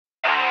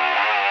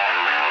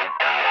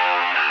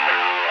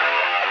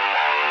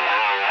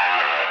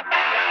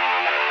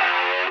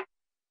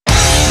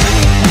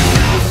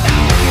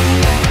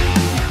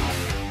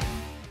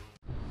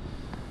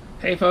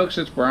Hey folks,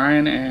 it's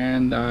Brian,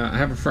 and I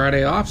have a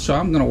Friday off, so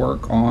I'm going to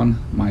work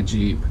on my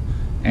Jeep.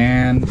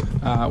 And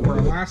where I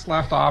last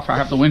left off, I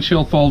have the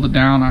windshield folded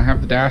down, I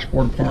have the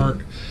dashboard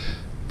parked,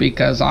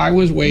 because I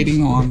was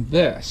waiting on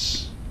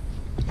this.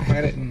 I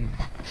had it in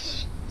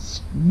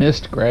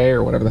mist gray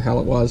or whatever the hell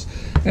it was.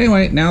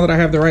 Anyway, now that I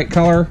have the right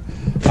color,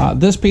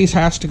 this piece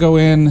has to go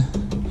in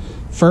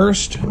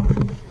first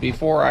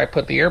before I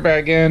put the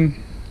airbag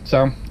in.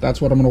 So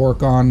that's what I'm going to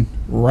work on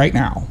right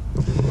now.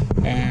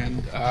 And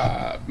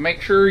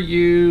make sure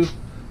you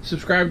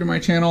subscribe to my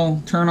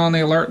channel, turn on the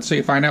alert so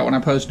you find out when I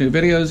post new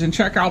videos, and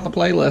check out the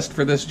playlist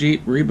for this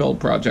Jeep rebuild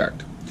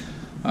project.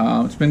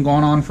 It's been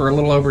going on for a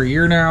little over a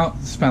year now.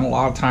 Spent a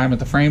lot of time at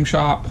the frame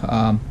shop.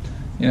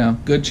 You know,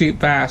 good, cheap,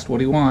 fast. What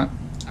do you want?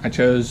 I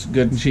chose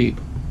good and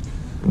cheap.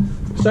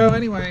 So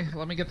anyway,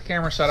 let me get the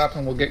camera set up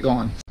and we'll get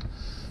going.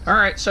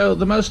 Alright, so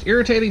the most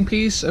irritating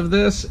piece of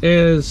this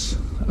is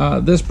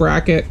this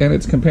bracket and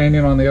its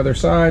companion on the other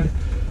side.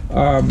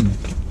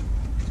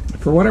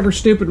 For whatever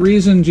stupid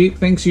reason, Jeep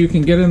thinks you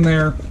can get in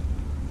there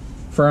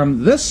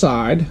from this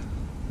side.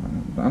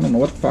 I don't know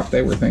what the fuck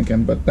they were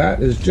thinking, but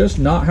that is just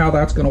not how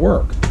that's going to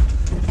work.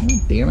 Oh,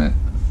 damn it.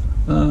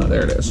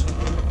 There it is.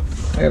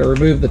 I had to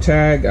remove the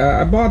tag.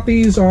 I bought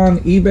these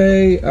on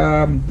eBay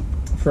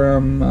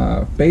from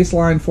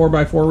Baseline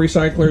 4x4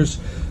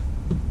 recyclers.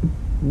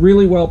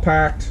 Really well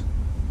packed,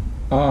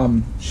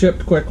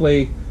 shipped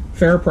quickly,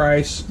 fair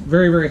price.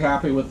 Very, very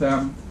happy with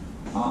them.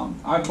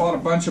 I bought a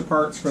bunch of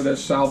parts for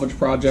this salvage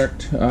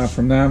project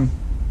from them,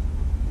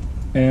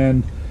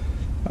 and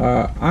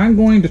I'm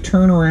going to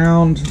turn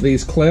around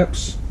these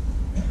clips,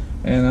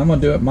 and I'm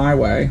going to do it my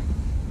way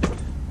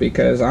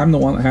because I'm the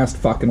one that has to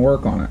fucking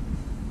work on it.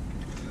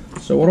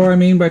 So what do I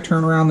mean by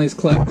turn around these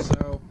clips?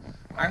 So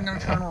I'm going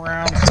to turn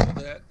around so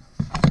that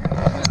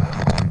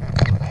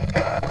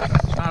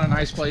it's not a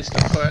nice place to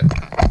put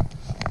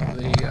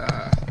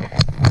the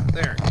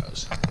there it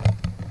goes.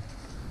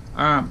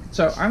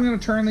 So I'm going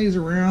to turn these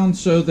around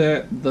so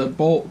that the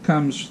bolt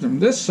comes from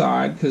this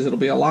side, because it'll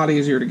be a lot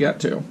easier to get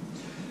to.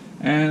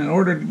 And in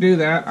order to do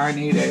that, I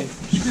need a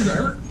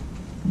screwdriver,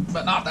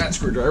 but not that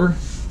screwdriver.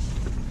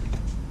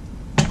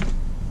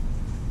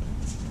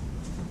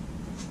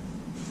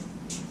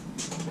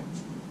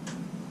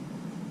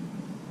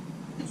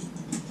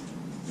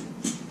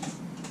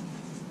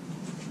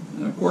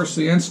 And of course,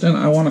 the instant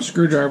I want a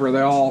screwdriver,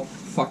 they all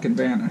fucking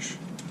vanish.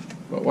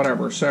 But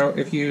whatever. So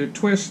if you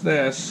twist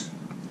this,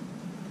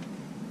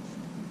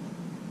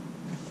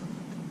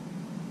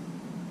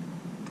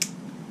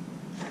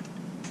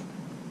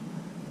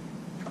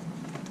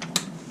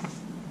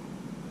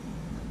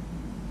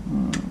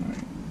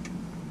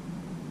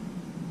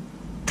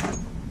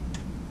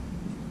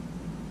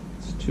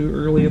 too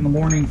early in the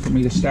morning for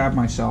me to stab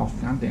myself.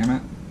 God damn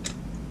it.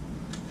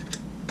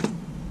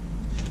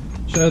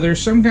 So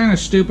there's some kind of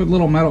stupid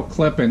little metal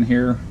clip in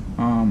here,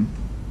 in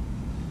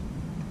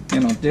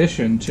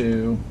addition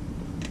to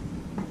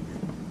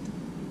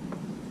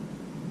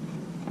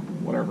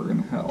whatever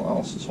in the hell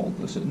else is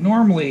holding this in.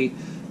 Normally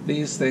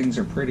these things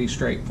are pretty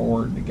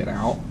straightforward to get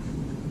out.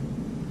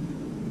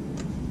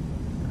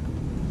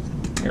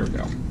 Here we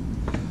go.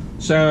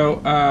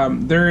 So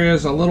there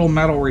is a little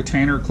metal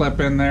retainer clip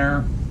in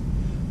there.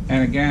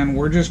 And again,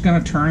 we're just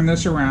going to turn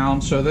this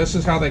around. So this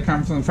is how they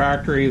come from the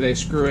factory. They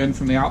screw in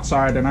from the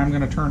outside, and I'm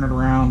going to turn it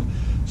around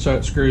so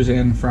it screws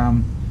in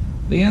from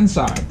the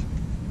inside.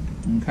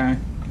 Okay.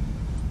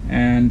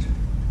 And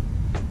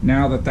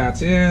now that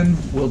that's in,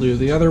 we'll do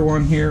the other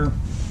one here.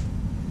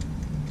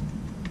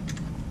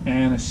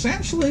 And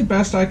essentially,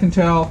 best I can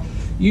tell,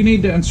 you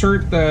need to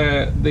insert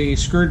the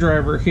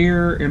screwdriver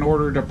here in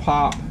order to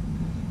pop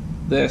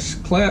this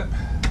clip.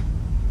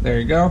 There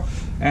you go.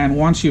 And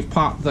once you've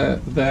popped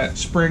that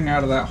spring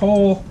out of that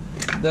hole,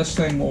 this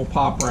thing will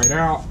pop right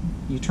out.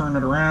 You turn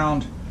it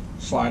around,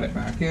 slide it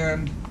back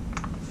in.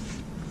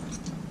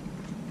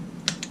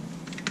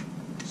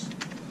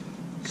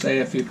 Say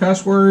a few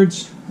cuss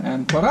words,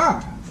 and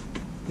ta-da!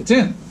 It's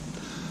in.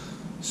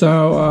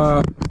 So,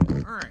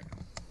 alright.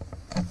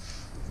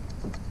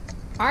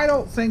 I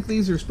don't think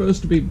these are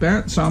supposed to be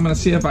bent, so I'm going to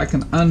see if I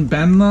can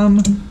unbend them.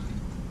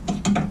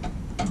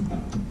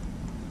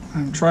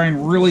 I'm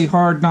trying really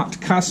hard not to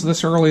cuss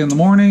this early in the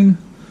morning.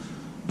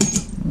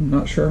 I'm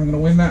not sure I'm going to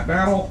win that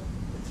battle.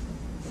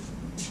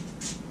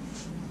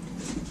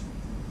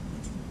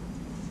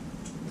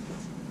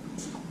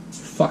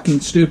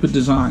 Fucking stupid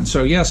design.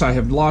 So yes, I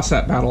have lost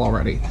that battle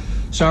already.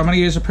 So I'm going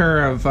to use a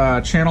pair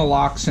of channel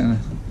locks, and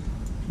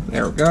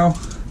there we go.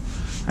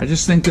 I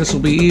just think this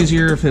will be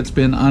easier if it's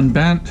been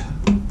unbent.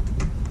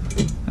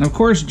 And of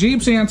course,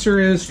 Jeep's answer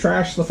is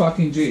trash the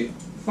fucking Jeep.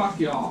 Fuck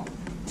y'all.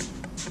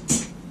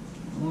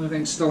 The only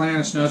thing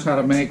Stellantis knows how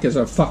to make is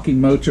a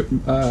fucking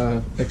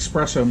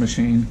espresso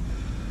machine.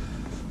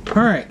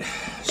 Alright,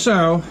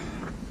 so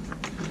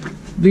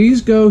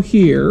these go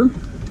here,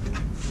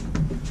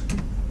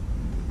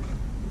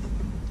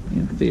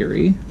 in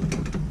theory.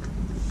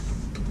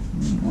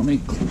 Let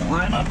me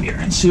climb up here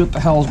and see what the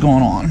hell's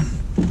going on.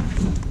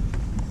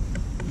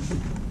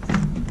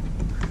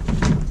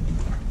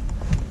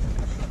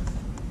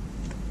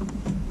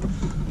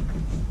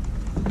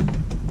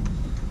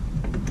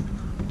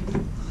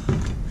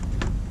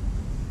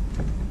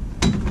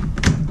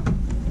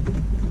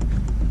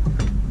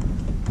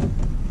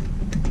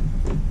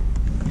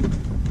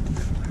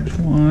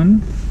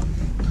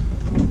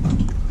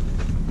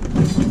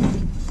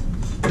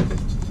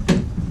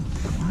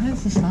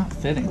 is this not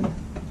fitting? What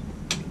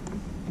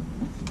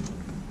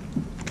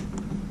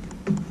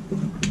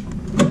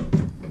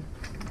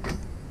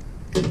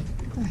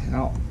the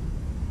hell?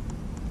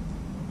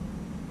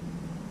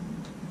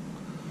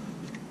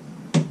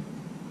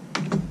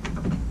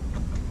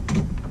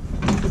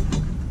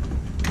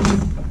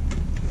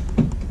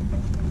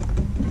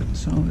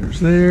 So there's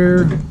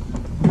there.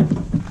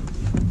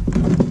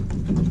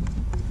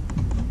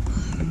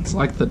 It's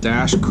like the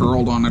dash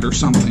curled on it or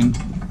something.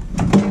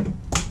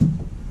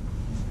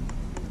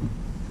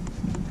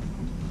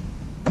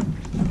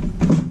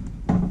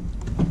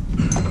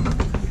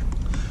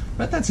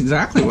 But that's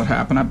exactly what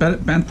happened. I bet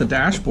it bent the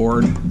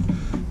dashboard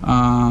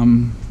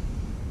when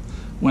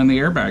the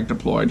airbag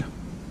deployed.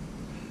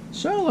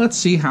 So let's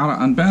see how to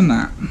unbend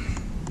that.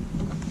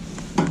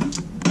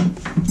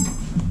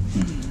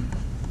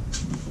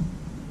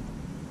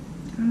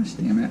 Gosh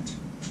damn it.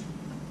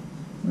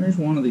 Where's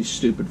one of these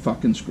stupid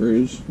fucking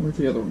screws? Where'd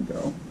the other one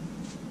go?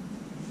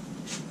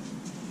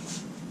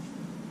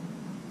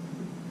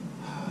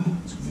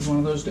 It's gonna be one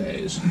of those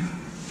days.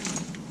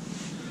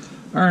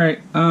 Alright,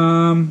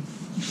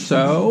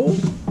 so,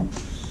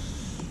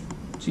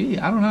 gee,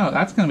 I don't know.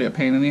 That's going to be a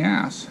pain in the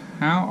ass.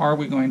 How are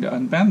we going to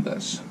unbend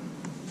this?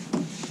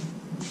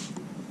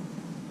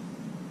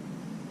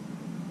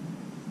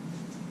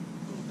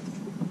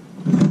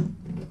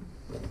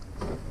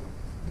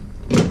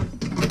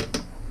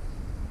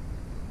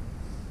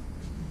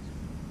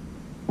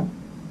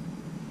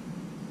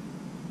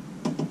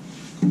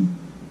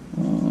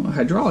 A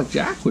hydraulic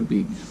jack would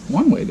be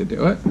one way to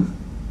do it.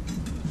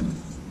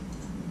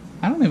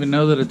 I don't even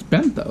know that it's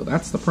bent, though.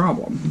 That's the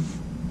problem.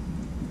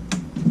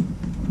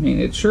 I mean,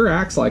 it sure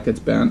acts like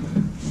it's bent.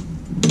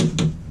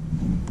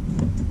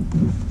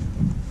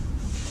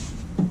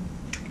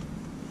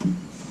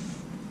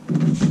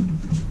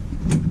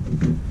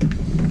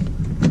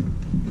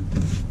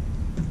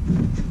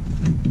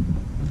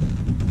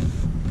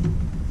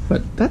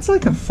 But that's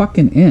like a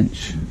fucking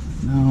inch.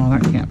 No,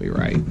 that can't be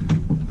right.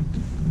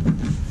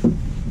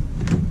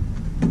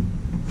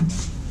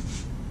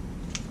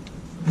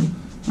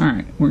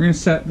 Alright, we're going to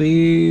set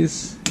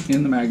these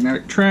in the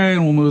magnetic tray,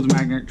 and we'll move the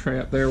magnetic tray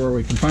up there where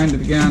we can find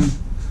it again.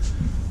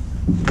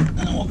 And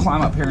then we'll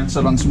climb up here and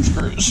set on some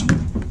screws.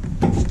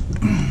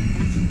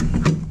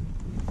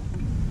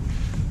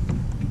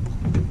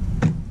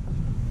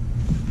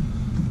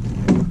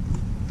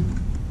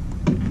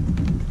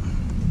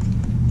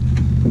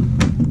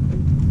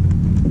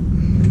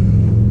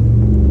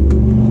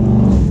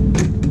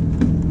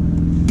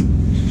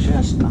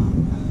 Just not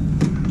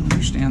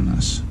understand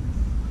this.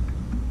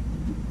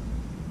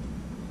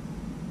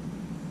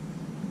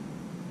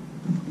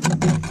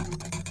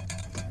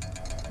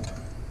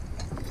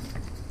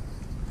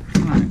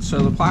 So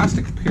the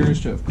plastic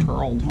appears to have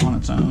curled on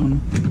its own.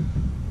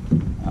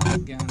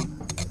 Again,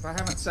 if I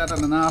haven't said it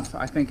enough,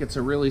 I think it's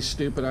a really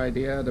stupid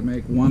idea to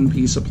make one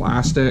piece of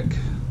plastic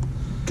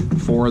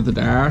for the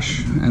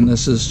dash, and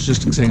this is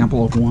just an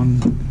example of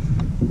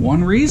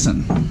one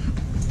reason.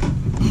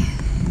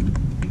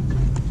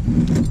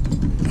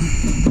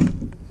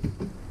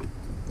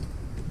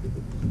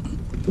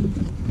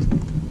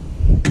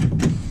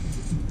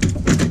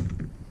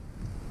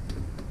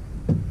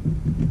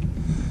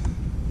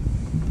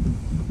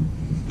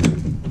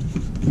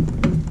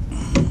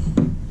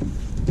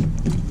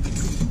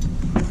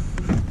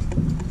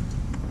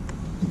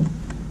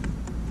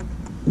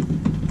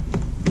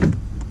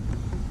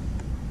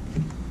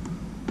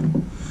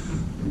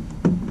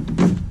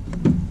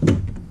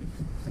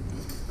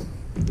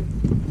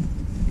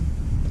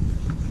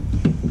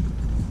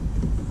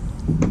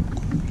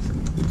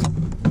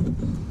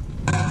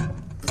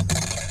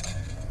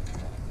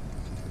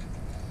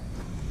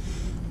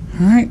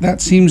 Alright, that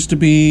seems to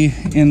be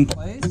in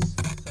place.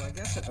 So I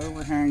guess it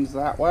overhangs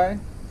that way.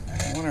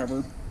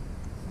 Whatever.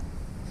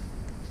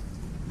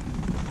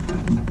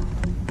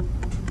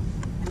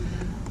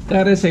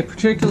 That is a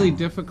particularly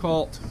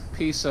difficult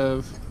piece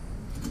of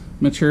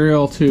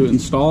material to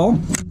install.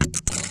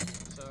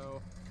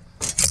 So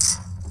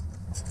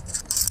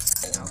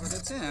now that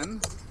it's in,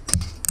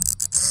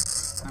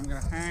 I'm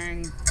going to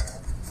hang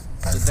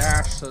the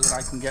dash so that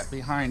I can get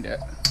behind it.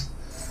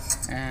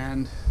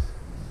 And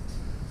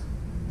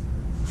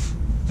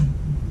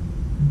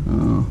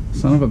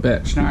son of a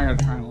bitch. Now I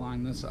gotta try and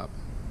line this up.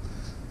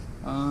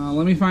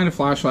 Let me find a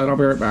flashlight. I'll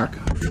be right back.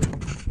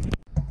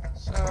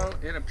 So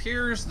it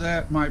appears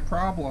that my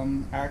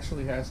problem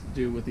actually has to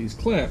do with these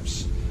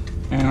clips.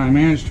 And I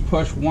managed to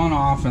push one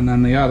off and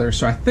then the other.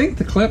 So I think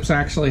the clips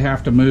actually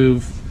have to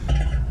move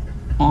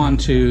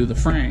onto the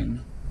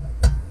frame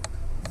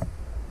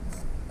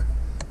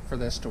for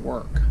this to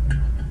work.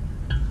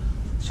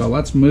 So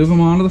let's move them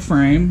onto the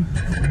frame.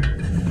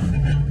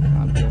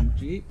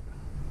 Jeep.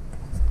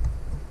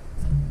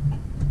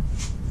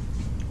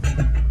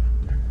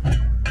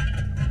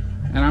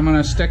 And I'm going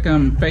to stick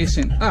them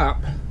facing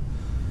up.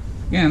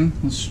 Again,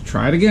 let's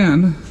try it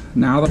again.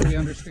 Now that we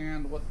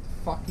understand what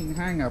the fucking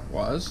hang-up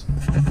was.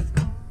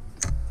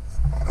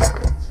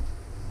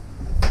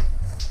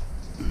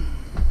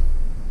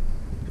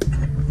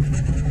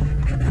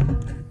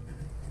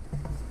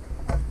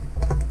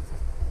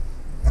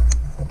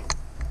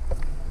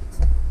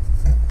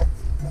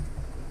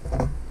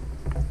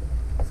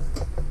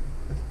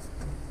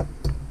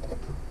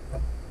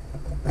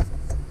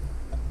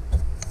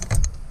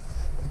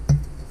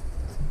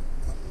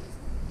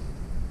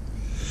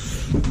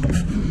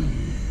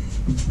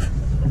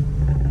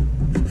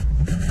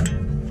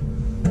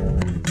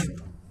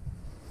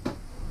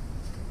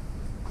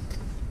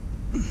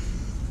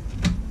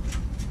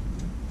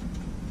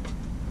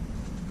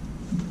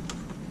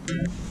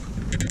 None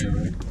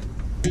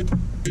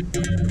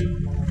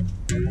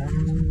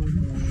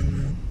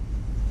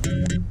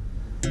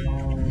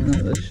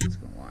of this shit's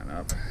gonna line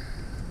up.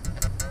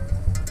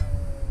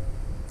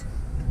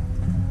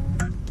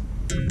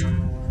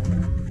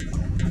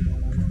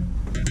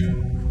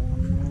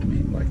 I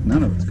mean, like,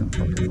 none of it's gonna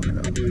fucking line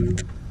up.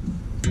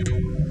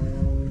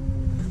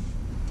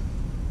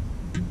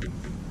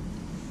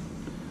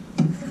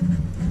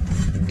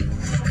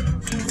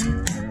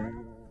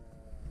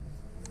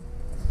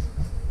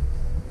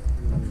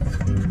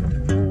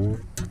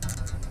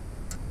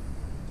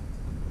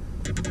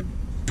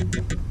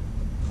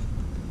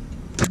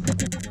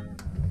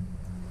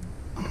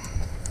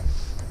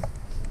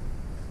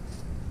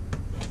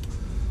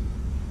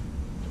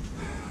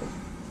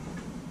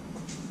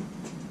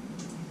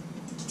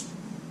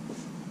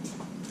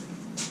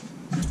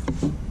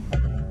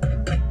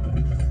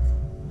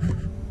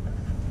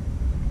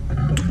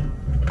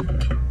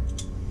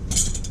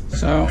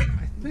 So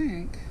I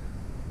think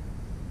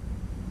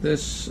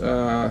this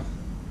little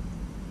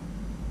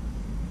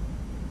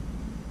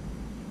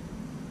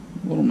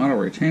metal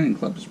retaining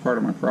clip is part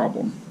of my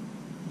problem.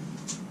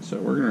 So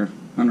we're going to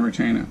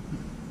unretain it.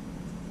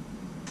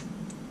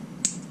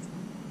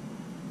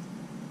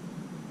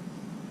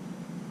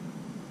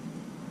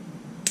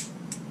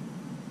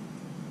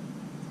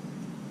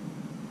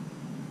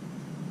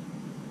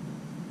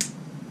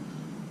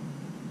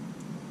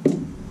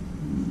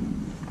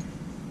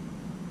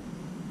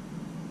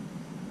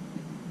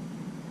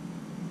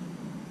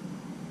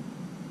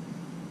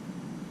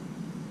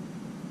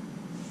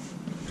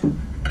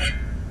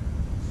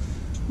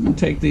 I'm going to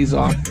take these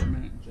off for a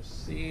minute and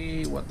just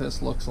see what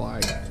this looks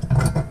like. I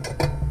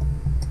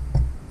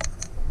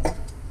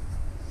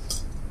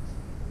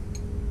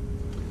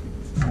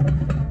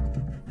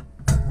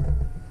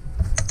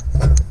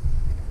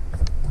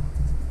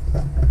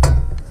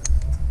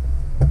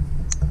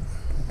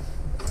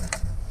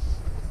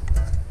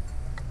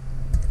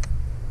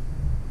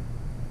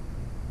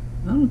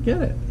don't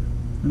get it.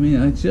 I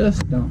mean, I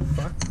just don't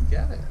fucking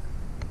get it.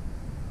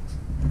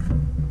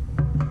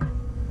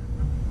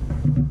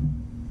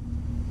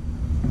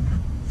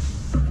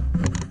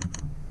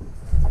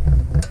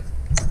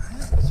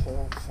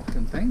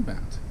 Thing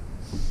bent.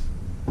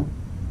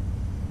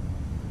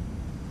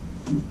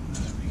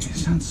 Doesn't make any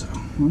sense, so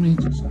let me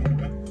just.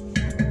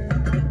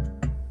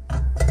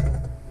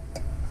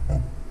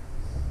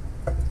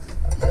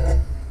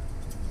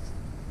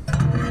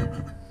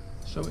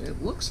 So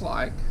it looks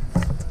like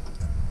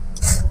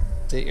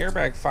the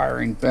airbag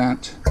firing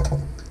bent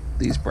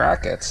these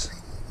brackets.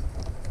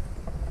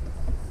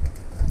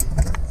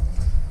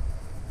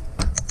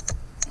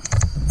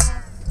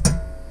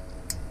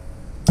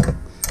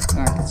 And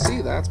I can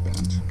see that's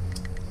bent.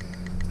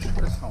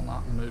 Sure as hell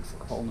not in the mood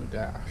for a whole new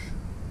dash.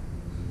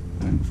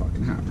 That ain't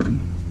fucking happening.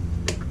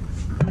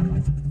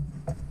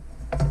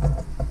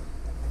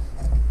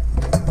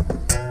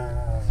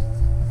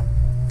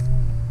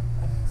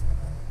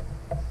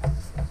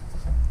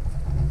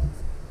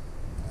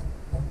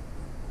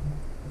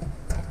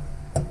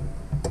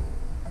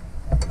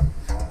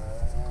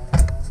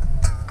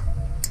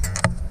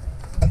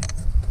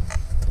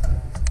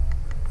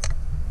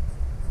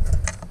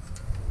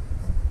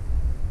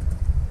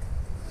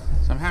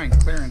 I'm having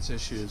clearance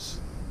issues.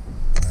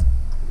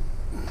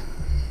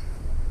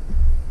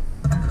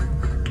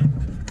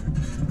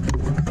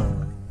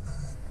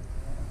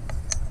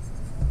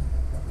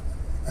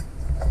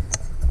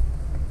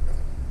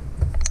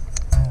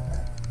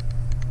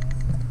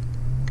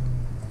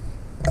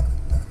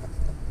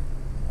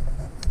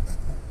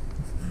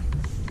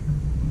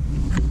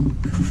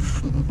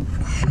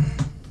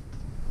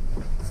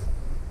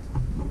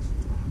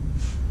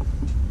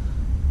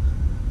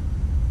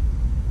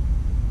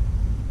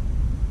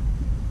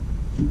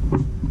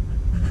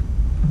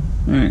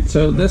 Alright,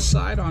 so this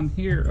side on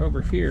here,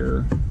 over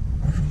here,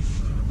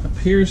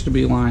 appears to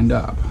be lined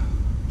up.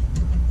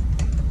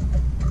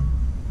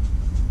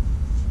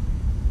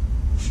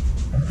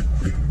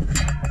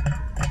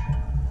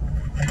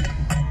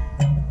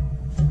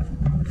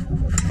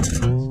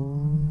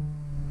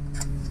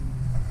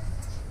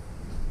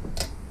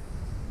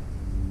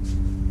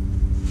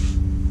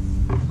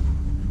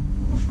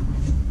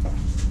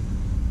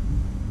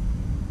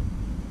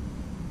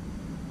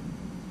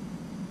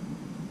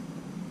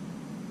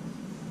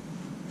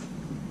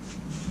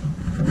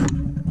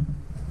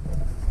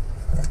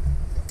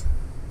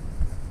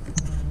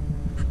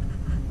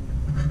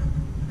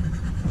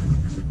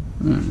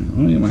 Alright, let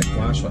me get my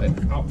flashlight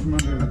out from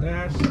under the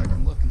dash so I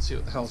can look and see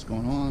what the hell's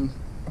going on.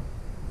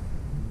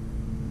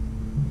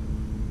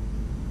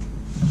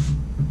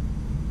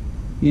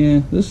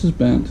 Yeah, this is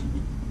bent.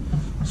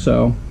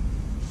 So,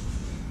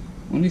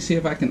 let me see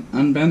if I can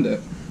unbend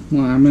it.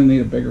 Well, I'm going to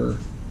need a bigger...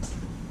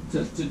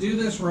 To do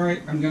this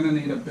right, I'm going to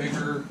need a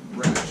bigger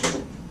wrench.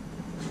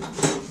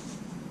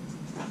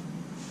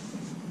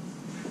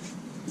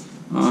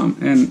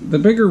 And the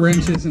bigger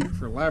wrench isn't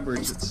for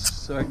leverage, it's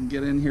so I can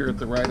get in here at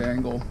the right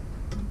angle.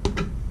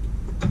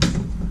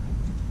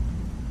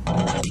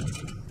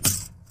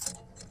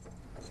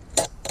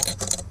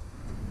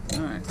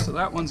 so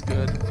that one's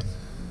good.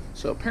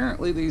 So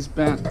apparently these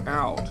bent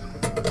out.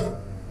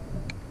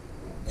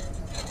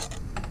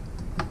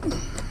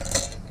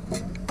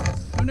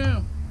 Who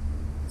knew?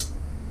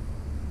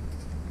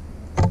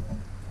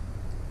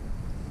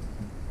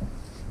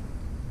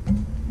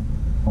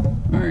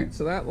 Alright,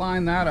 so that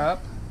lined that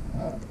up.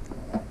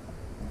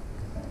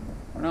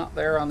 We're not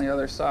there on the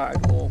other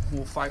side. We'll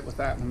fight with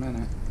that in a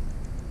minute.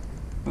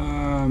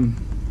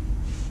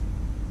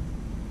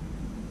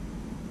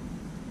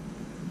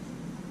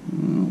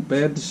 Well,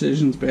 bad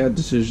decisions, bad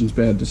decisions,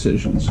 bad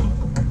decisions.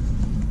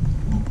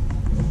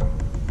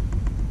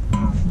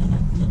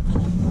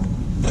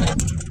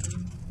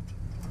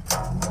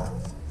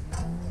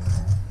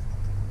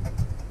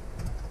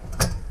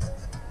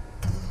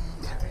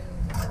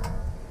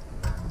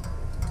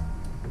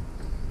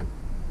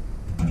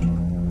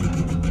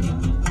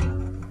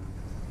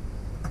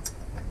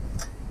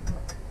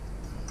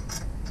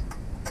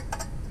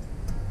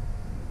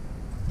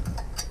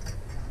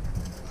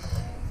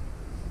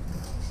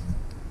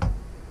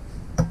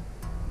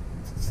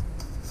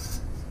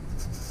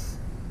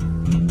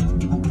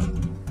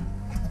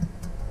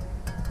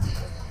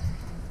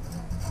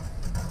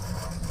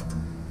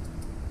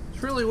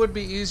 Really would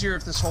be easier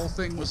if this whole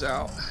thing was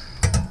out.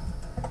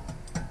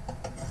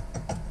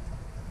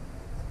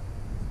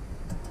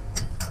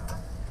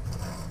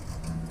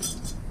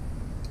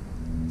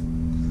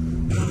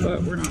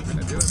 But we're not going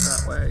to do it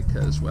that way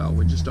because, well,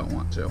 we just don't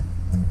want to.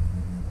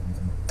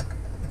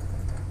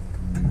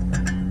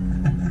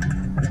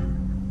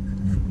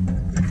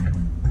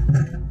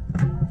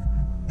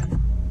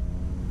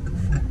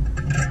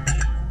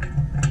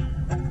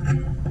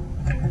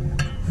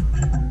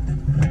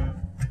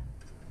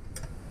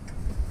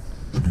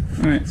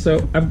 Alright,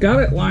 so I've got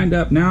it lined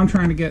up. Now I'm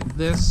trying to get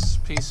this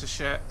piece of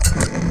shit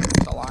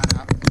to line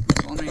up.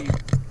 So let me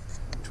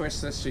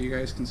twist this so you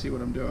guys can see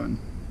what I'm doing.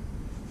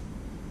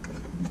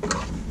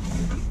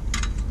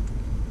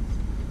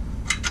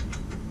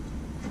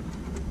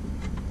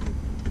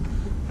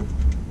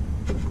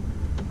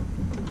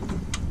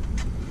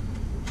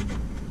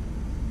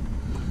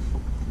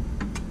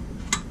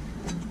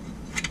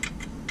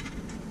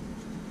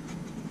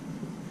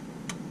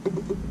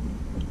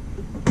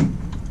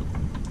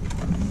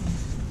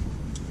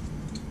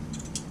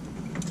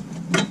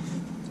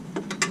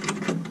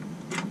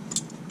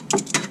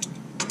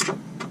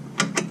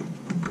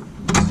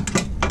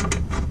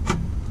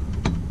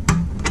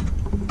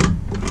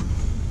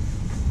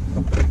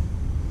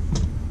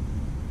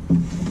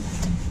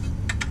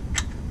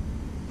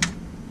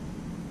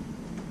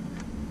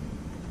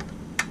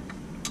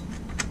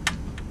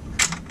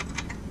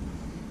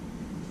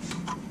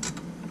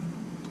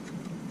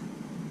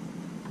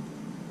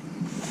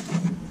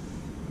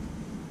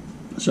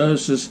 So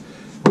this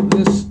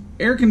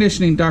air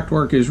conditioning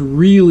ductwork is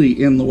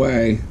really in the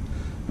way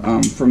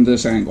from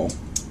this angle.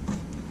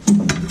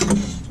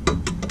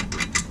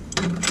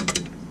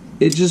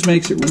 It just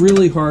makes it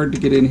really hard to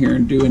get in here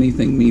and do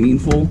anything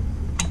meaningful.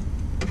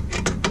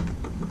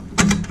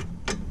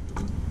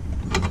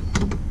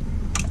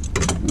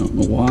 I don't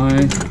know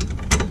why.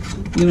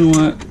 You know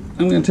what?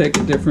 I'm going to take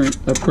a different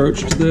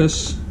approach to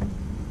this.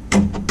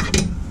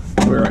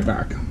 I'll be right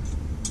back.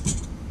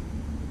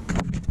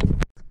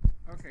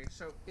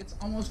 So it's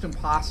almost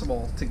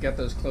impossible to get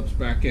those clips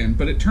back in,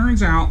 but it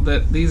turns out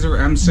that these are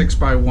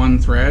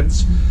M6x1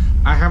 threads.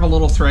 I have a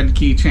little thread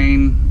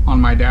keychain on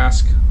my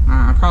desk.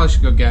 I probably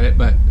should go get it,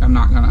 but I'm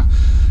not gonna.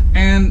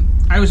 And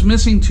I was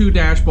missing 2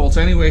 dash bolts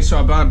anyway, so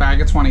I bought a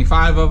bag of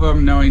 25 of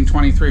them, knowing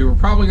 23 were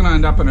probably gonna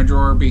end up in a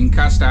drawer being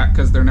cussed at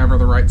because they're never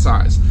the right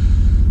size.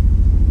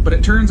 But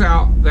it turns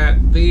out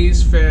that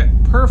these fit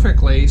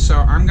perfectly, so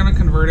I'm gonna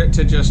convert it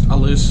to just a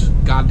loose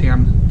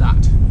goddamn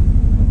nut.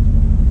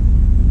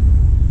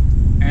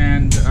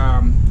 And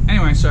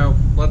anyway, so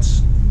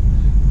let's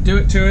do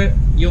it to it.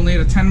 You'll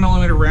need a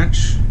 10mm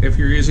wrench if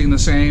you're using the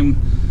same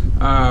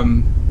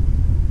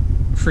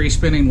free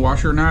spinning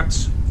washer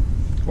nuts,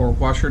 or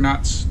washer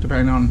nuts,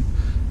 depending on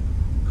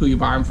who you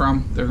buy them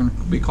from. They're going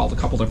to be called a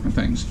couple different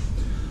things.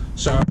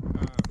 So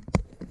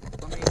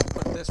let me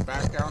put this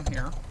back down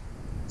here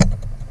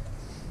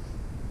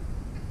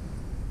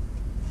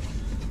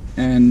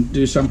and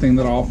do something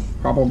that I'll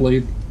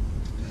probably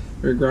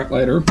regret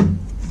later.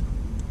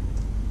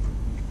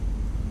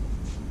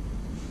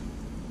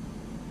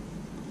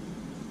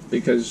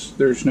 Because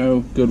there's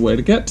no good way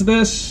to get to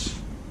this.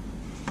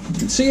 I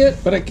can see it,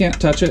 but I can't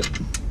touch it.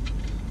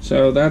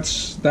 So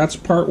that's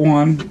part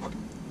one.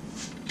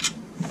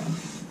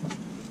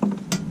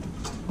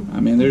 I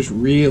mean, there's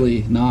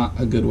really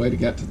not a good way to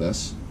get to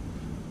this.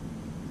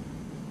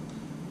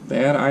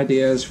 Bad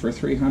ideas for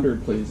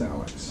 300, please,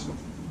 Alex.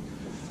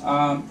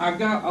 I've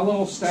got a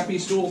little steppy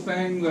stool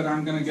thing that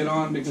I'm going to get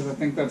on because I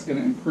think that's going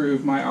to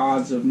improve my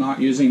odds of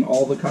not using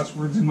all the cuss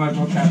words in my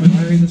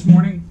vocabulary this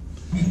morning.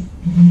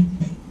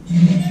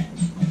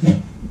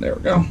 There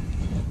we go.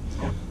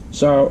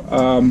 So,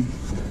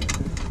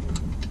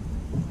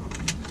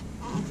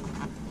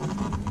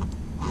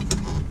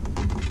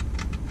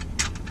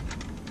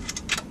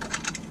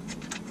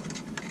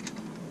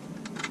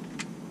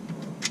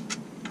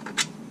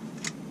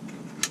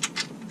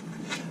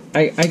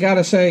 I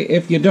gotta say,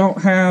 if you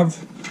don't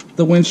have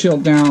the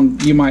windshield down,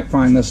 you might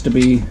find this to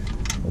be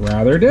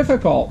rather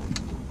difficult.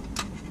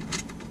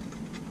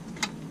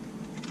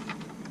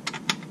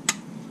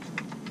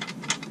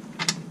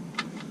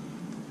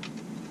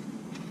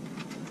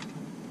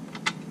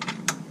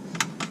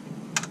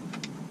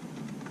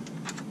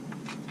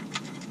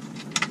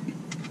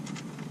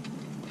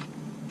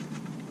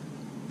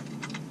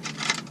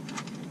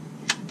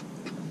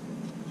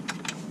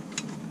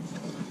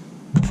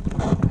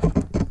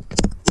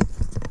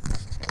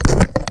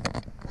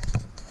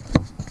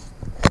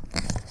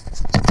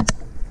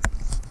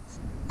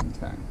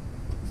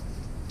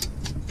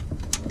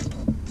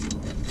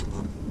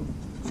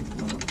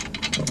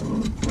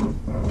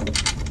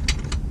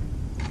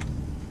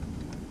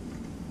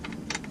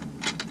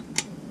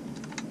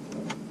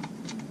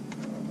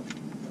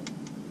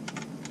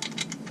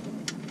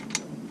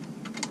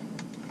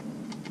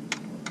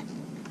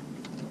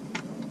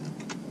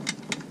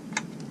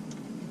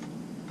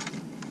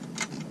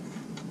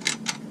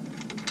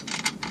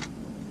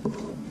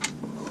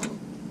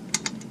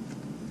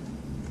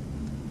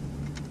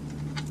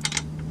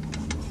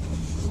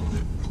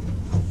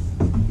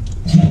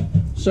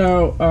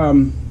 So,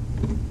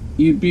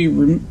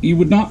 you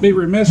would not be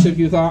remiss if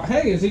you thought,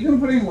 hey, is he going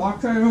to put any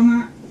Loctite on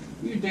that?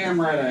 You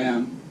damn right I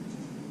am.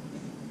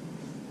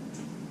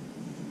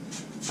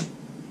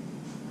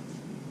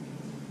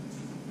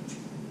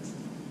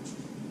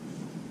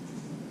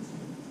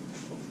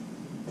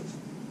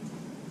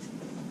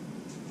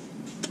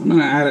 I'm going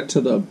to add it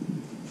to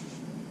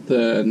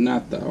the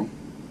nut though.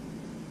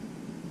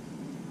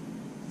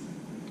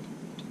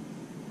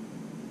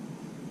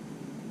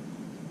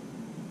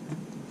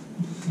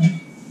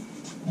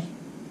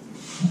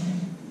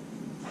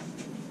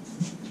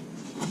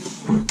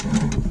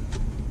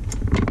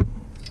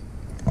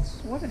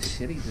 What a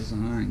shitty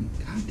design.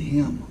 God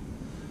damn.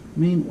 I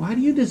mean, why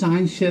do you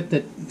design shit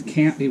that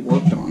can't be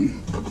worked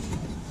on?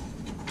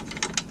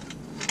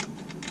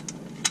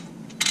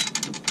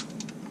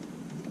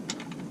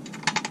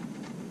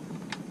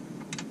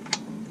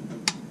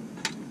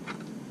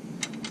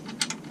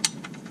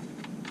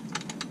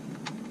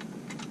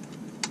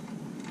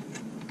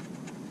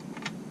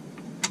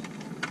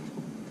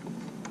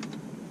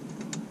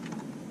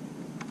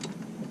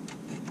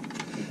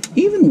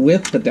 Even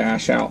with the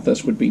dash out,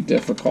 this would be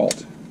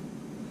difficult.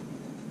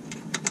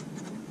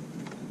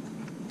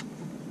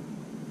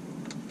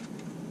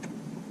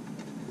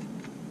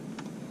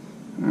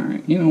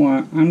 Alright, you know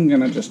what? I'm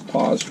going to just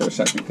pause for a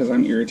second because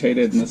I'm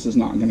irritated and this is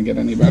not going to get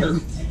any better.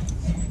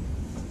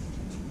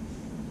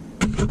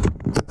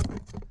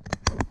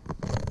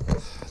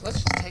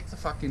 Let's just take the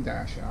fucking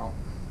dash out.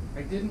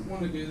 I didn't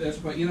want to do this,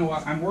 but you know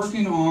what? I'm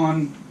working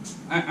on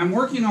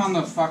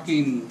the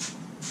fucking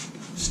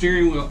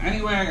steering wheel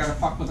anyway. I gotta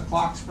fuck with the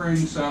clock spring,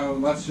 so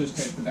let's just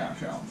take the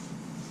dash out.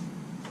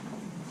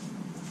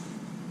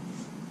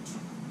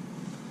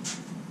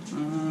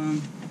 I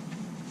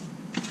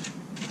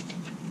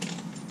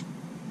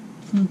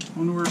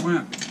wonder where it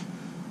went.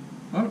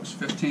 Oh, it was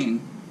 15.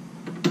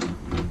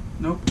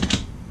 Nope.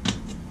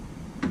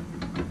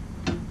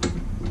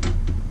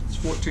 It's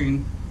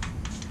 14.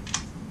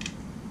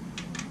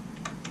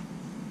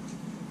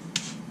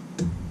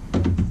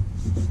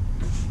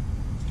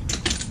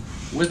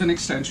 With an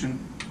extension.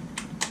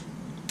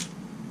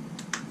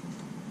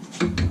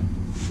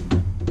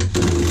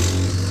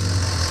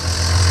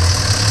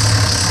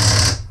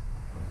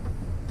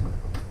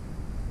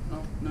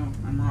 Oh, no,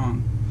 I'm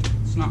wrong.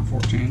 It's not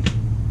 14.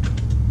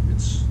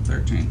 It's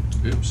 13.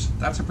 Oops.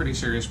 That's a pretty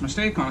serious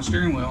mistake on a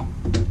steering wheel.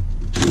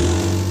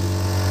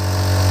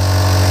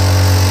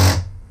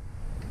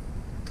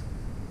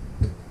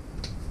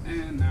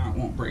 And now it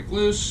won't break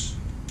loose.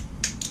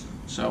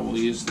 So we'll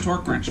use the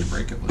torque wrench to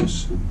break it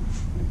loose.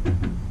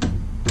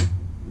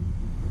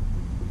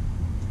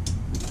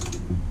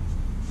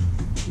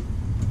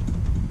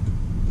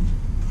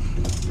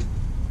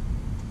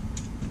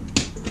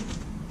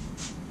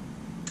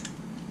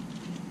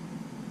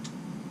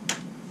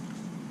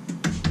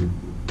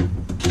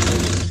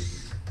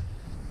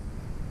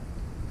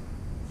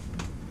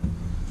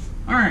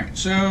 Alright,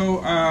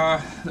 so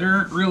there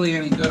aren't really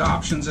any good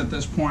options at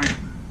this point.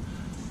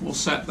 We'll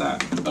set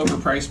that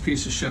overpriced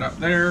piece of shit up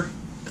there.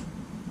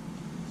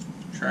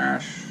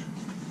 Trash.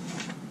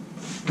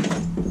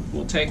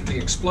 We'll take the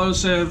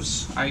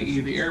explosives,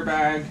 i.e. the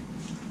airbag,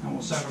 and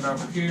we'll set it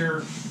over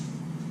here.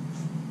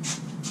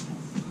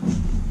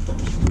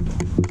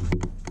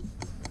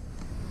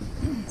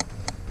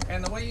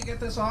 And the way you get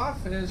this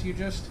off is you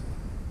just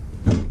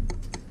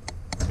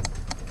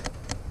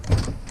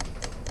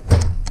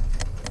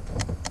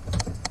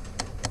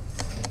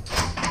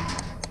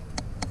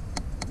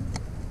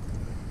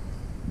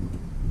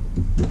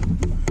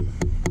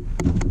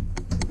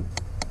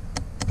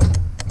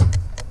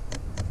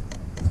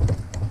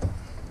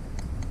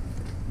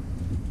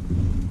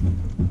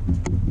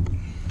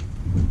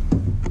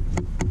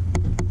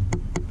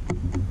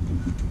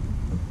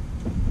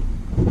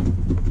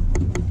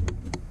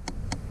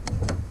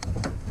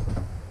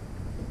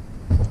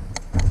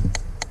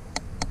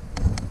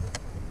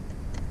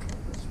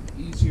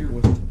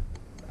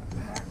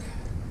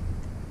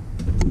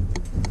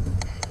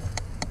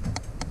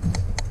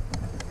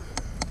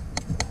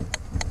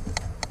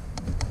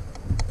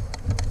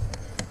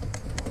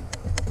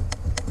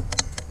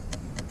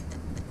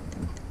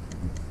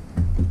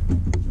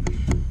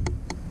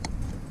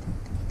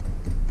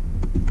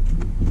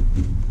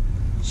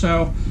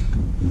So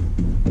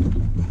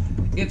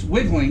it's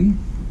wiggling.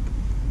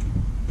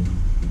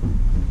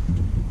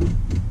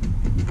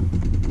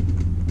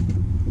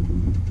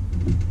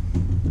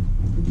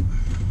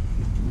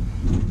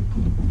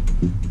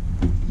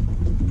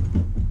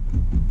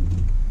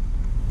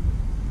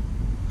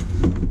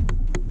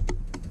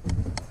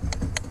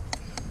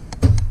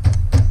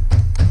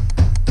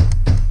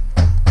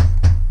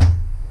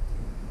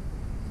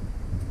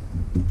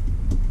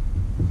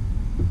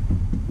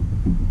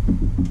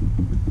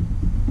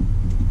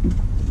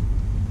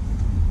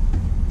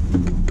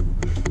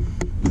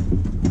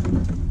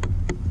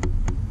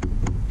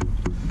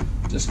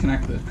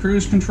 Disconnect the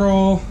cruise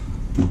control.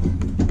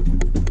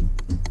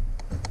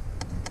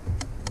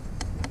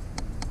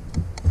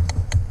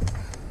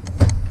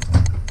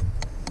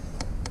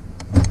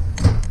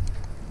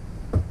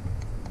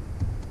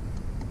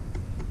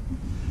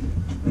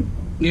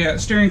 Yeah,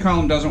 steering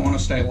column doesn't want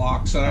to stay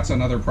locked, so that's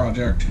another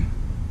project.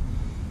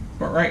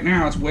 But right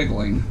now it's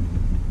wiggling.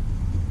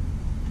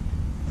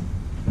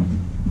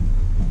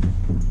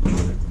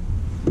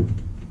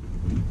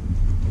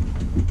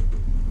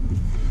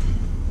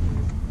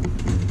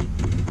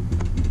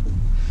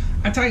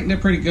 I tightened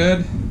it pretty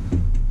good.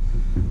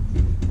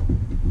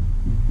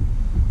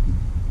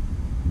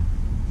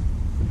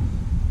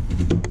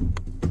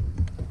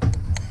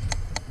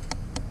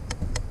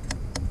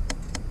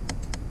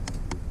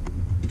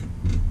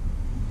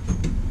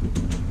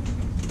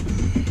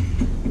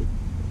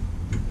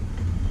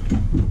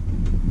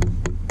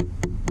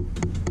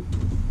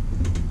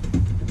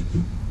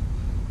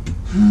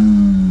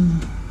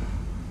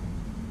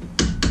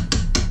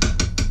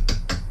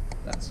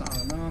 That's not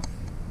enough.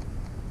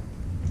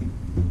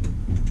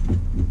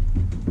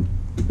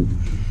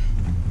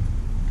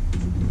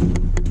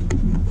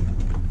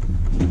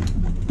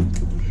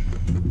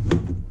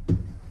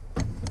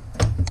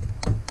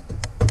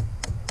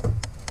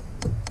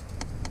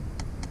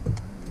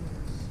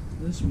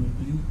 This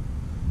moving.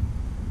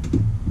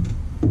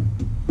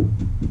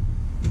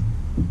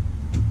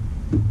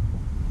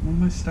 What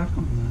am I stuck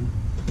on then?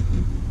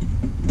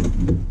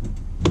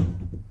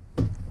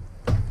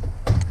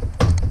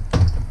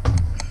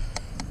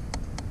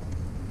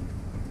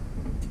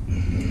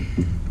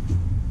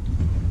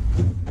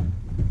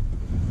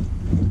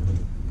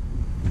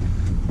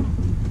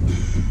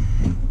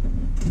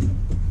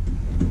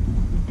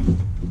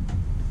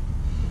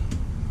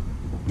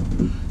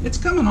 It's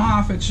coming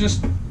off, it's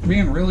just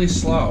being really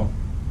slow.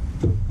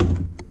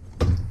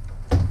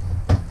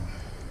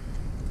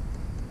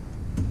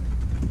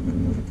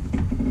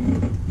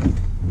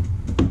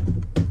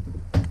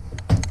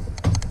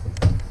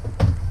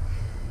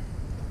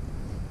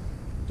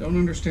 Don't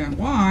understand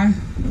why.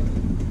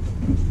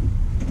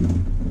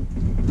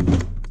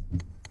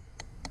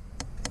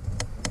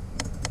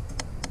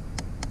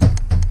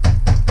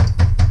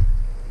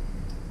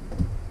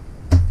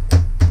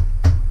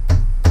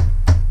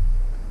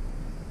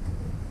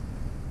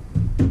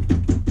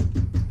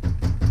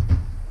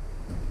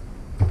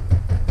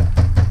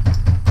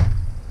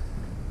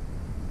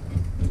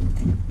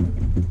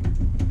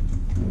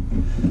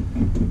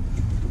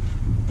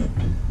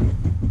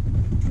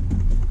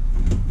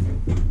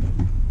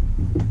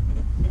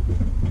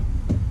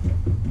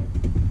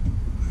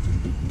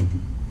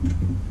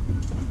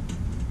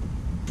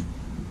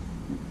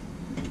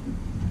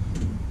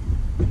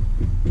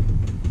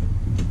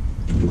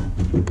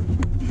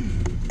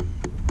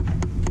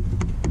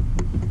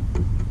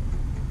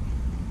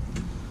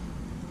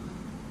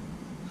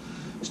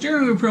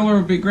 Steering wheel pillar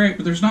would be great,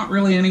 but there's not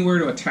really anywhere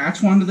to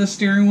attach one to this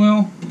steering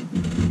wheel.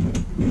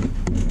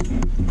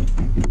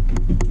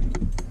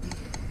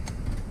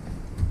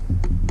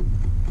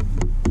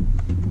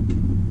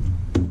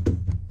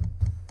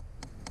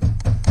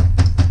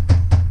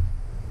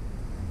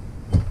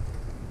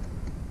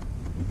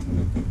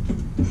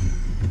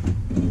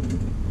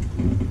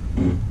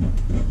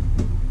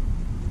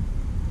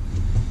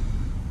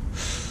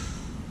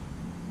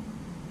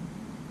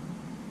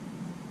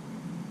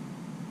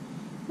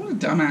 What a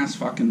dumbass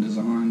fucking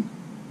design.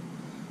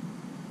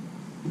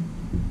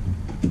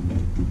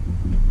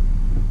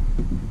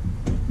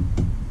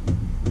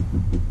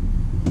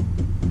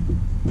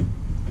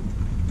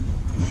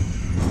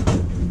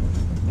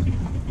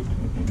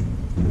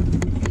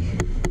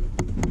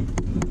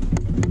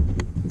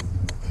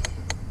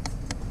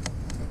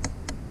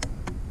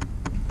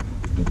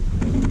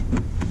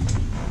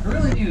 I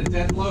really need a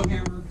dead blow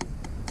hammer.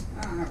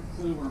 I don't have a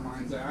clue where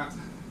mine's at.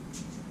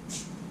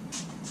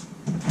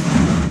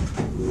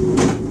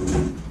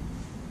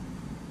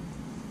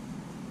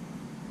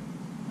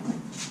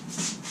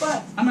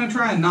 But I'm going to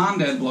try a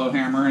non-dead blow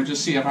hammer and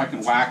just see if I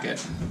can whack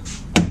it.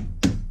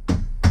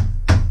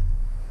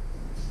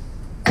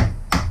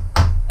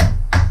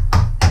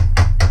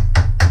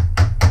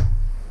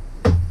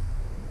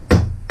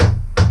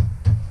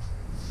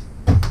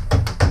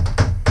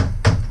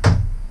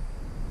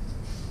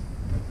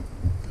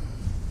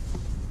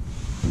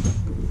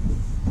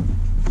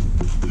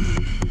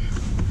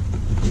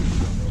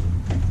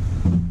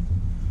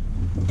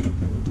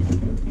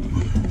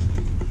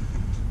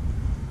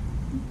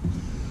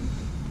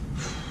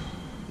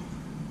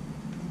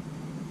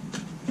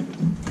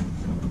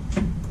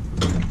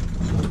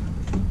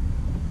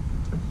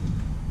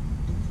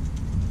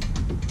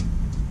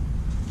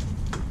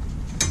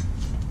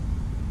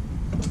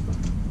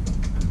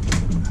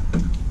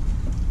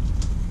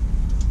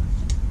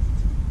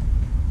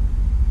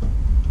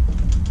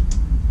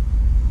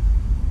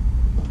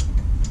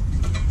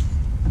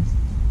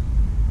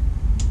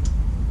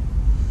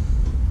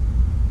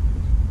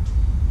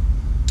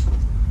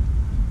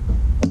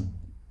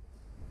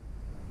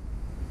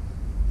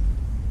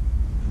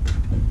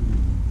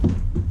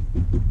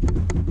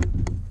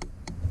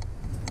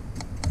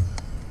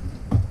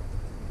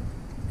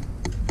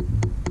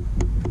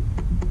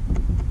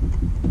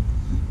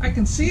 I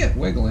can see it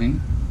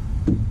wiggling.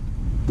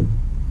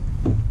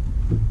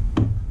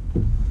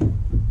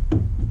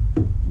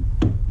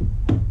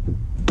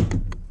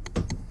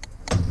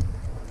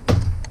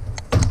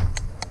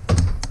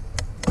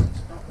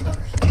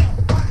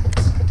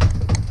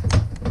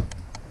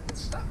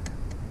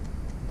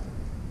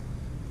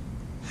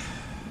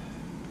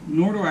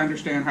 Nor do I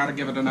understand how to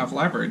give it enough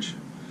leverage,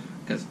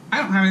 because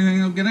I don't have anything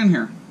that'll get in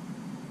here.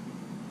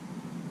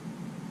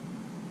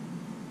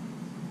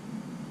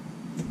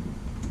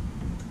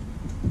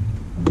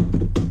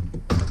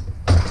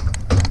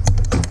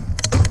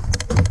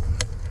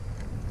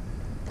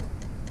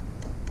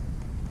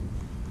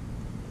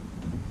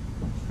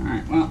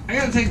 Alright, well, I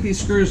gotta take these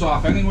screws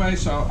off anyway,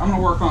 so I'm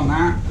gonna work on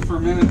that for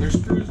a minute.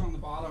 There's screws on the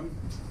bottom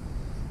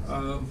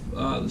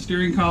of the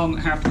steering column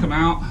that have to come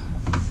out.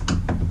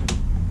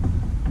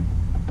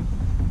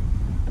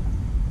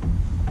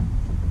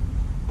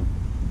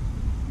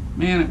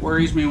 Man, it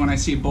worries me when I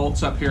see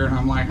bolts up here and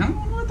I'm like, I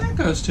don't know what that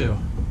goes to.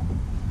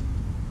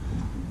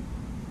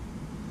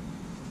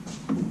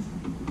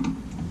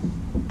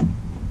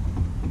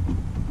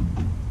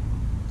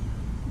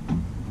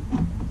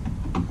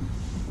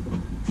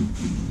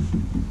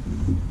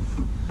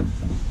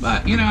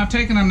 But, you know, I've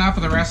taken enough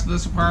of the rest of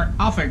this apart.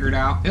 I'll figure it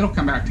out. It'll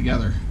come back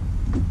together.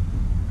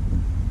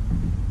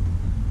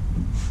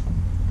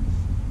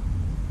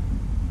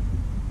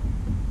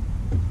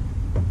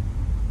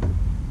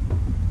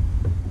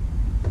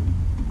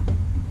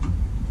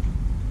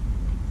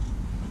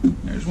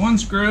 There's one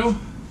screw. I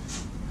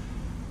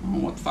don't know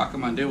what the fuck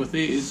I'm gonna do with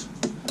these.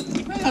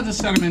 I'll just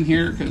set them in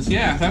here because,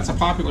 yeah, that's a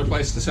popular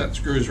place to set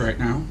screws right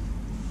now.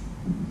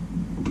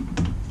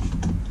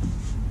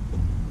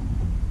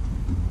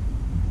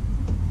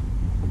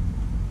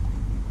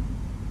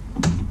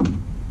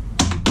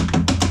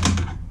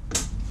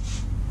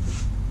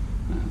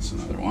 That's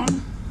another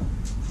one.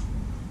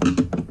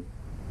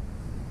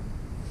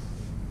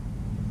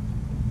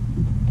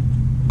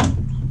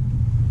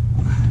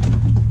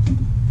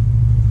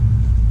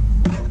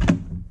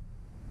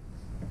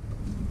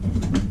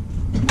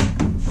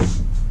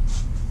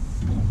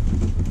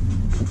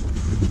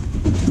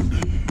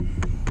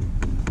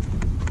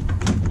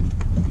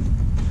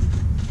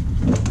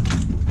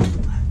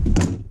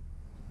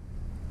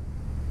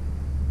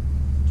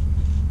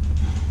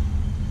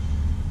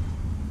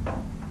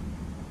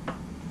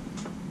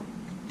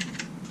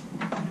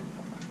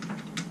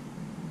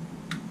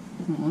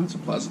 Well, that's a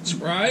pleasant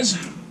surprise.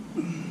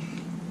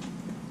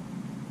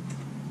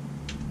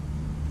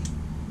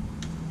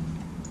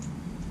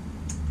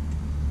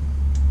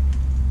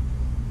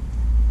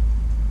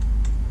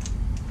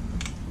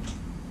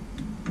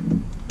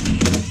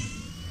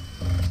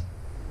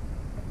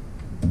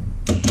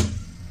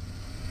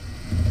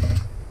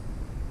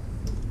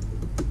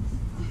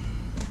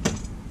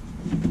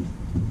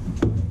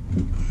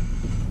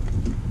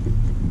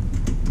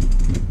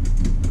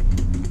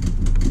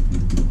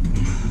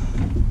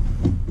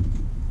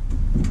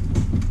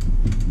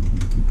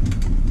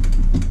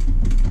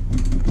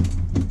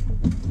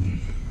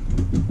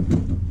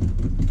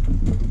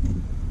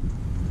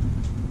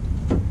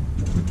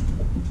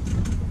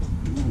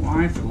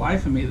 Why, for the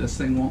life of me, this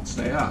thing won't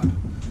stay up.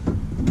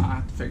 I'll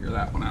have to figure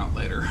that one out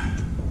later. I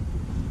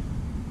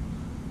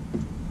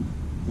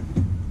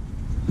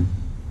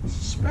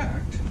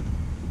suspect.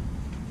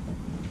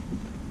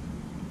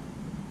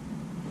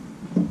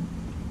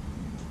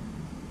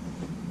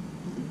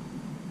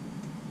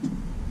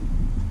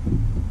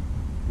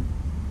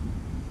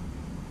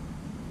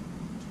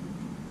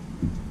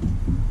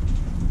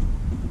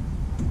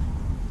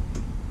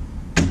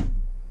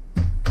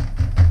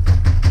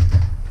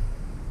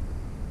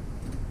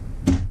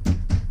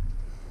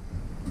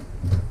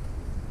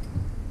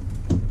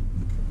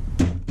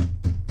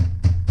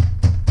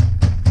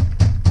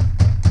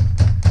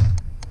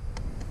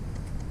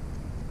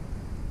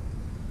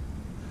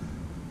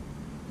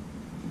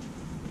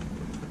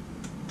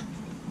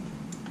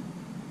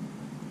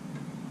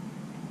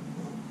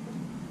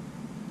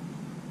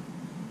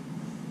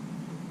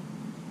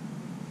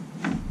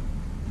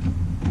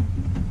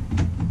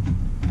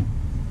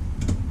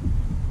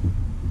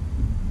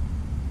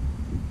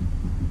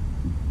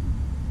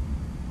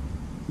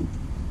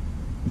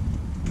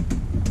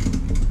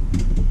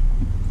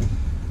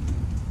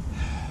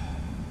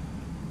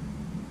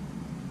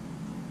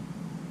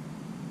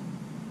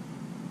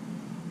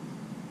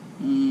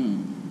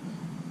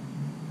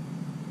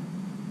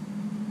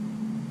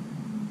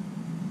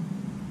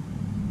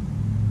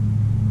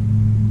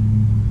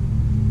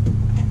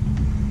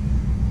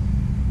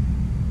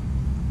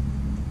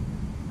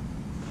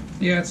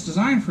 Yeah, it's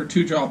designed for a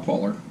 2-jaw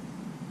puller.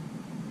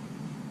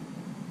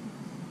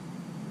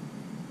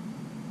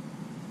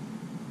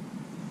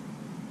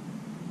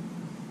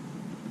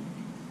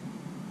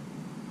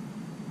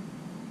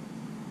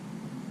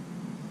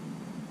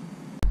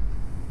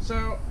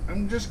 So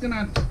I'm just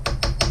gonna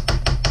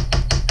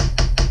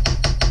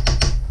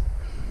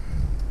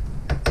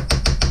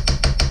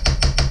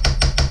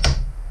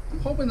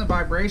hoping the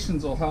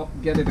vibrations will help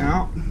get it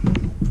out.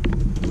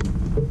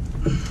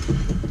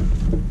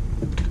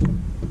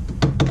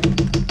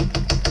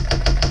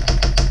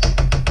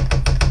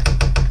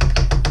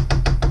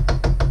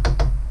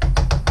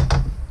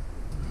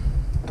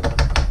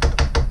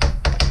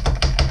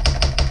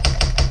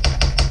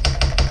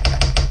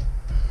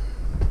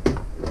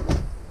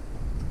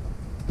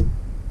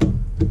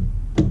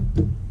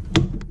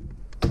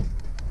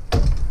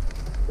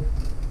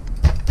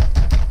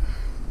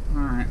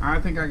 I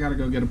think I gotta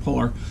go get a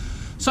puller.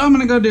 So I'm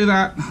gonna go do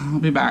that. I'll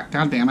be back.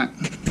 God damn it.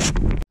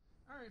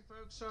 Alright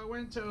folks, so I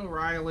went to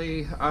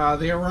O'Reilly.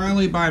 The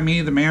O'Reilly by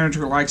me, the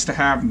manager likes to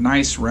have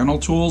nice rental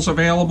tools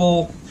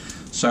available.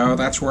 So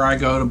that's where I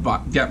go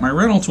to get my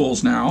rental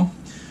tools now.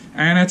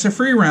 And it's a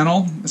free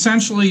rental.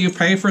 Essentially you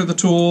pay for the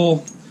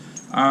tool,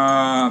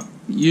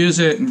 use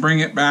it and bring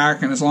it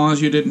back, and as long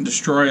as you didn't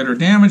destroy it or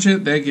damage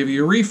it, they give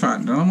you a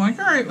refund. And I'm like,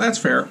 alright, that's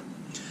fair.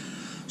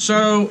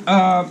 So,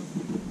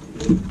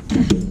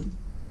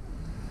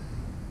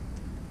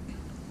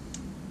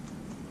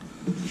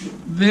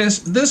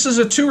 This is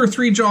a 2 or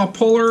 3 jaw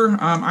puller.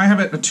 I have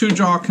it a 2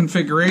 jaw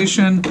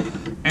configuration,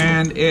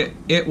 and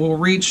it will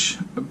reach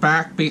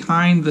back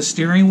behind the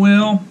steering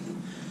wheel,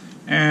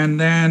 and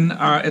then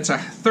it's a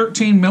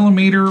 13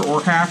 millimeter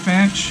or 1/2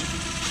 inch.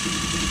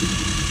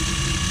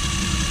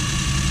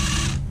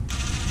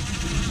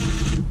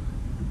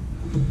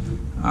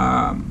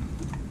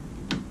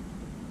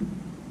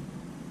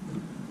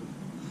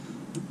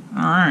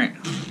 All right.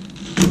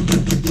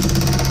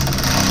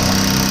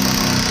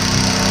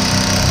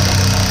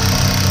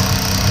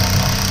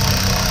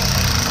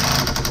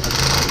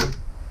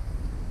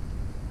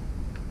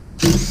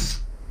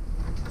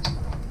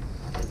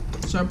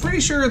 So I'm pretty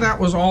sure that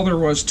was all there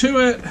was to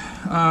it.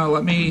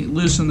 Let me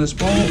loosen this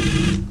bolt.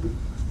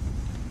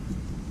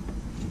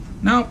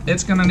 Nope,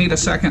 it's going to need a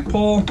second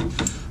pull.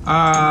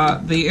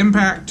 The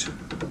impact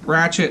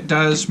ratchet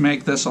does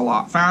make this a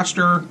lot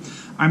faster.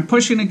 I'm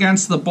pushing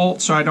against the bolt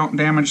so I don't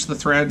damage the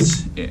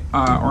threads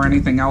or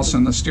anything else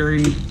in the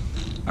steering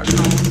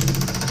column.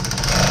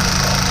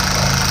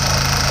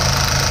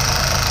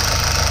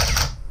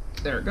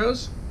 There it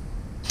goes.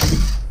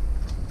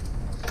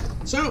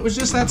 So it was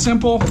just that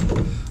simple.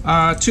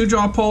 2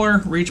 jaw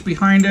puller, reach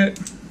behind it,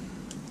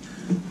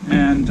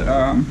 and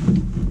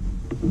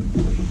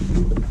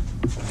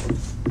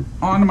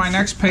on to my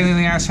next pain in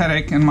the ass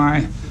headache in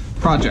my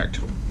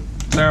project.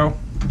 So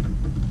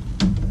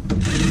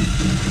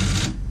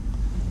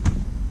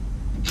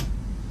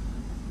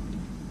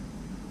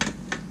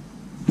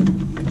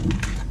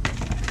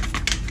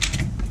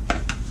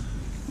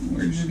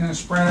we're just gonna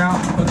spread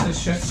out and put this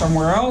shit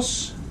somewhere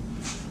else.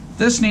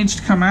 This needs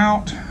to come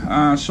out,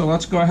 so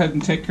let's go ahead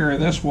and take care of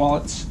this while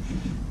it's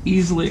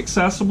easily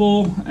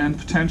accessible and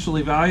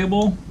potentially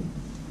valuable.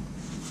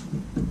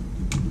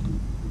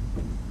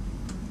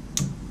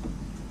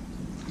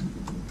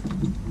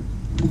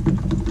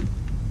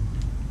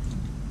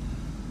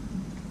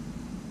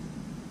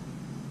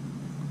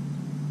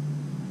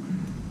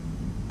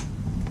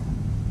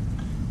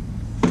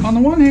 On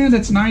the one hand,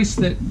 it's nice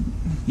that,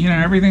 you know,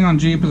 everything on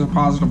Jeep is a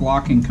positive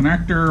locking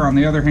connector. On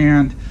the other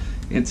hand,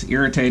 it's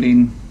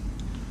irritating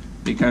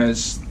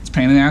because it's a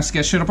pain in the ass to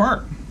get shit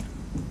apart.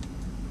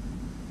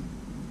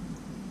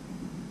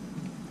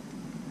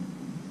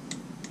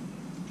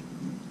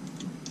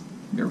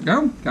 There we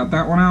go, got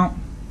that one out.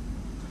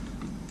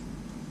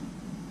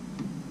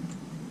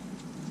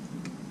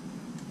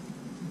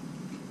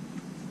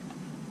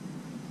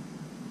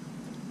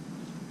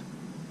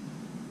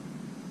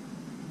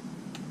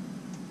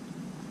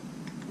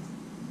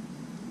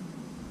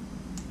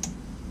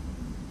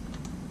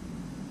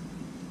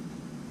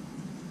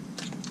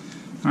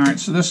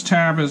 Alright, so this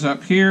tab is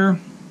up here.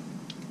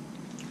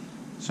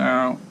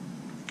 So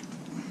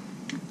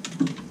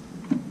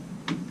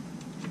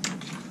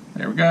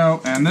there we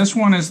go. And this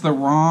one is the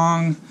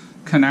wrong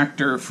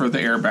connector for the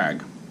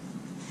airbag.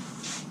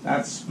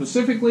 That's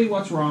specifically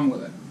what's wrong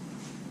with it.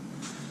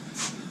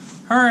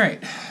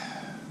 Alright,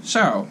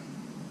 so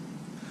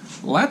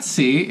let's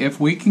see if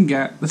we can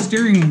get the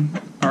steering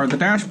or the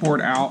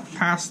dashboard out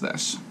past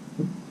this.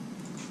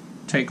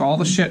 Take all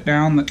the shit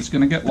down that's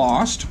going to get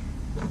lost.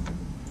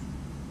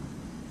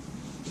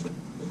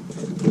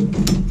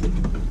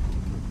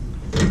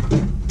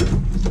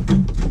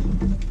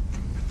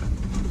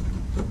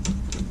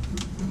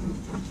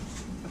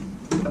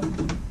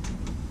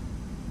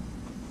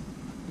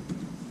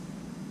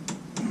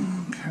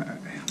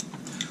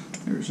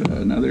 There's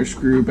another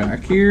screw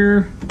back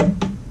here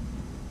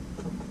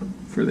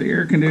for the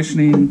air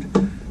conditioning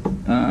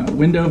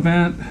window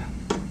vent.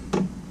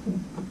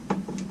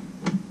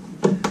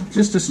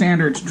 Just a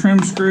standard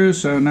trim screw,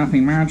 so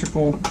nothing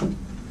magical.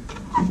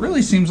 It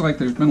really seems like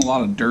there's been a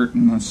lot of dirt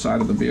on this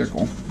side of the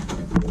vehicle.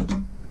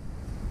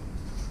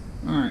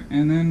 Alright,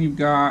 and then you've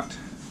got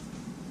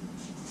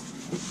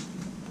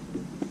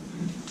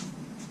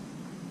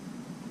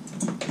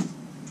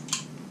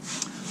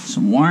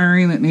some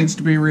wiring that needs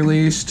to be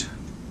released.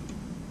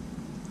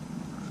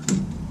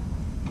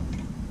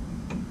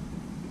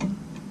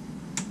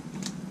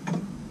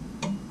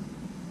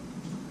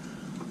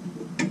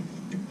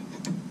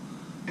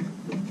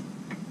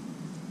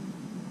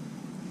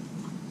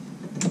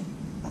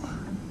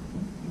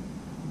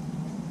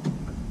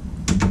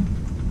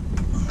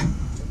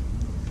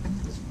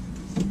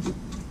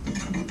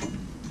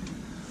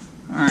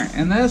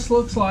 Alright, and this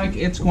looks like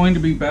it's going to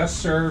be best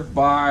served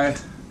by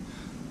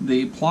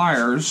the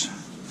pliers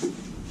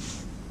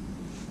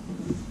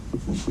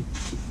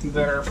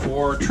that are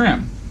for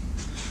trim.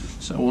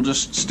 So we'll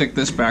just stick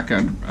this back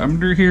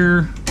under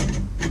here.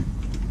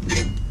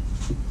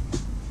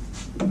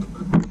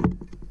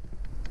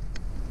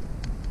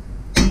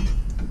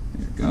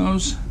 There it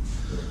goes. So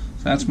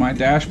that's my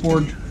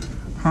dashboard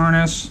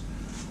harness.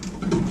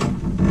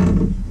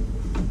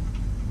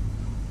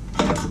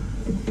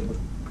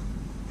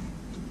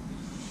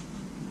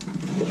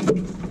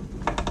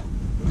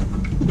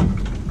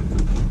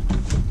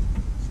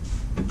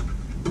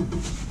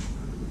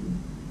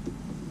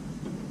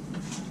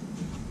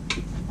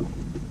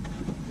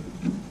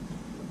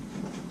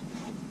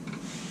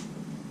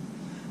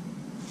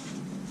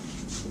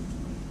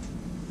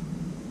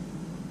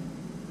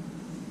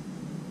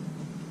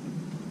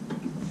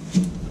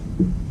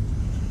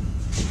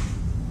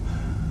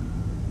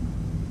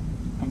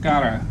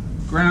 Got a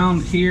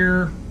ground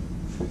here.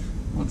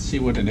 Let's see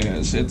what it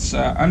is. It's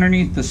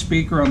underneath the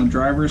speaker on the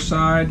driver's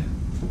side.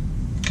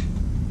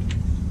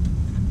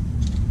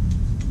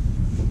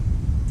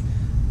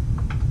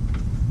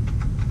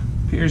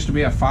 Appears to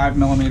be a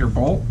 5mm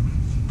bolt.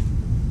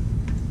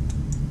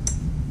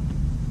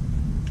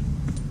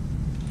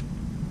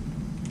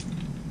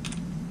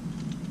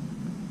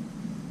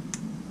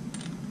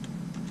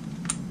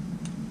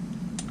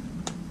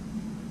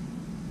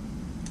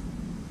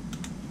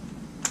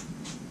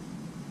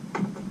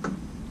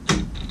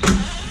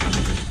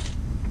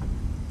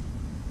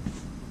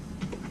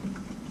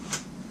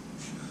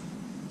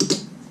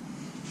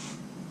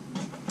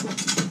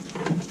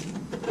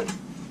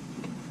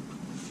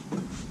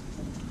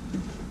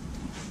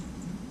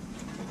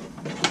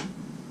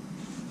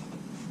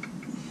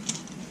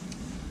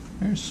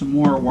 There's some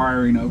more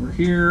wiring over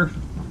here.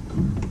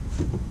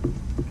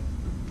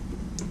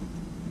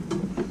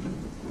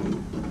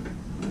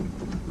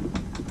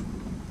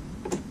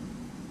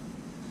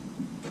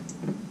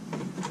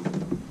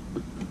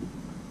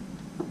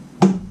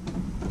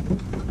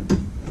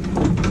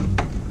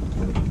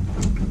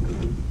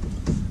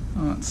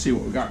 Let's see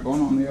what we got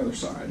going on the other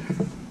side.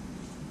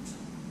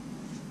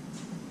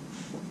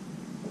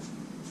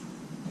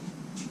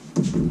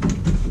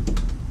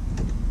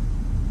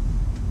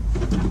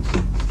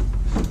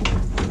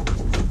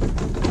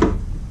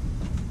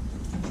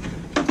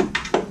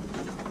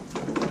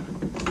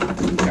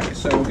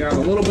 So we got a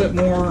little bit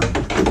more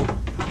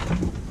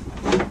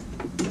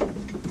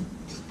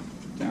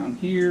down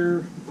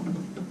here.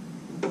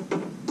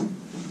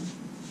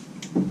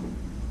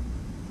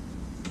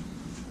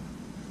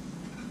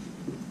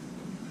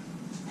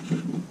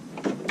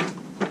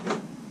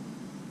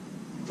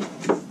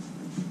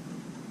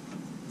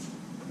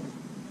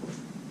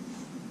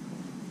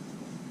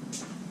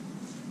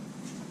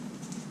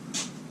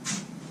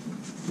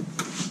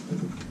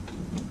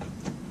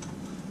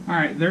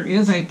 Alright, there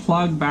is a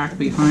plug back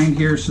behind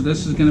here, so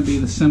this is going to be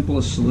the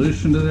simplest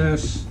solution to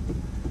this.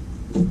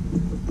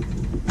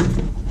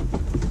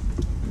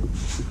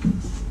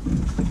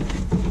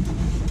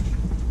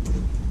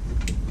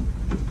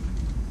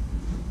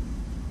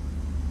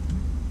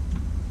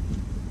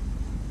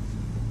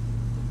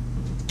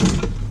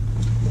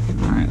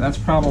 Alright, that's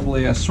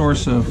probably a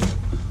source of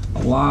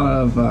a lot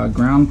of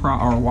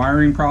or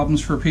wiring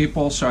problems for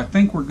people, so I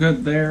think we're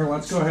good there.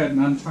 Let's go ahead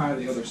and untie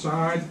the other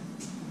side.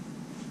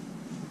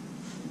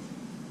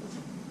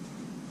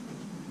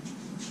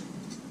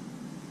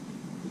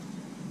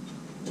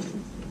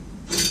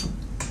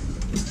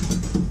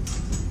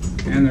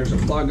 And there's a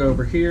plug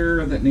over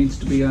here that needs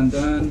to be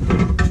undone.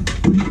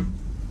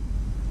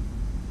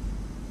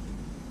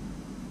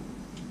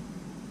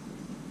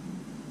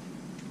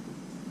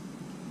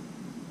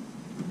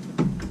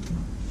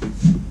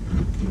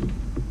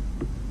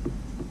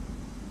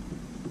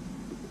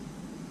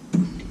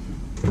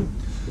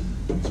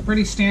 It's a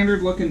pretty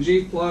standard looking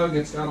Jeep plug.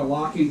 It's got a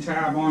locking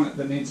tab on it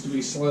that needs to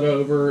be slid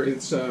over.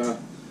 It's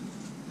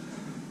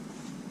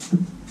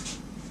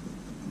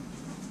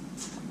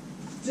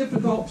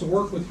difficult to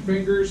work with your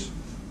fingers.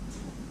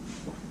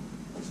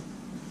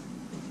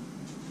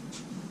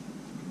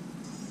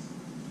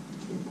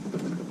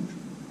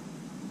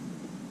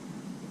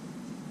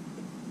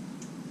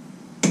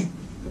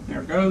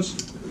 There it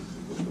goes.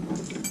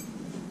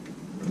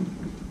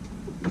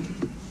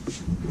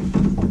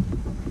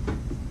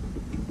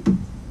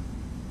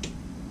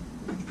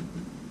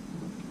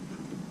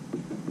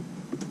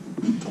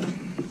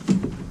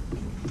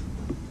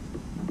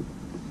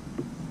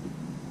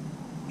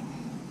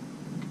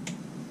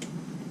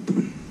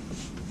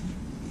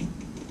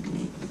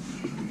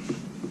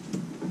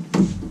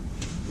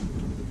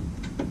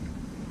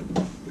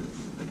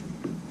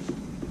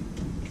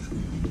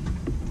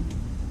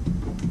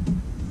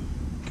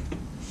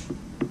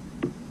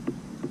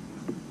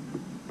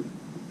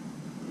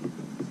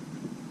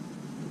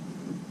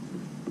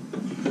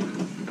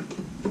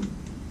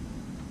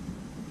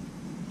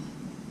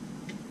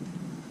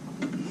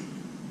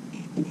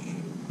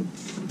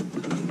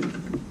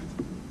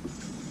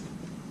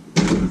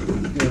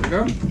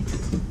 Go.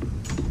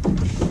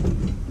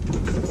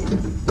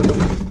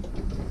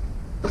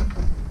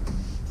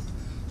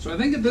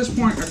 at this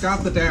point I've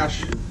got the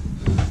dash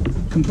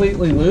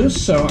completely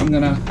loose, so I'm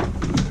gonna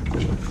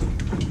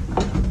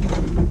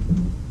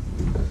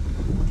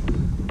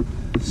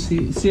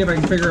see if I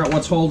can figure out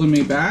what's holding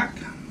me back.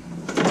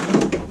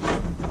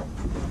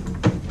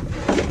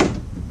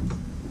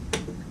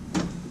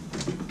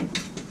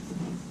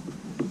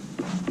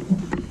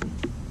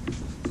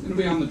 It's gonna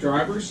be on the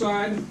driver's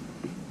side.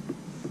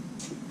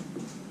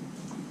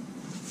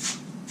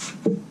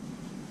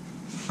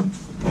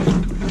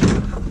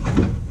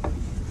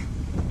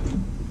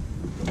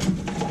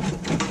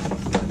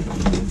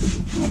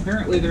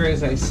 Apparently there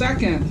is a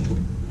second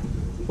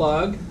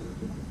plug.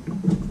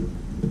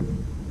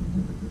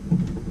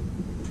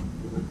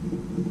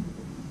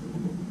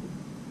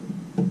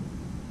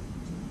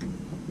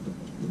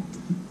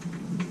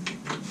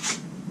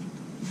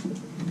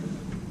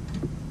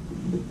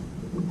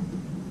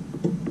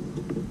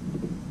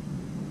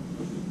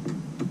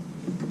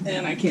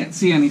 And I can't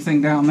see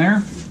anything down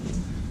there.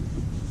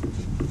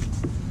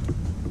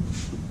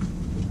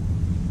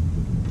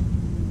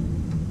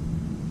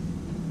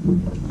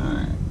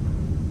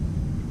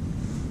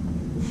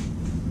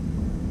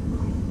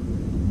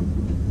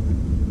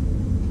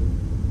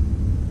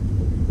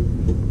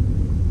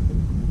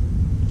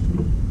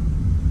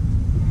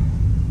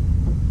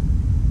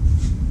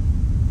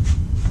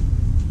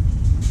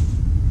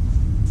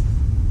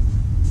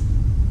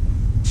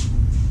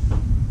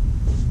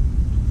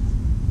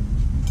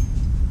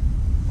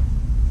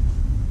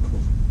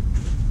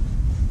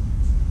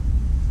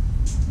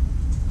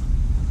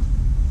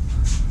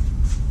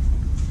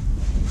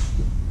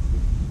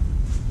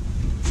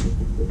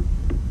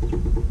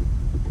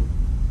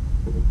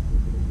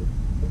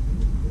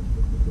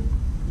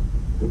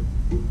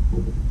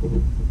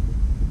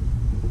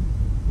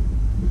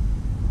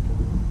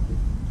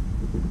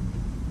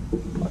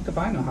 Fuck if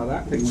I know how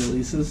that thing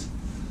releases.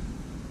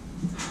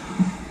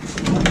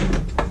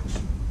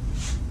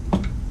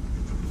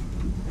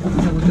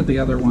 Look at the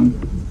other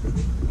one.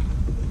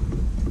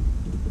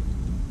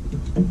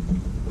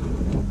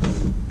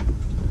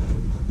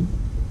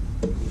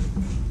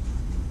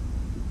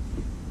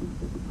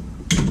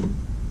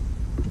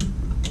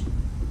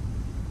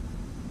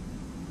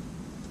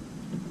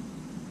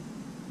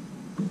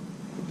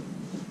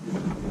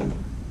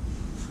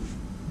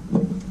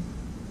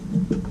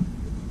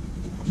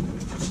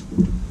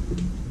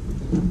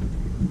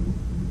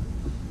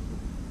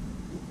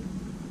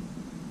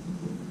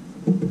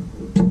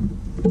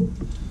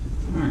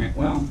 Alright,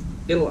 well,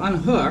 it'll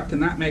unhook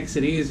and that makes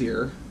it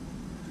easier.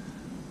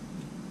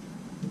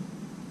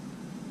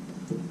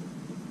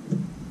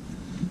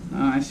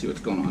 I see what's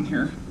going on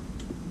here.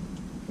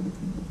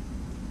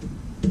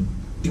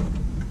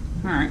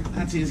 Alright,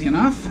 that's easy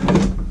enough.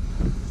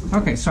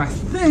 Okay, so I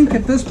think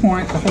at this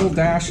point the whole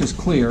dash is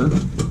clear.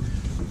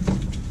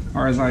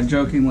 Or as I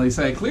jokingly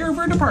say, clear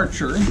for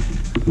departure.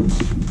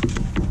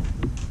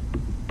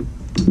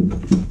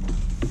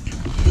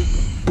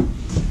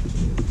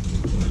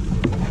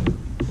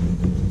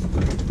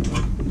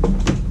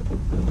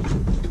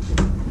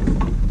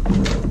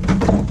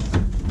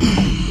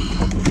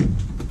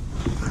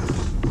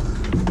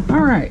 All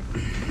right.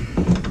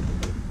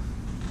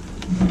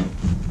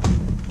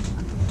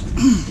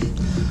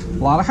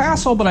 A lot of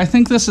hassle, but I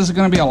think this is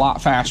going to be a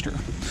lot faster.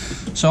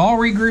 So I'll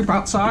regroup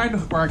outside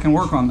where I can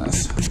work on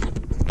this.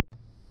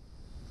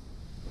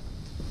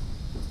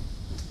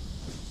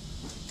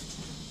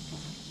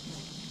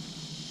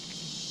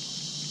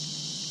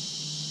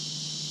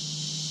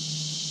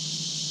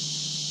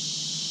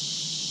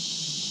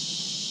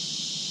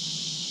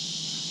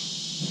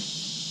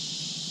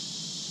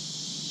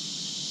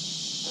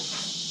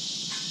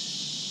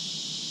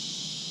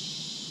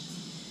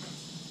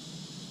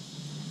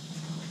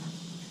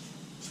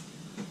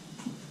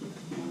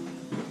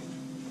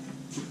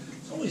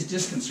 Always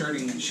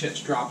disconcerting when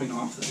shit's dropping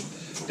off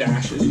the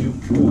dash as you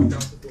walk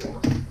out the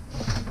door.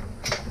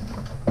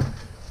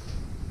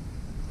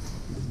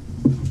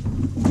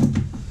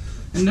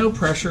 And no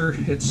pressure,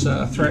 it's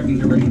threatening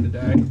to rain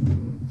today.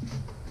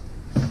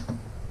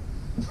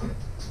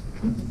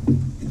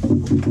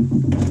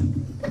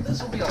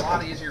 This will be a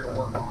lot easier to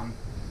work on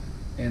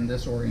in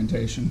this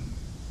orientation.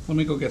 Let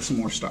me go get some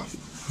more stuff.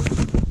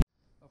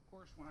 Of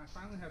course, when I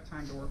finally have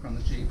time to work on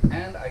the Jeep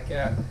and I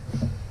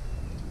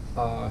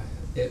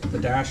get the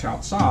dash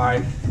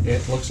outside,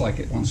 it looks like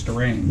it wants to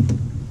rain.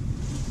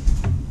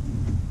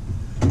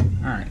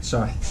 Alright,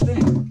 so I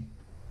think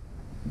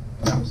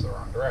that was the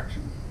wrong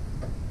direction.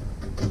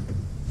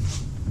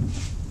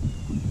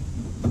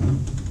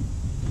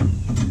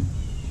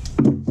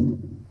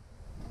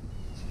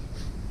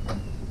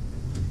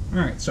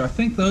 Alright, so I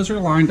think those are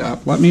lined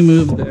up. Let me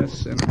move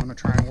this, and I'm going to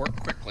try and work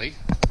quickly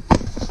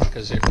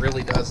because it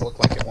really does look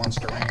like it wants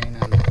to rain.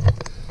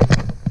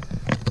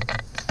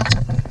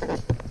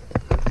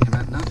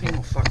 And nothing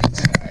will fucking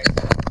stay.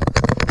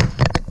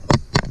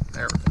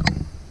 There we go.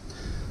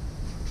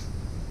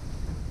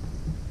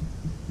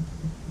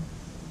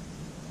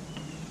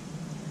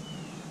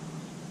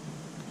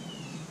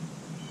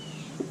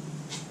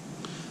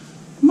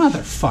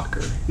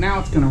 Motherfucker. Now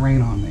it's gonna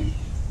rain on me.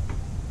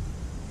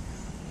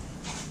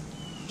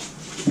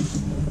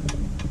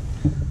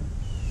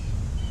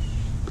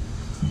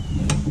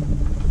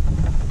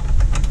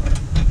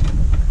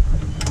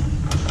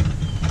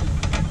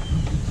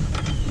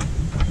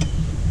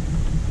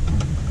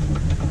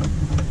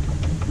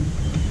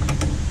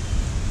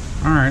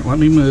 let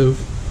me move.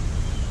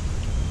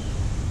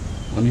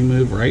 Let me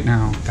move right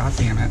now. God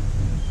damn it.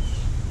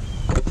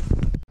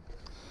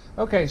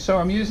 Okay, so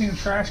I'm using a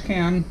trash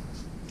can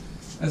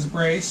as a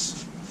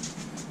brace,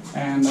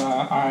 and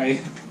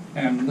I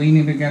am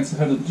leaning against the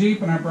hood of the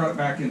Jeep, and I brought it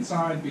back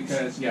inside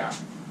because, yeah.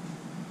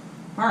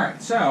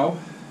 Alright, so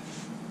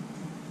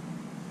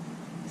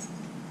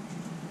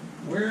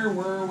where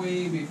were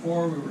we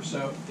before we were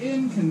so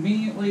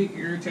inconveniently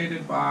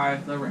irritated by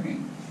the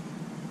rain?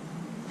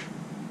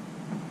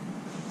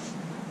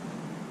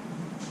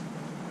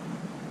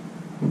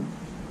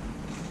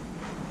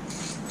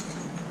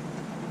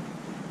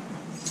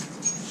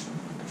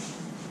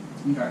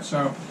 Okay,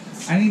 so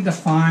I need to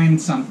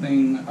find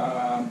something.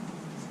 I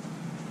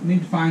need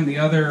to find the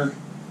other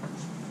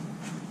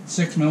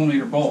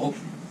 6mm bolt,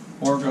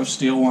 or go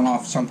steal one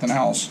off something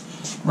else.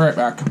 Right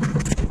back.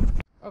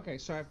 Okay,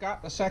 so I've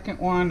got the second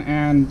one,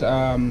 and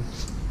I'm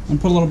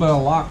put a little bit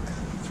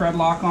of thread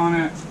lock on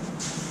it.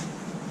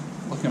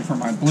 Looking for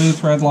my blue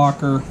thread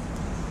locker.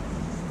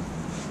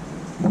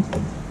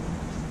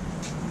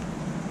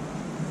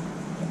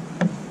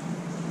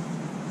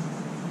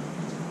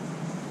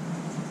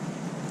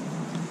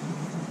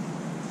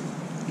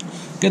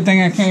 Good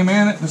thing I came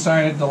in, it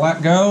decided to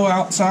let go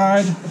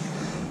outside.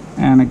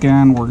 And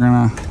again, we're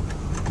gonna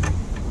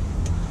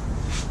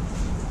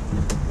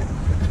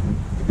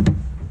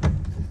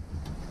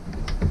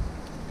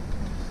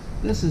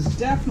this is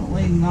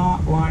definitely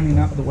not lining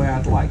up the way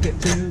I'd like it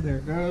to. There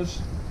it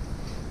goes.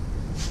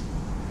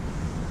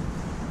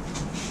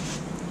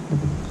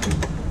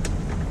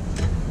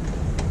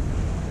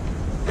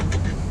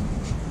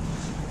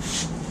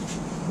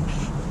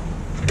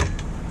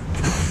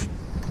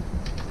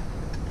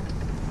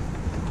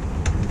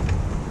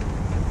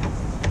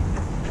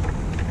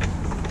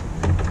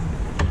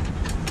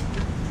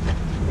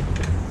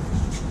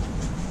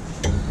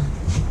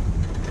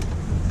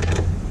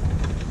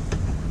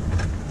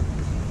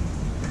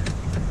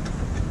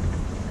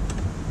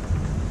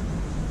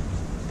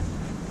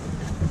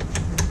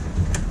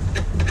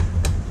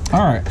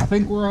 Alright, I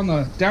think we're on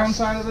the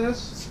downside of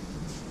this.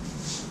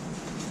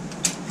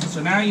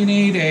 So now you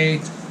need a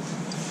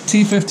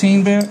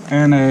T15 bit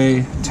and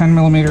a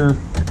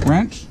 10mm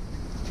wrench.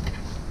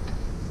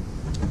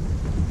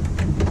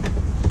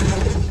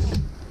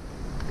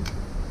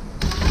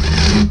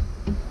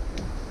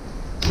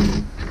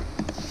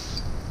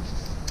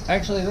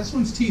 Actually, this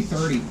one's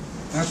T30.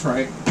 That's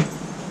right.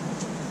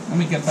 Let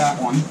me get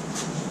that one.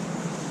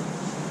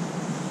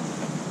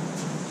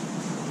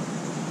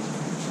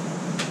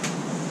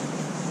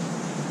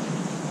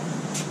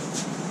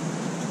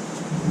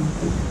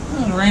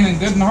 Oh, it's raining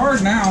good and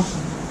hard now.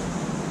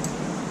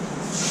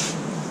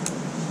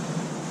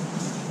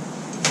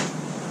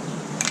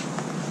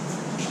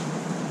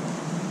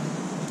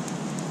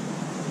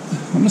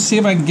 I'm gonna see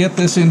if I can get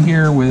this in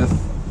here with,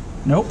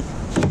 nope.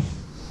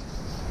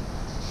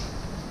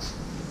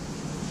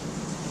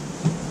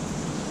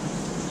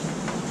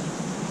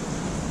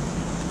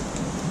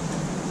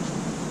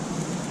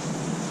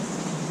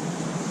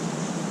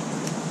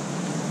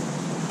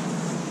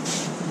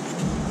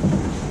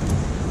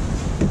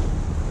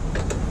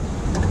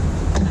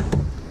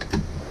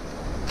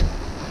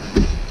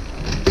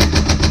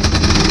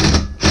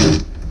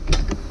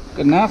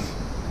 Good enough.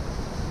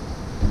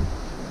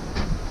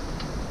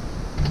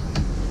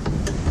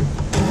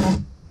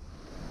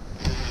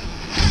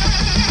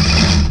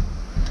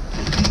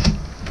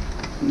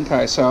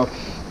 Okay, so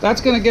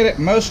that's going to get it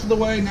most of the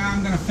way. Now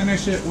I'm going to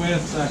finish it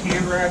with a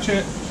hand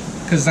ratchet,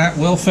 because that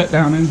will fit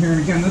down in here.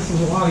 And again, this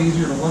is a lot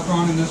easier to work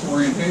on in this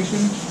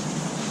orientation.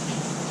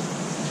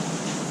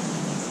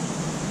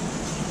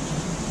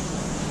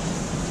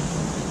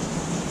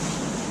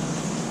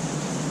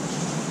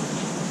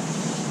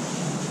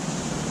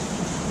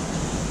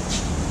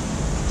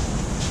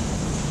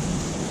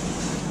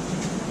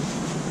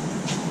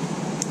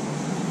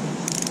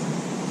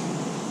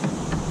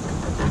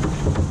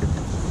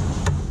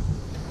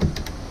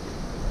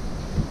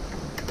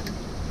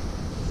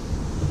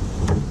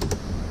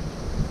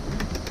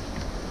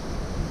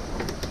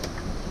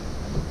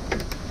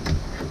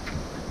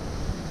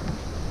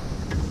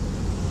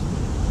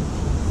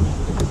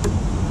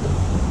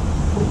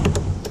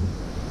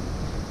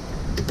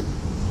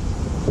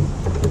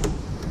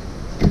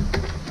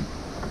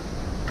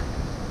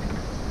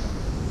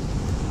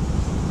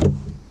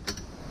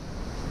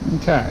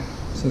 Okay,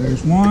 so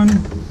there's one. I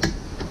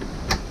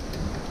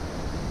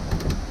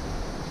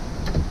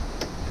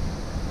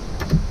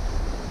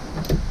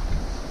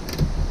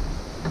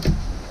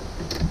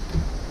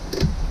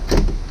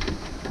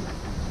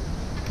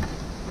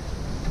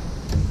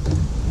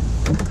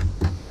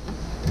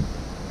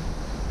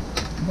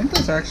think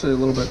that's actually a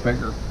little bit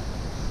bigger.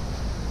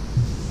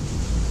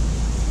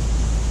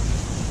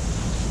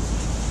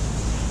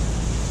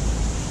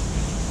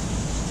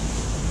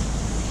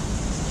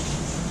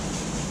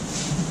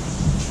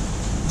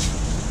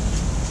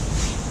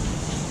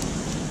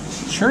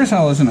 Sure as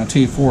hell isn't a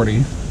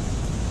T40.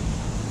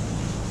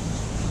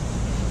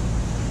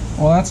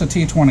 Well, that's a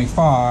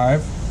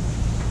T25,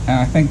 and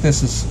I think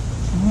this is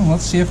Well,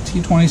 let's see if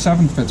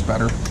T27 fits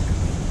better.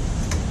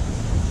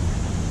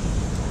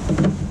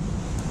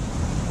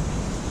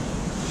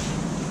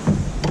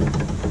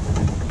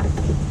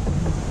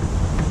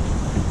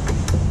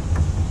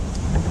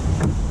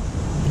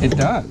 It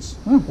does.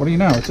 Oh, what do you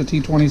know? It's a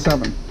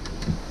T27.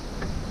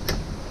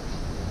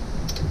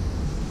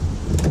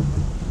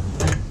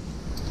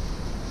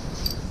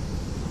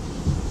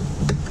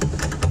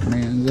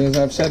 And as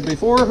I've said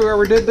before,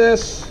 whoever did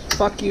this,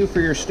 fuck you for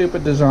your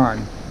stupid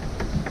design.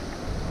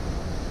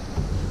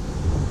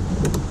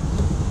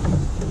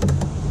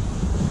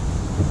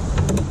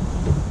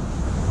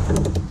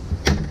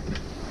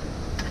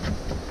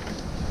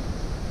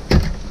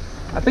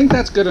 I think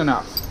that's good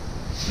enough.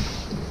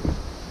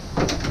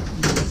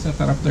 Set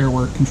that up there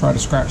where it can try to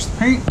scratch the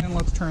paint, and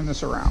let's turn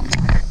this around.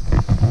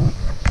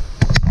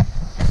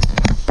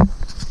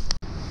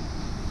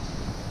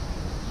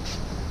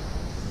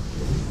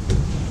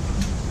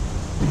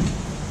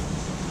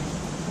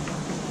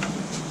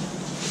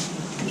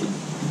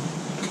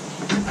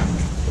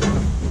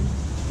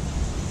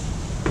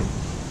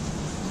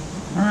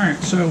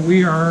 Alright, so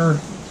we are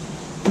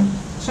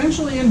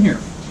essentially in here.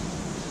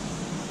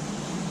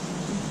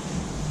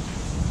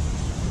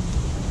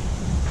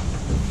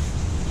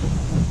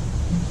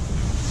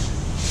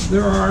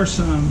 There are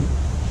some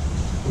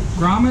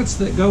grommets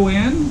that go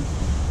in,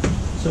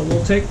 so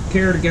we'll take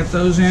care to get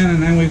those in,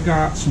 and then we've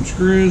got some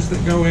screws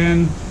that go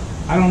in.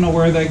 I don't know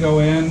where they go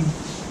in.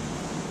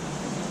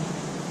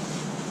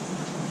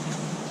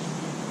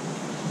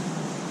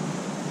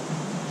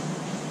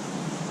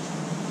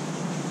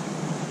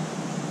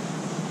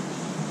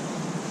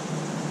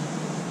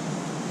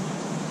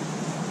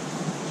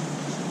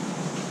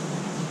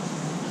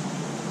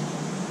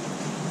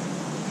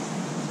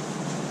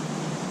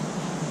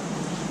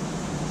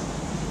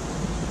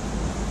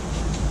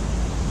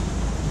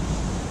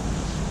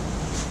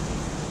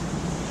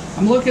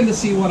 I'm looking to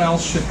see what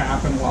else should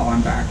happen while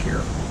I'm back here,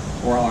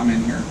 or while I'm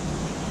in here.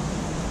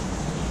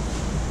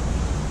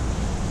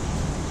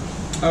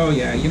 Oh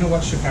yeah, you know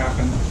what should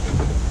happen?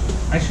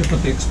 I should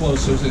put the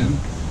explosives in.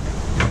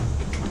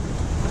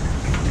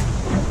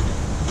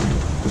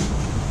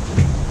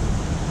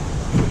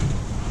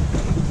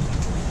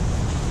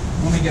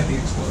 Let me get the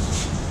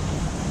explosives.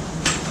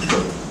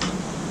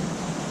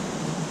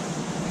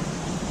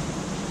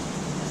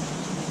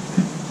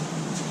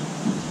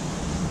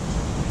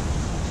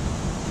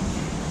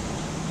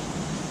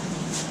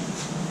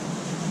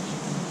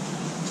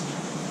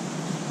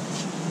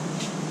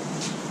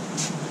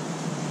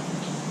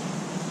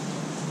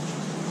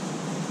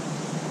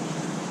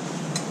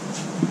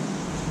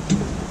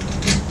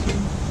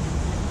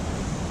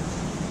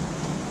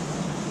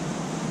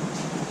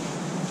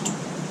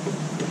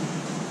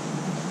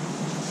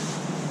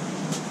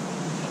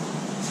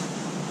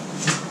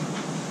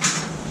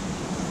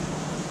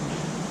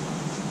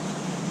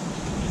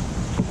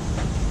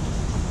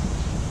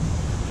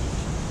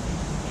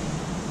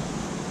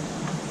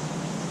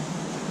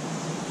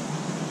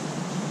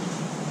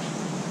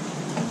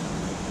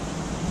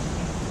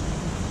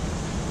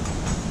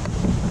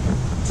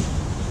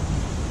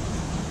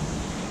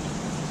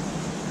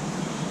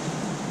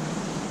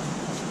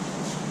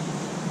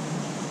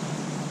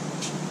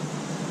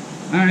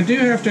 I do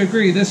have to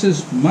agree, this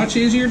is much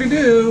easier to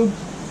do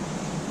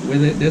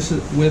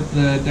with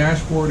the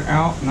dashboard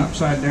out and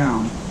upside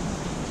down.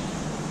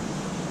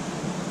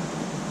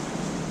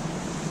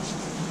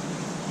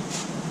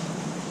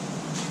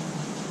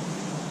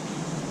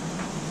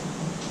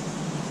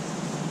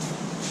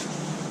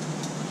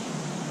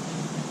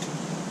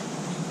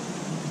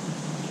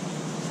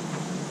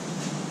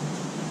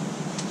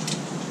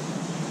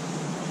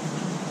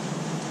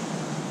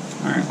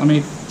 All right, let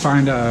me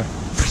find a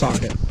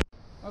socket.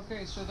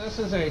 Okay, so this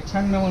is a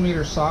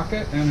 10mm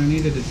socket, and I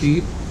needed a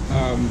deep,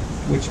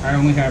 which I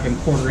only have in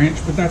 1/4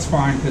 inch, but that's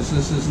fine because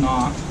this is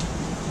not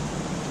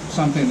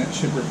something that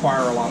should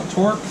require a lot of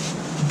torque.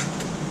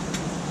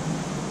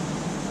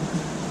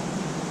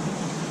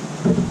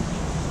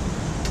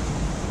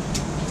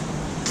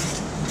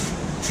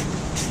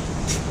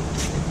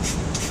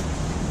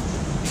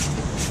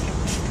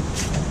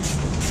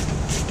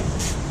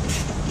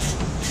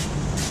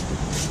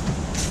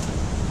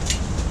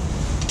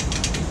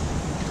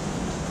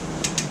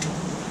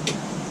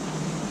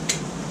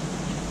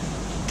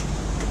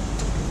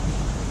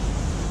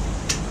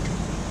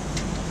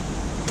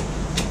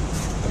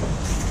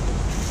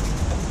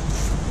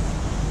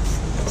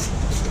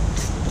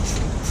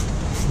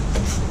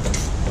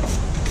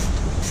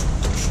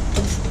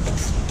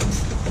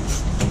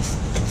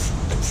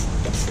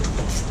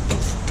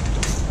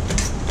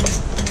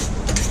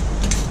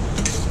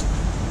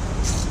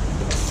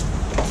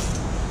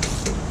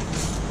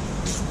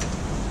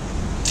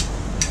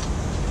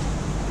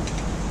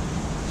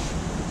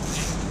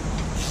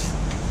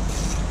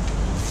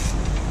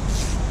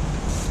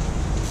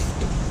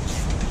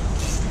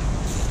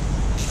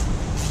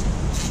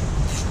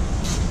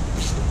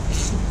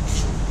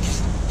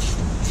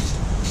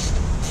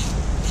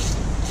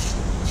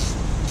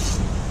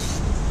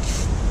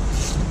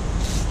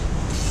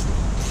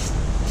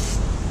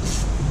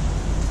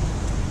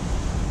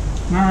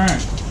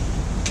 Alright,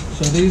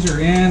 so these are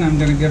in. I'm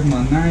going to give them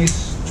a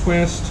nice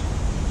twist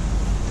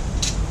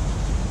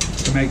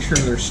to make sure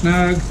they're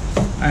snug.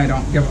 I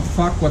don't give a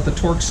fuck what the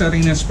torque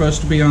setting is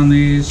supposed to be on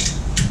these.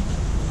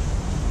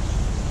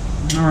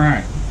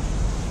 Alright.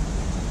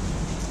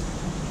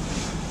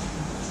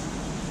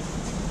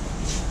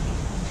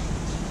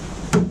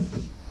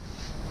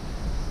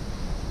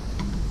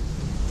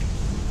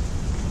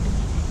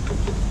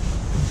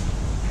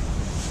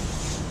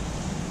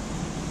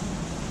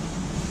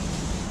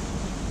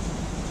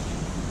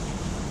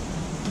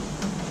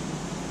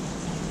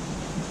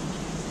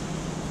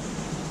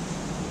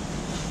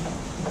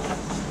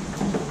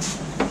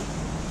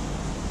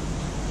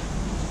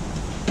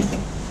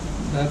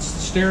 That's the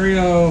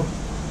stereo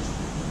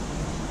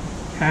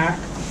pack,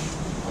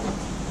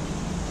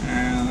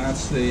 and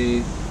that's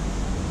the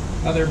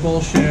other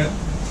bullshit.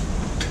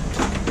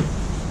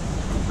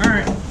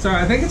 Alright, so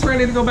I think it's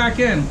ready to go back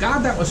in. God,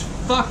 that was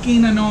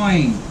fucking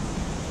annoying.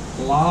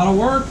 A lot of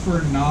work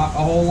for not a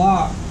whole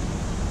lot.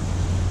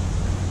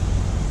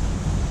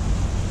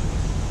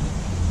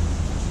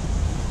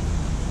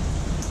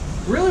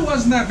 It really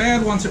wasn't that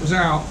bad once it was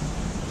out.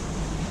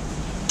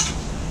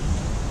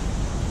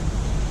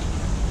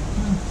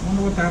 I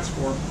wonder what that's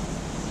for.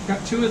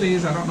 Got two of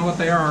these, I don't know what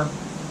they are.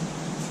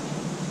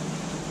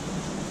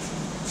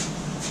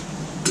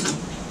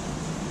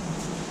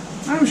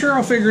 I'm sure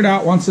I'll figure it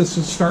out once this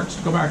starts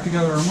to go back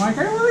together. I'm like,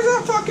 hey, where's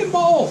that fucking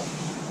bolt?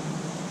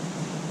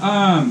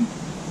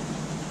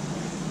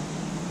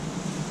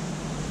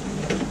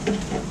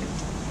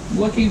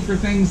 Looking for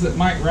things that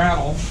might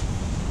rattle.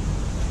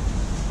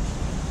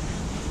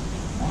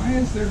 Why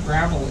is there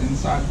gravel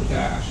inside the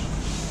dash?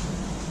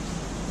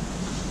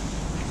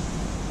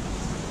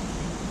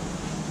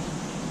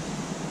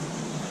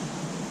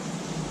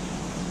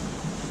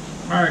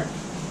 Alright,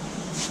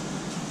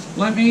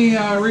 let me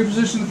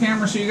reposition the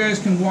camera so you guys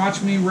can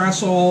watch me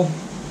wrestle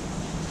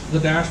the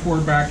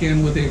dashboard back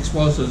in with the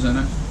explosives in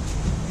it.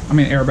 I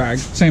mean airbag,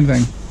 same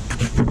thing.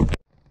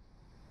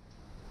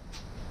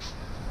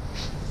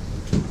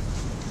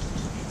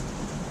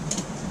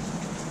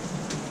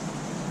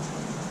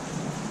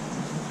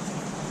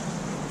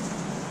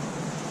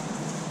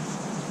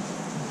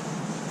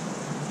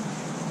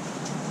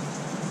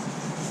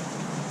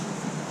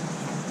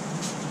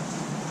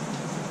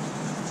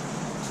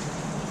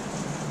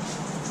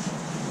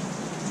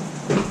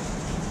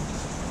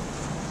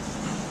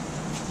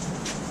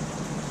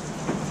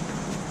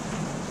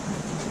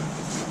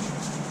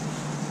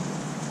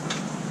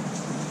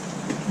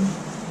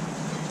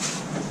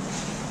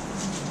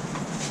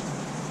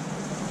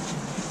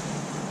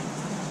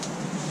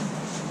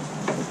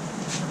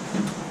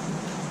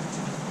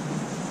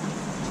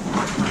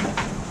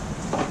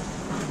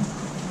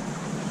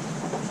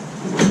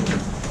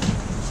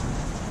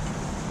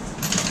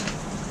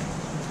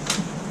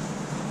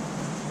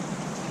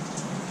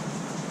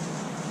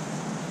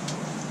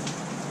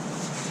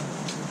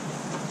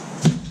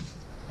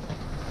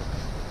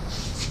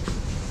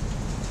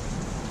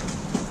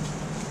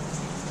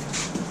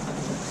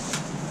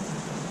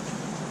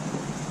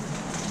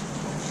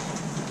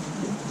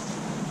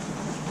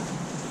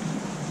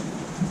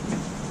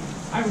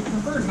 I would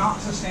prefer not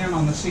to stand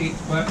on the seat,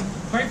 but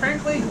quite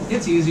frankly,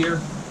 it's easier.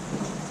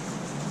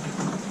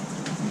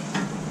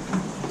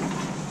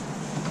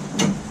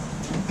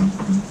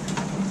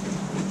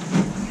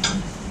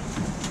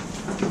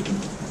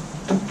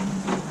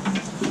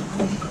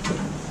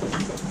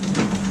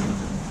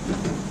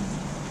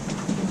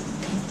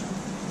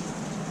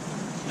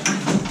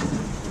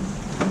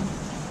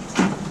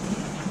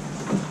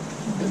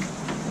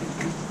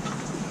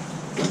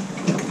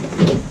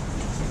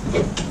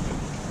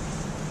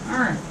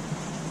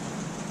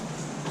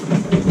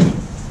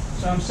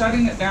 I'm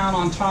setting it down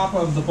on top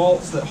of the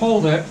bolts that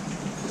hold it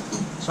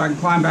so I can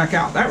climb back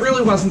out. That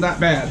really wasn't that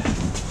bad.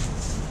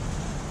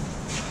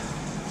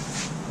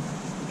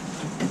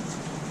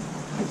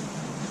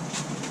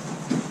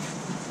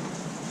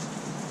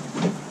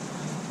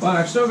 But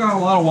I've still got a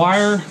lot of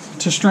wire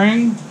to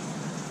string,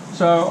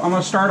 so I'm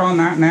going to start on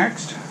that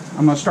next.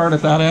 I'm going to start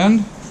at that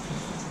end.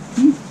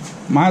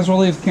 Might as well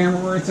leave the camera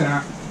where it's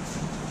at.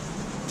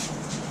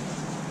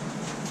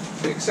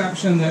 The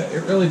exception that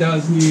it really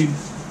does need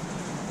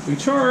to be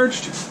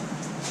charged.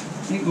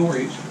 Ain't no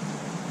reach.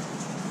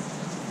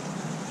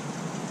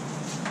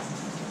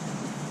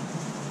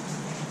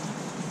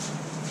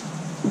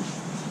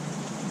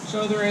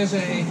 So there is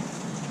a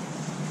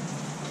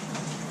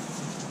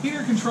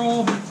heater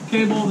control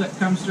cable that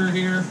comes through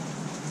here,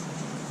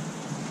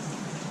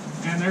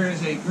 and there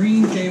is a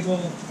green cable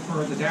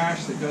for the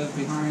dash that goes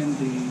behind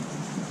the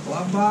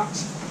glove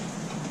box.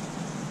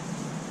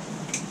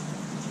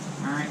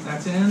 Alright,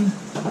 that's in.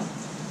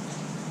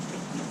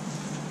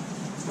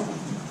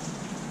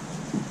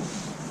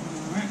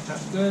 Alright,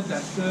 that's good,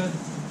 that's good.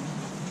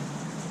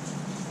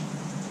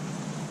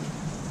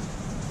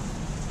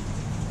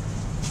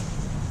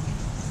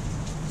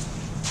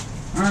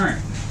 Alright.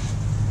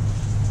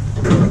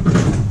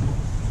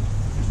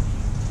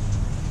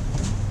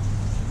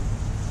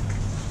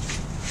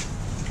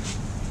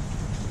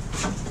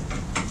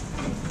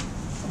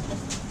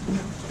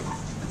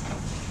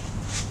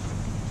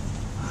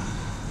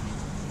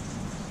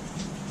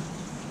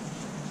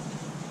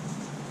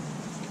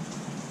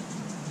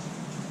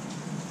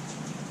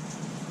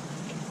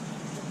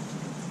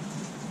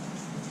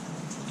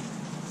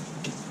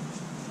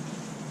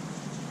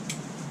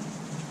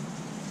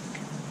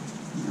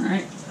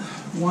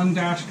 one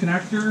dash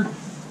connector.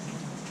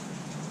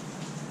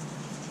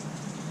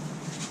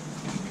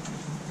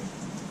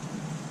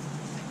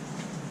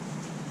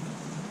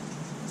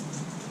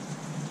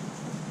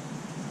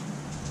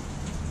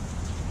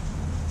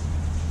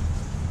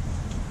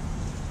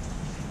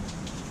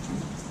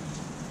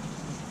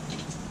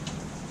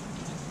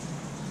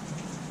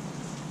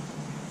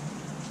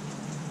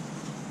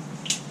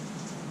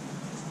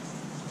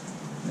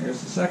 There's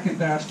the second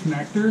dash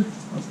connector.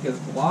 Let's get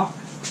it to lock.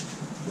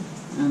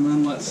 And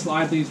then let's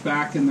slide these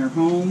back in their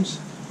homes.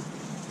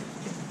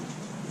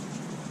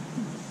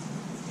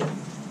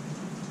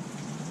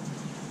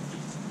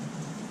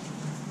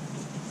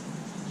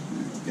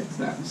 We'll get to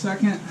that in a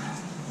second.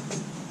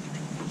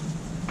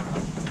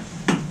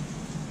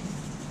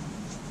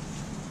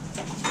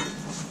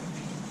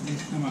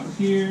 These come out of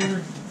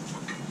here.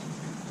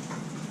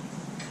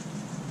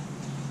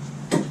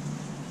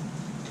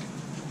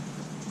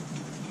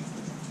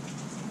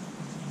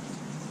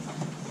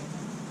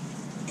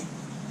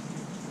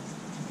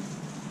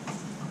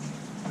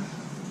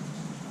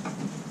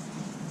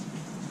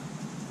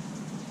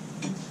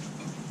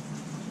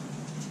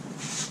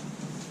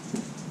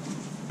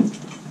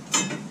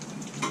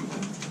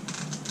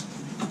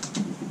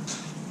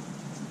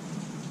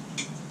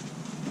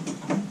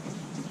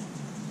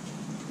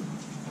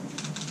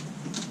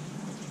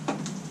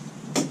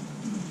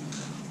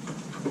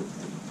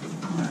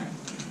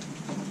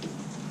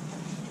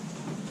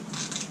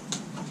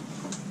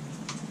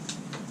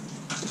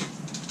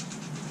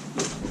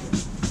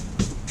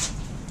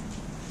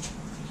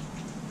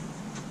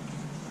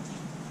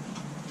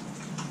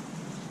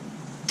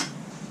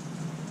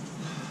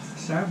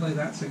 Sadly,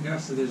 that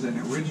suggested is an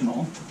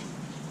original.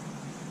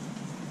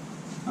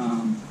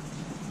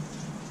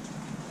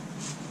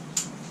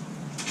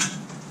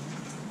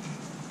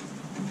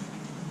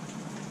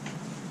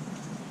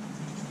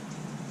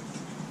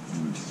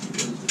 Let's see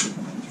what is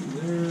coming through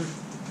there.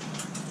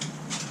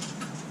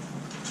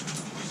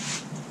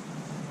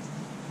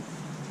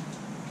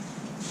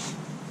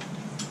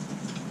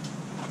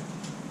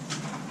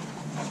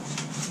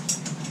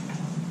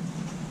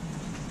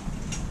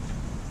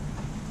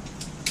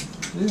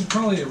 These are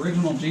probably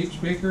original Jeep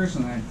speakers,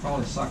 and they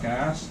probably suck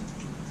ass.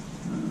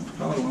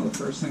 Probably one of the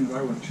first things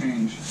I would have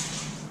changed.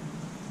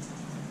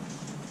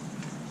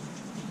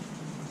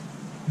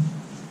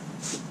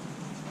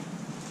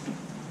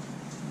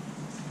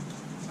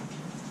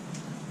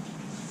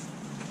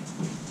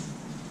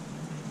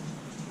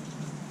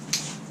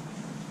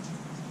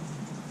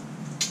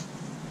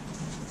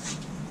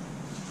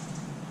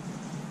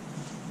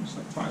 Just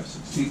like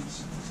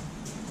 5/16.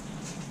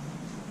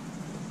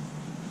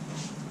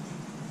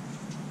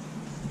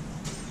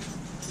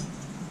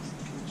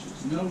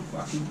 No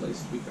fucking place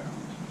to be found.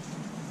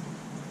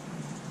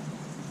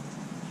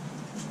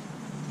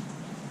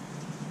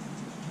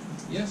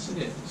 Yes, it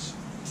is.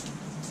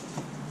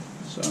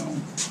 So,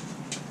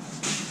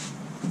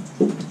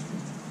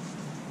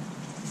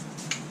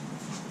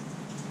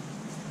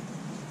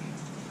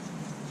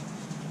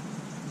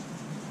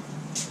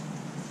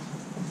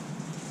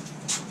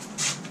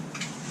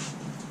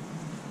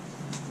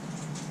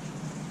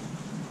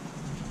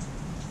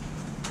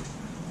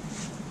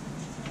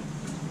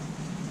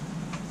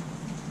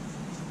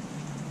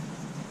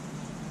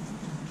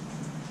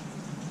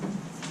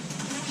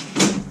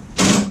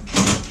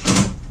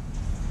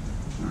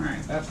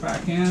 that's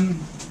back in.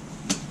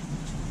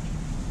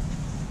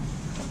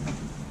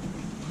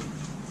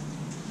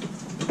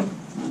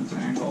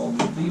 Untangle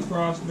the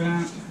defrost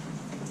vent.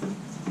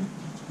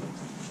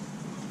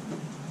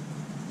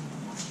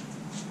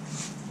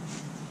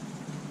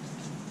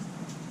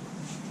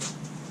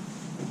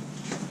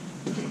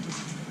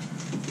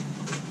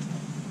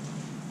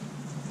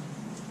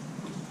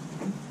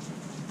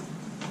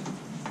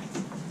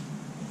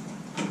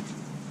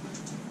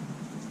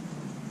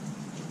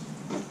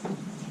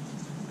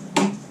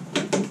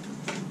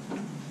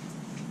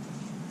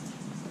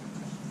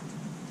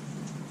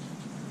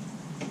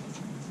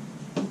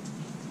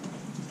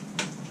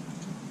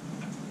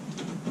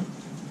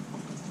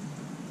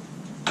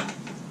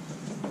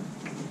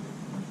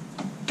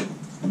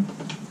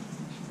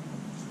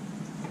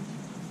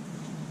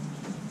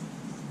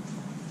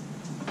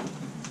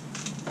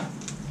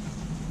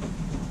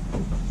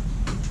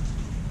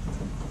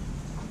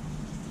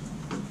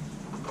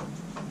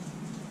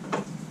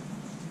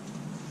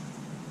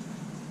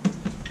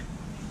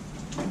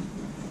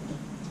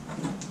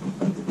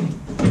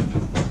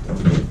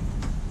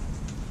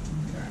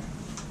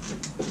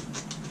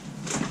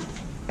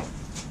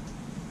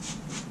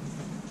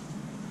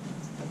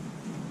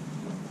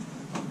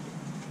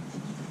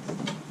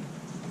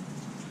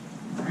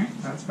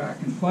 That's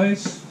back in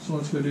place, so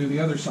let's go do the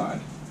other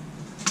side.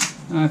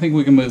 I think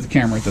we can move the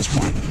camera at this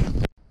point.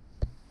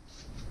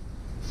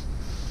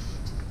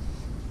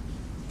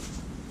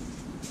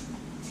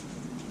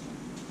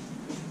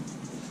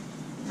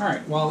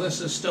 Alright, while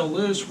this is still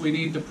loose, we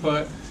need to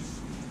put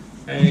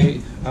a,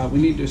 we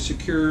need to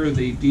secure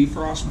the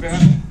defrost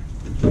vent.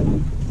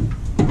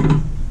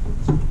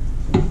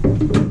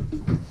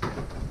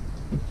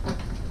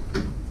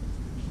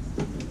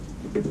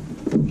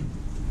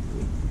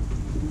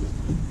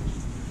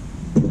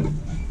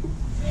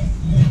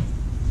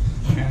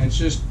 It's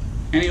just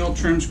any old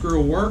trim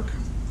screw will work.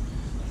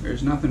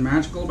 There's nothing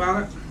magical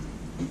about it.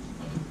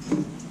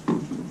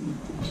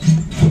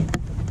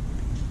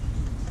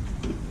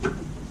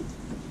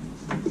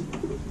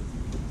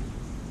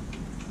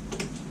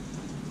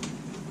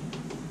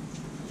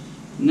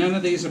 None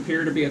of these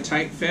appear to be a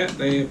tight fit.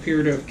 They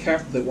appear to have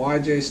kept the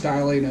YJ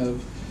styling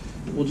of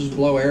we'll just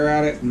blow air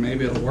at it and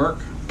maybe it'll work.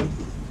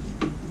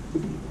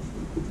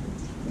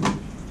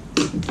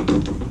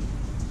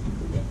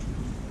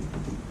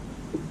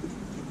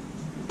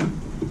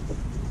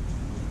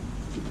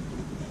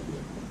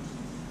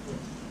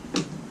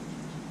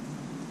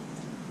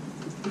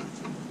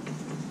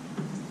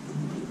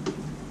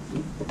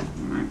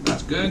 Alright,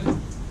 that's good.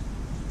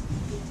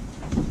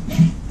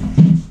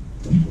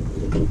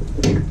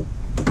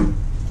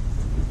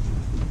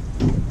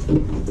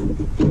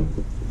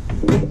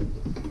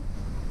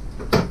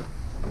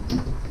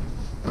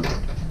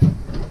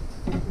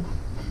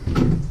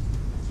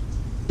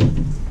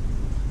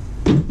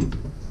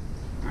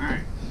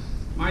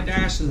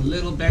 Is a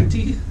little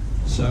benty,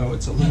 so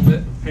it's a little bit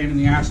of a pain in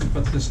the ass to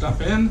put this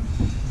stuff in,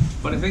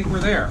 but I think we're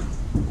there.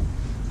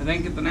 I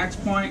think at the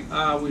next point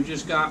we've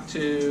just got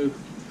to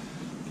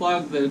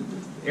plug the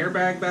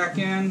airbag back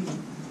in,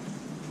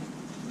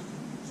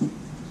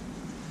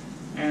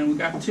 and we've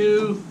got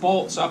 2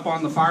 bolts up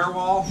on the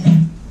firewall.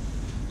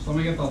 So let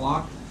me get the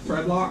lock,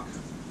 thread lock.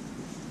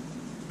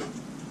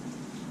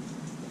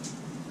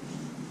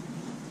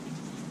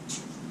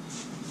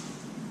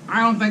 I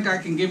don't think I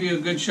can give you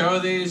a good show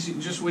of these.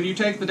 Just when you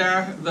take the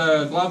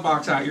glove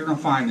box out, you're gonna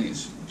find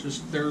these.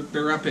 Just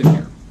they're up in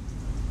here.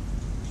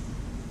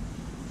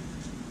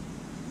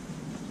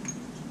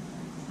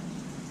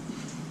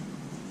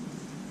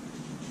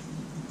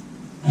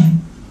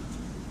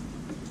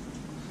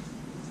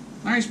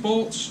 Nice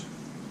bolts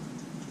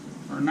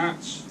or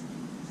nuts.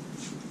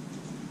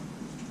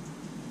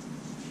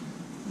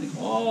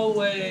 All the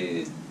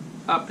way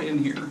up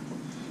in here.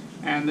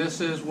 And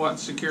this is what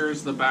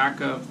secures the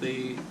back of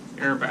the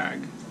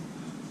airbag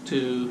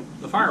to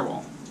the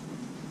firewall.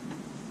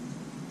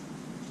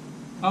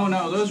 Oh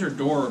no, those are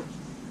door.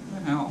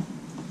 What the hell?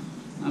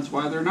 That's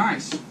why they're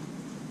nice.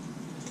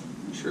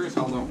 I sure as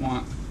hell don't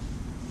want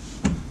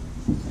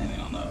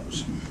anything on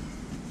those.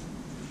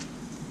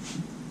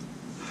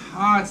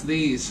 Ah, it's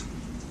these.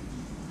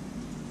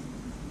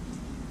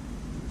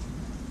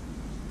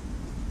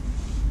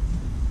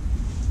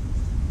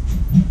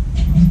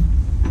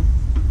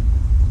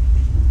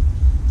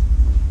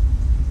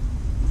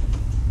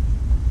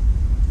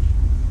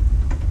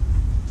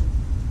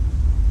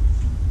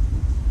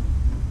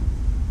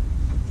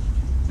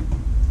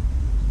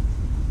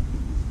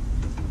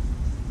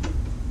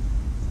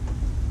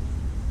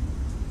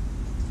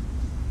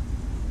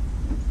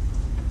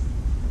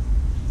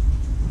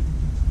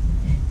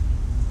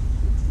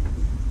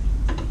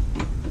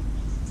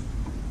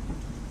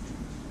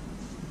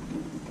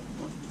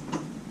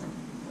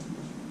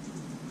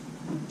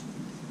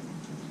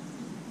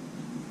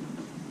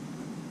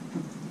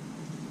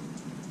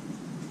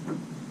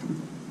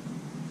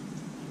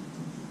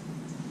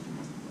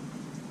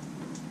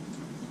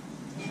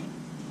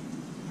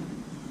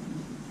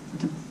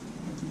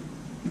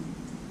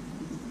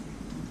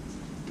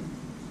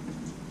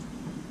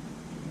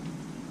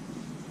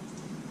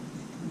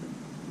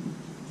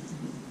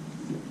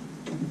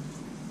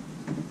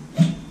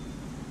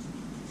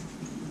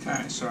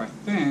 Okay, so I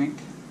think,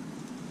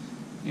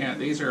 yeah,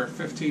 these are a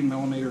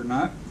 15mm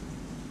nut.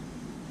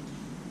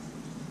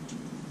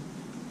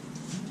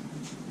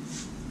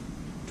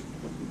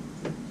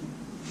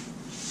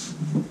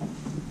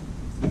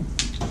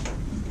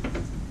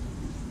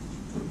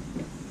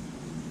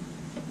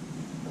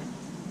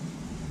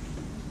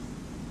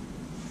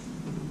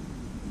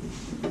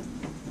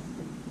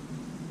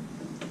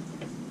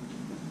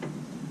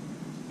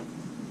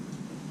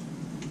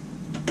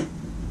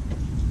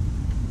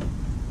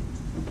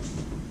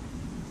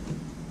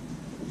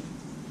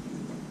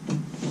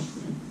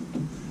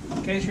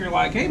 In case you're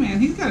like, hey man,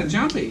 he's got a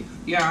jumpy.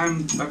 Yeah,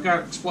 I've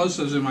got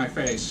explosives in my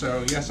face,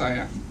 so yes I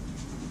am.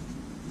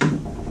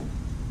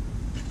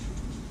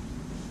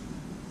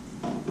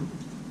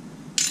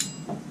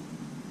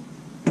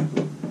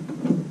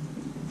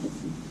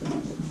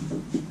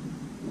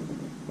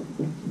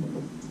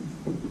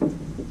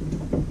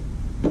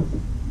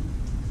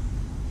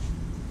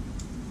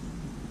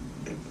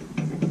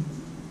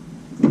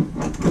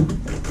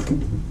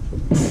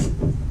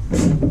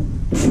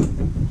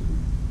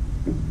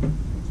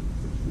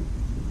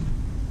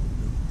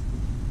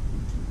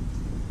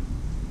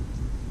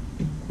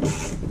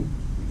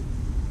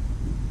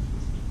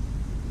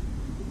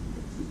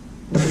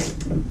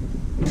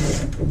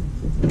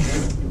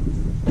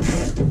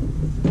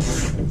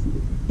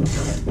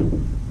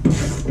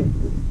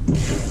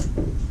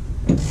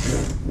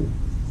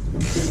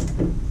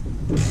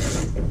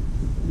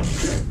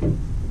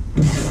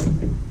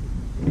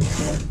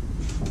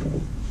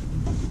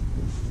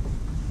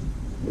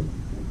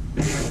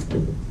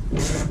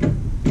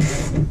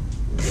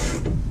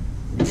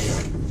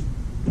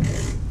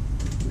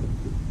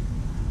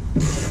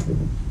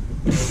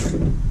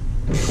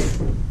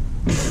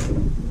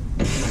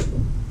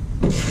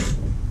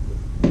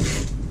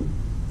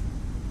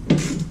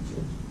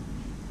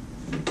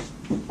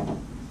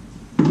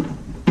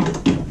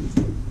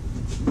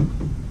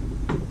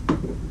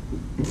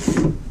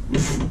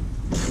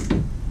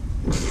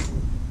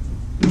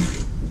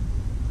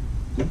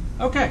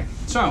 Okay,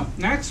 so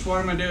next what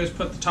I'm going to do is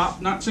put the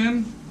top nuts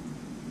in.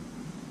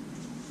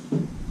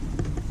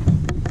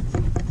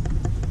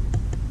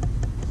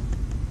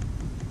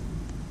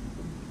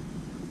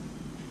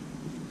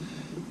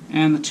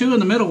 And the two in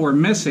the middle were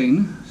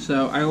missing,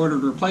 so I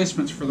ordered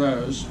replacements for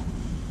those.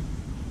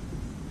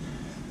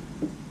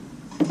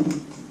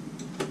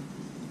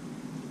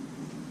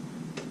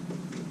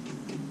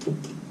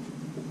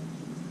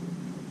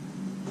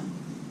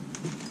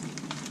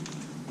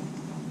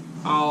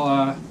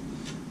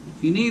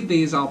 If you need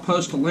these, I'll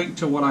post a link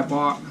to what I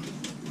bought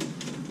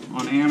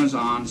on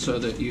Amazon so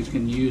that you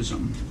can use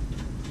them.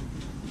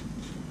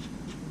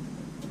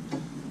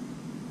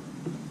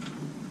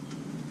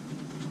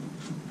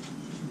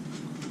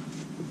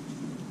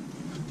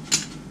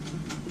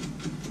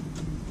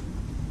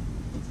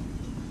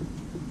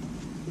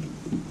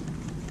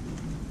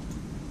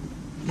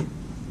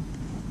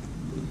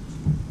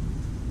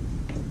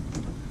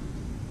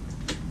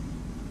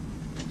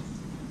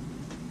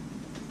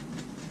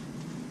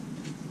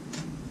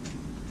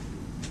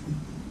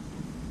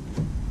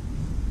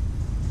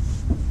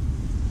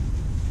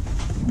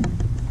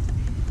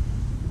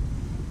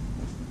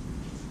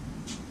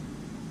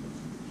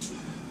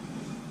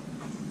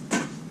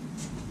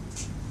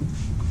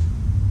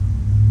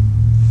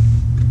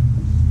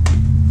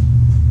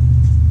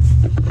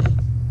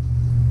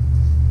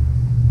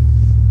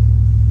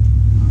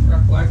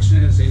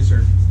 Is these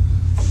are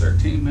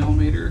 13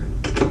 millimeter.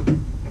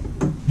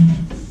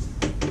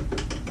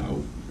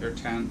 Oh, they're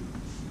 10.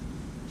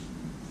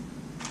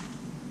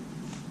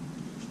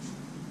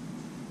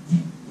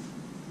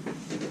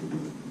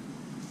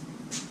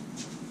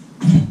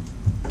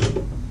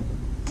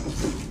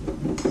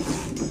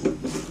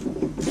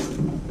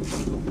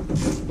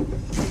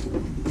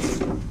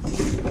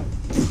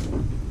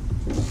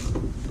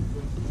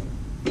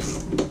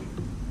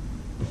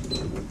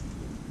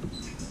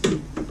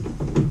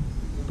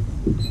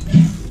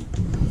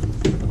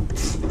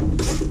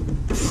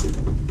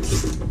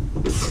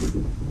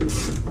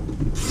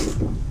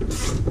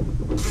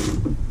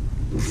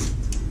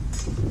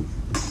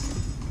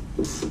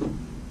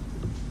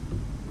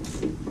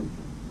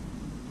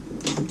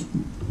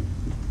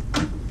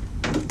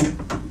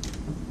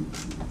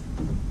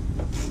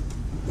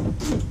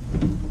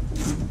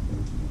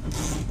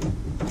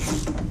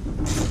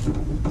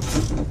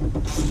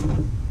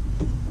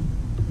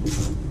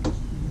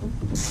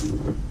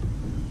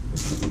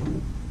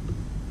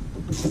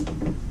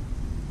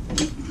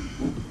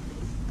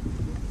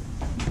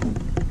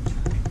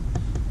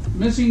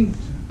 Missing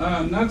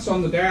nuts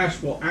on the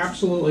dash will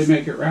absolutely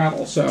make it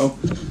rattle, so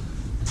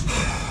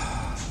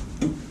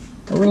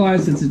I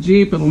realize it's a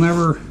Jeep, it'll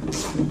never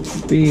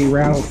be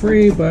rattle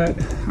free,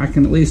 but I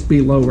can at least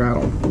be low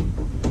rattle.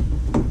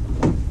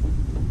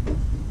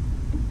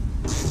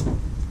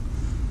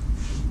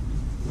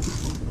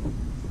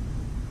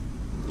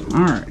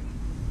 Alright.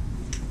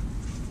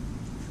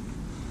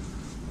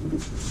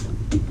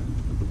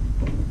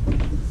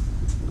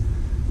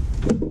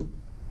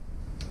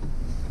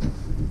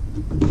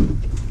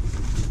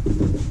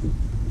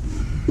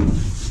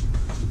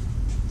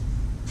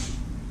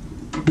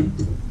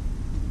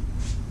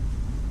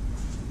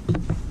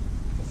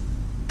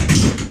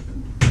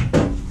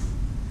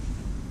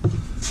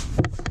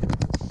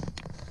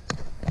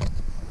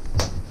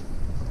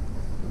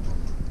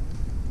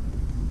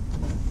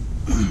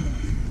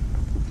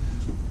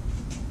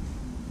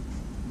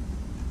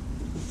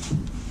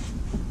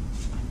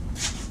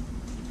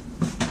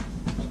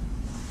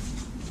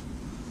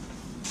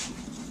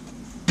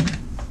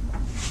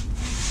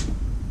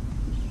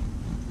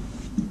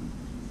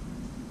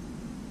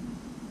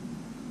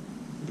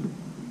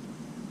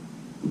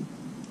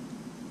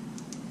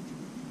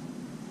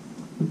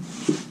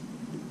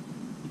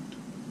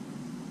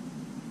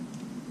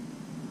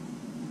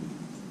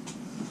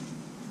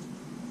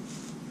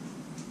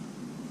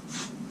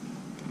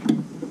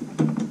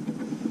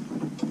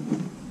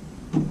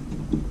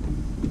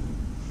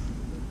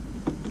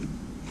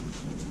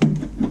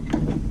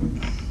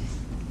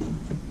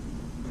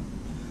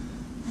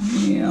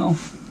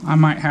 I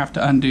might have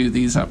to undo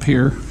these up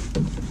here.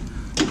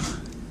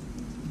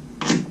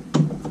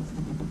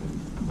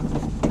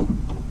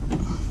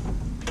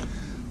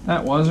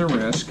 That was a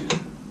risk.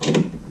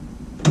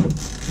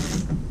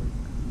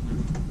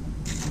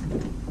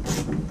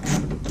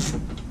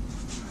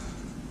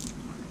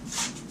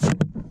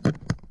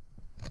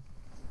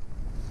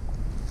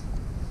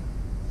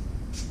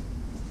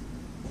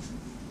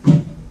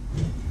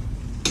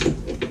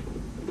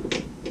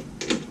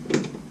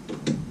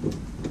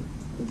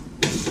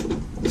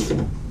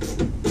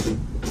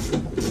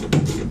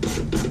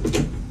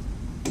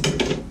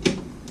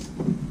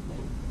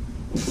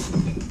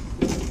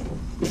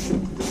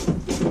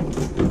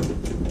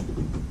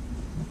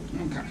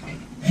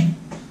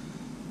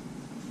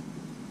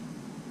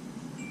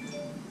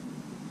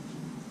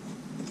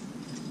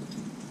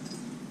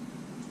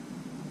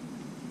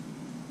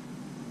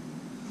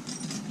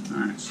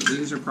 Alright, so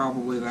these are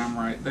probably them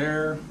right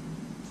there.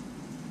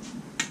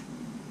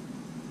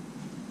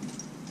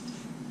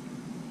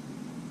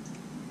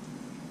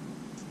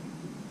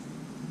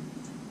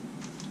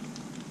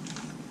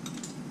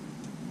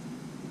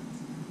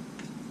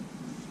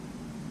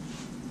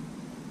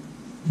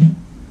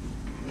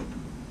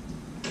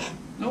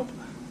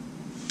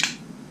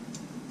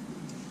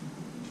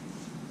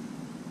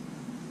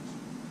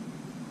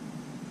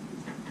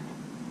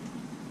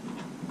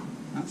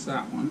 that's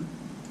that one.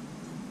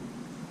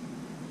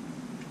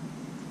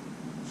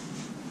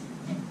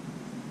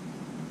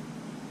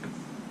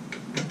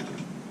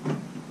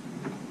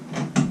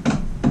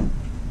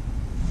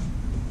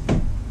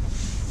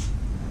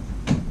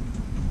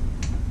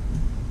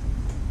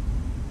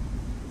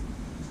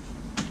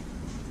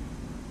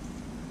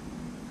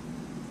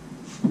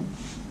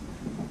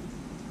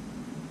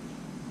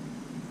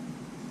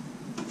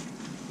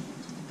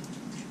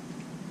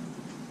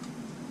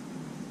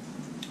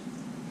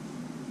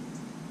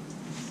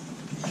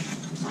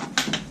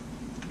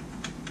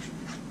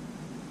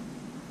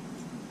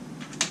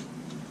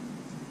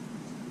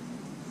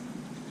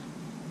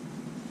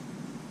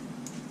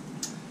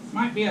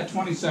 Might be a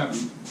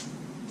 27.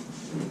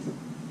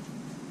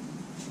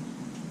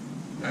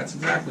 That's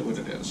exactly what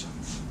it is.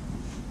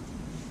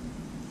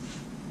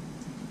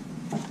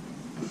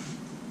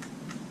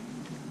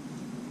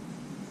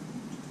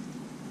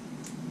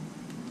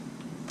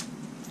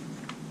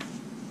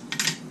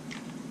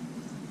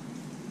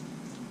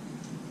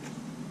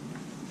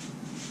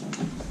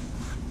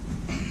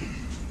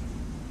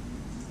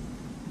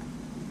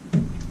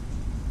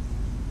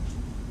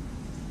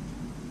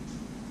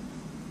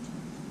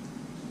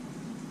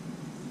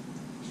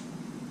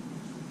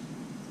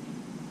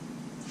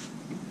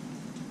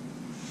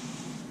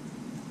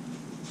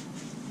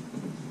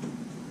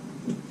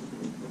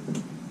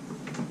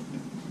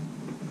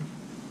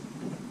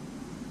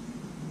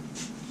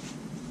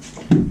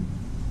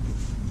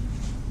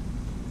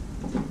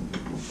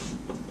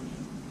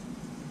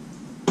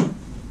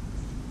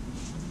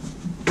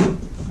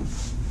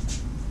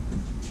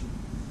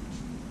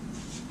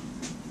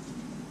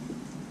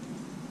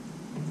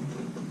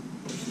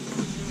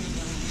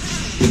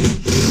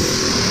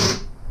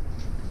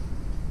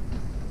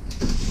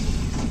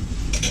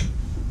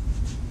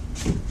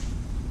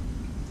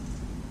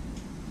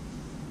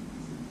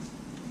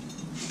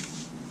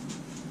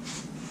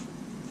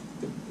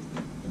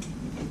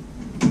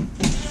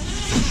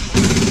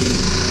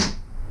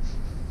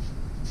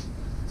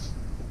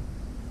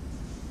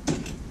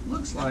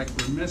 Looks like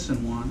we're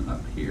missing one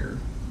up here.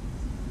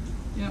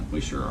 Yep,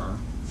 we sure are.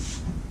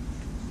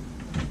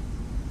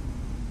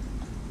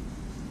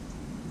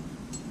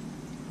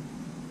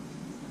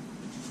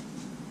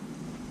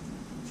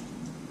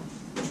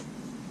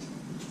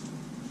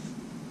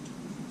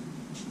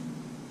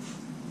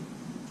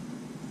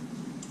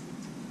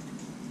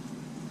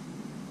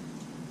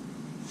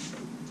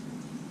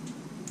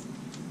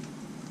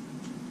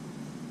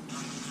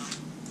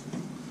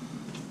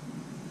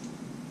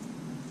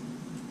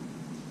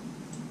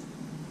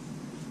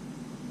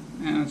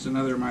 And it's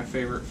another of my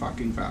favorite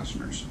fucking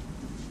fasteners.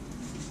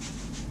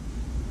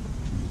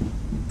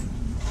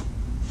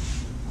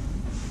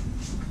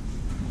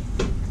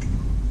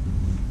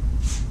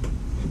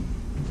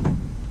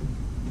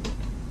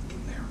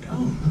 There we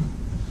go.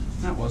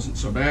 That wasn't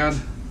so bad.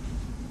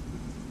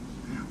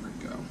 There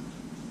we go.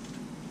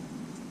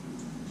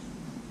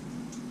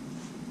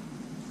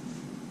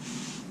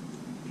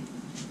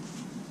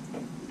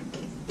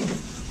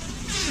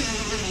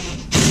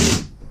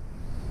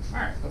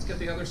 Alright, let's get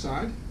the other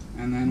side,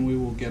 and then we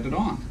will get it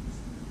on.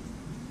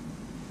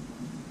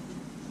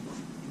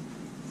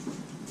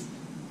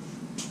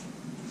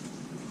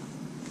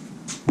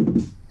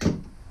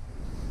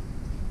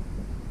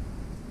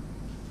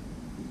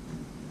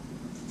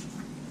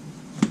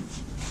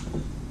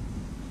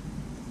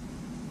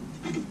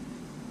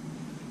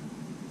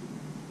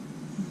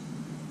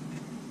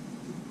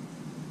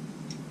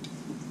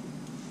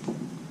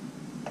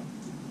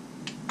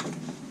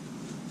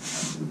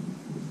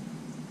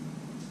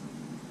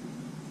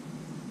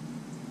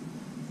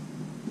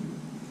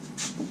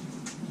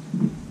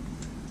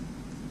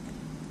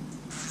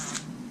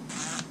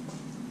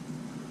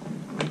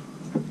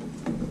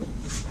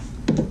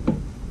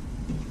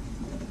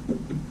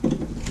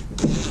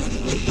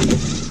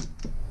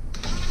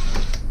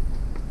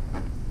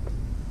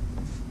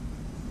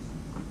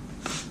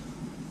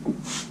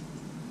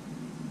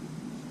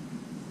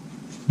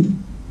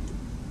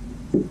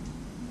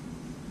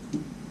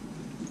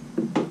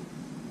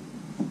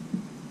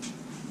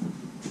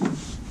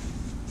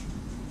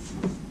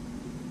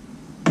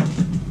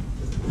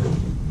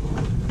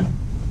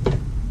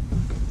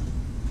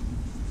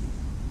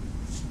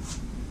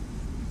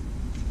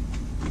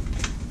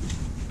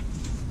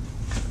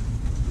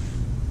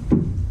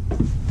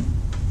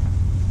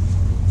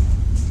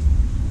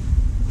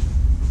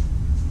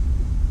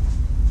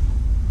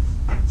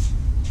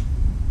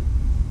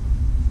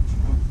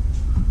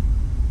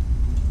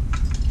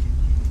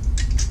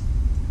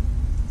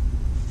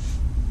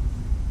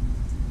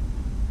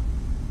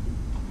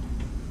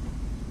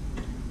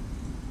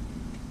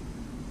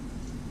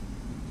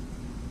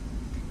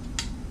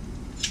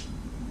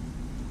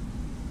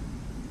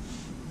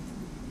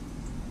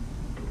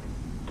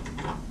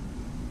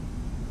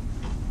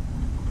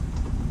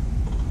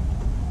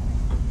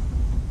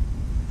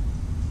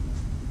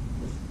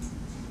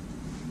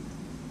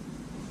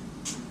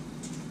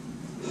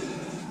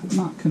 I'm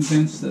not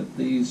convinced that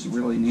these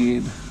really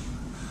need,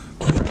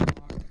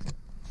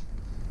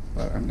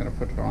 but I'm going to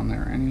put it on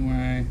there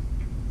anyway,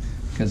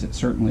 because it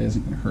certainly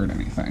isn't going to hurt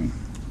anything.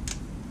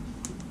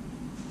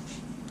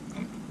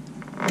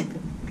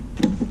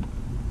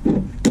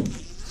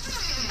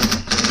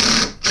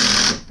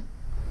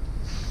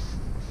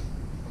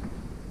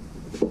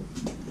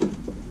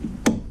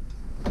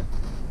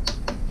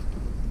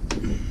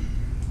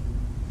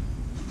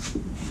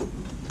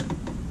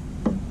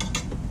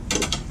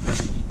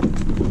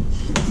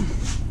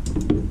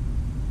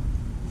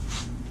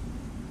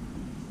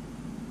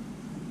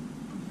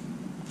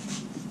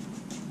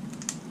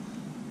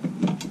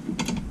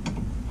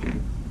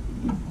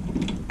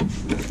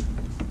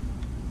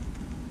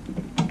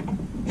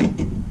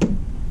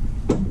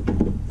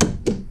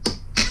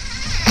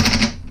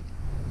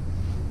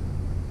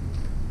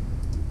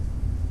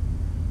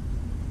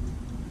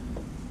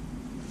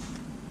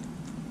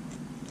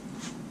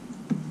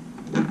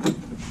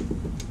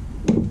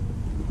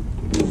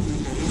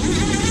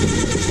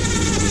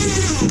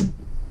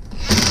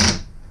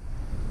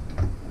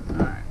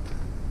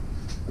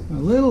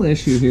 Little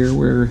issue here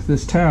where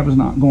this tab is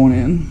not going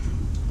in.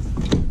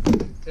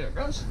 There it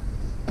goes.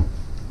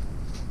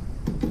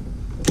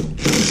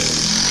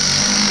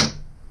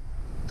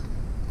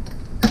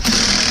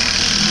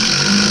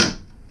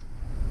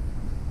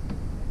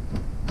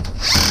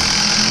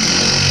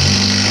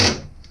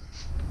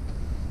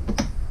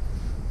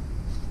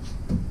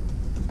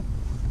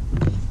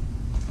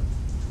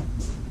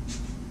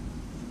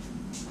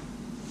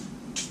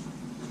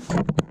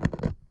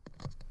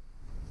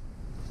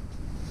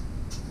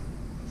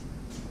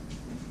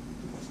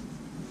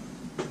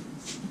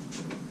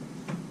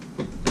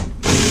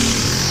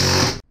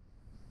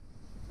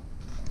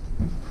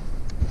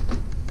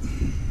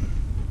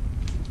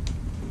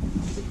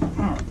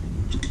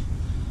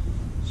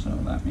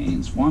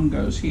 Means one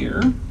goes here,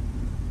 and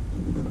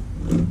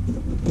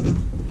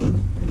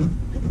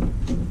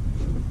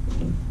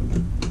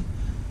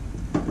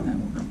we're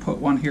going to put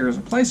one here as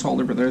a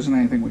placeholder, but there isn't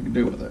anything we can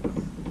do with it.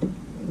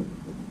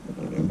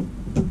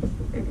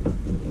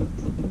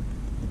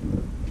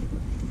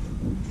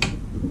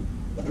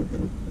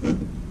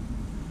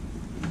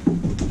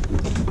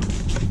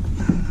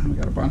 We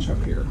got a bunch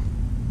up here.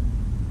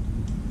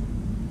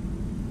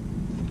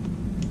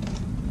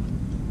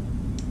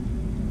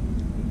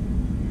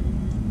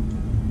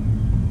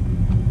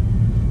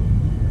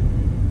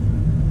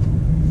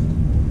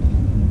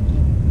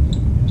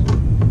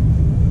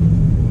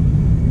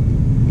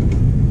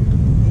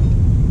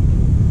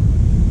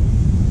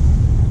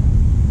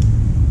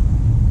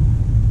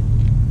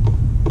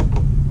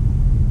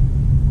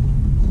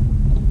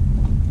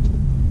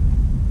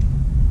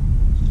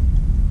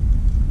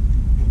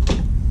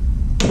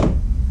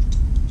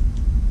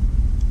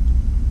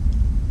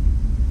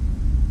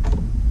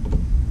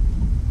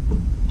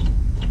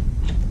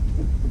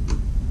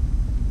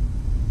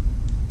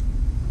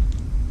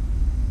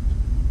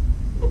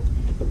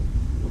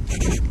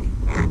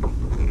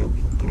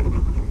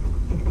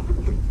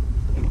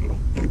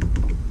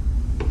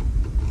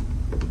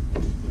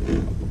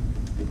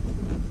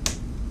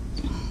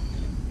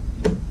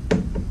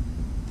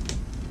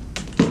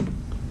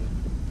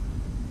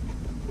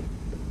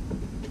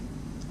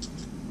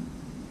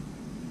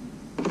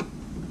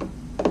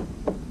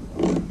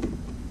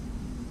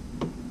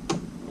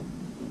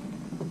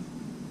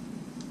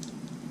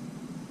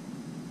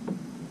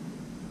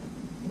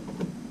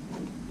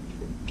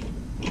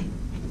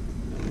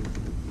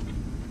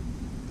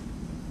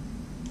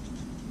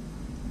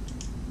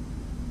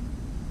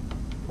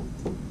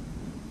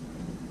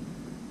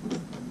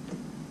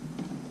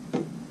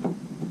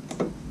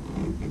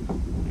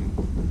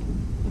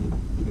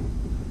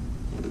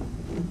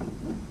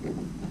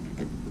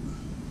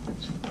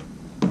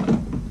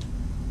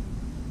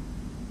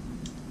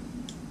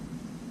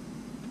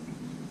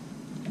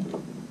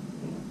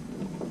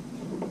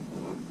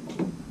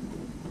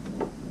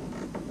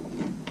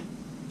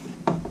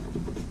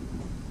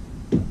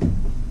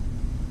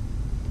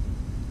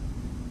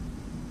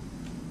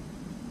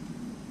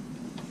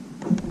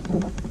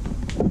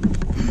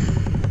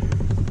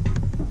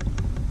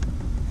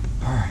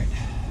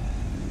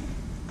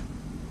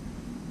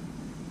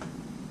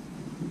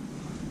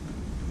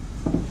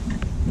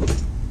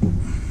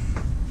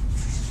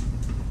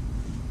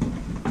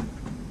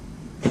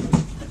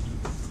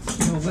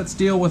 Let's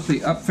deal with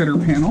the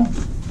upfitter panel.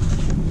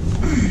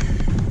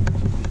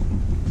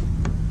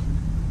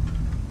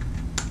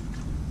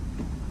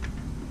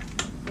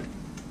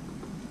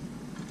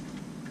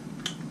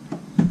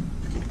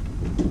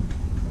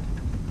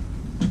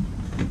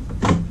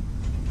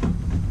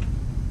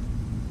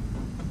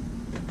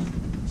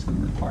 It's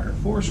going to require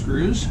 4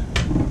 screws.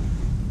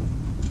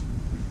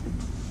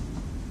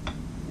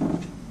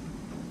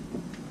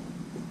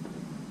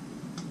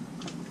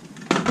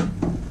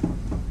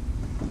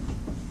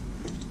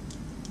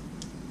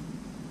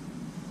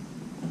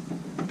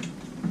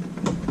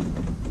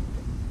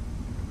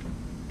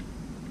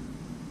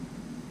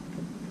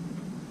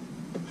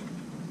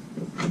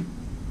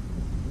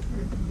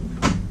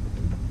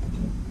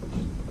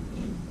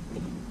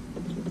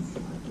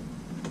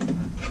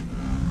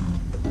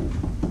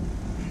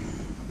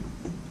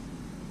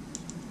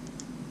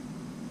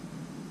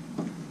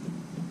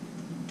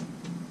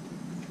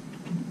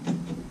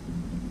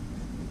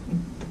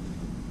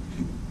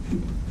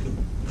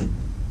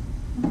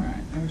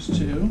 There's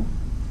 2.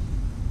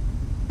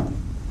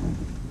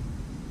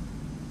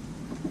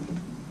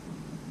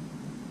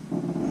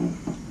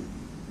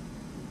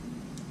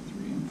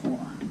 3 and 4.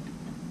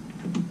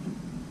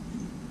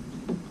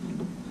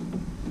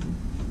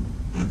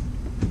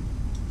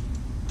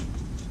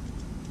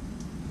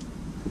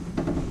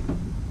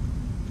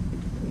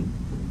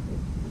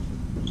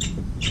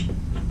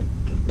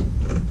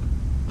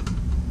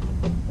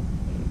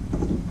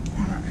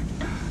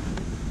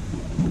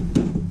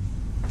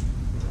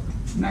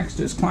 Next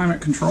is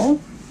climate control.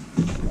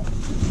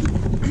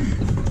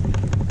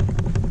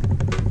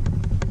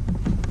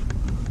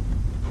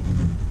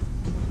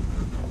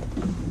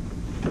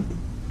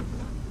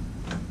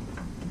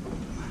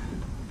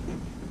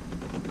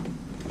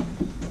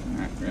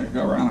 Alright, we're going to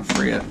go around and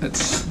free it.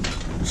 It's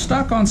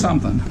stuck on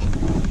something.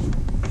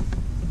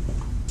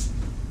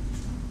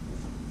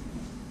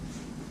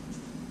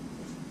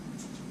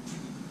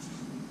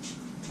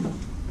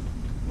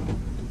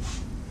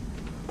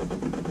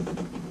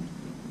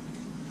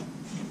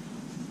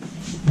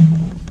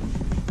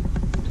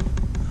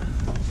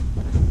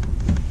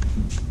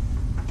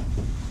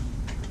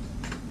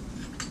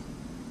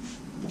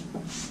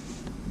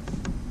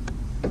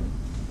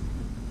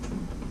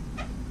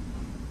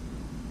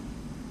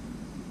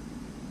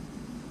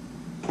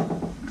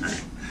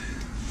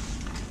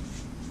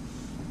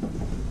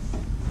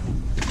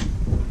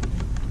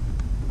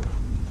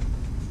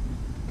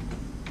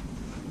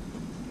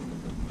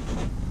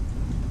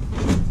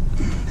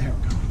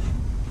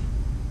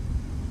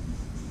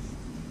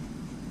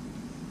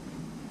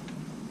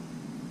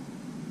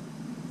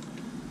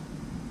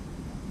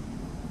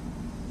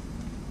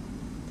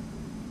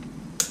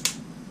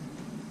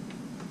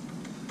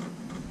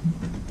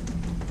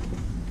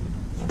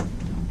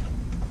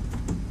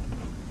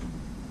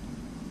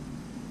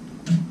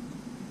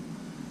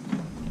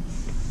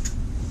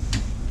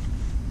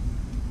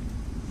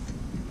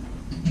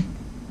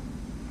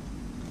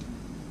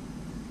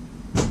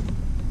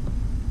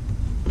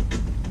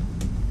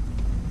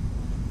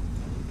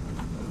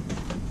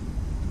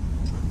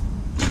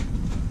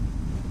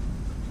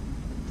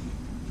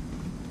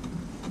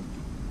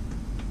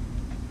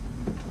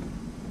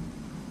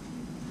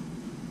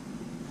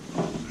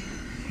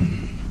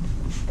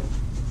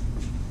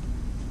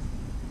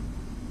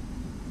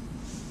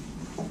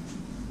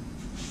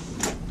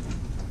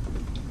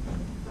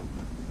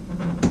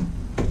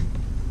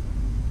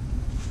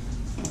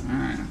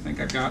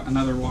 I've got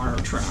another wire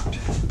trapped.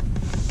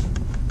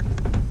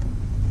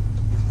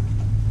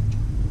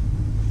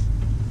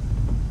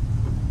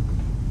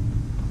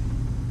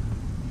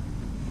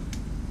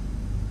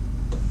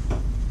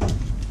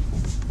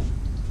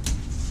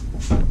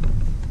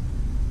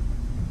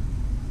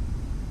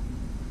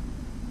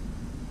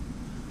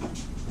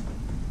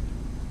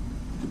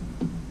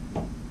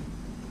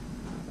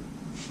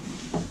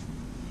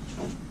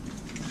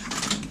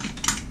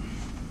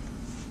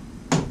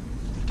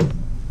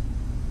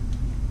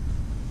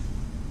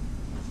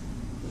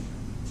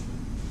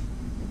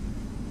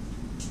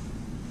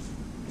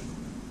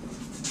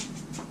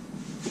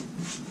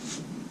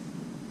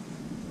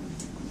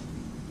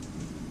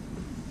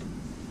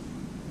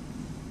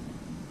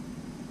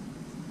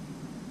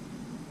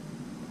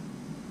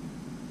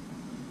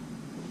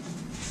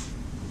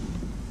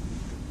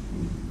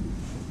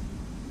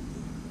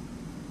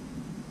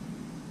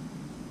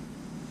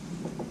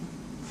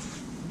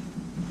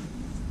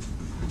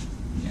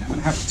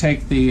 I have to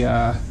take the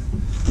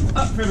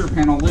upfitter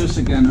panel loose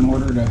again in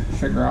order to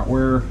figure out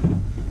where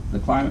the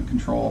climate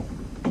control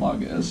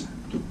plug is.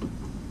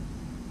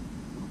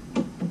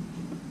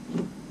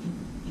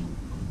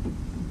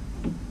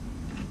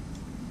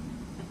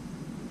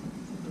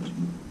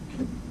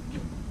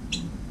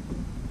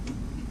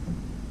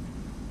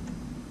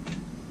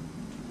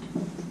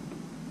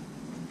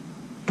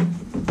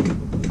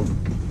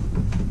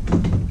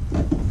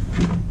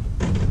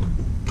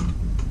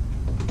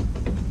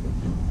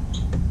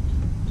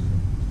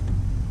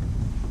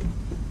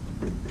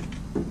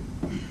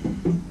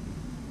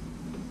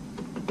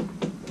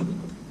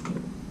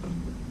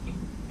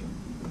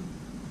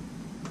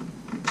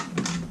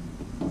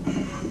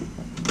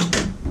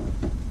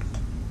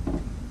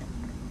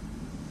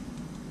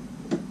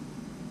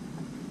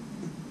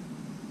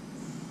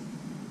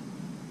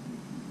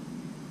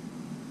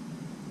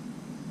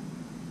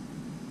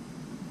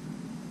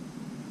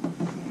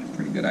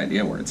 Good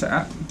idea where it's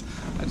at.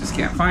 I just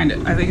can't find it.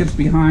 I think it's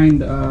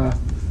behind the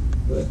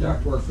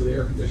ductwork for the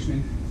air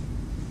conditioning,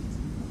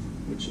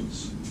 which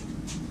is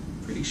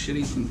pretty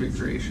shitty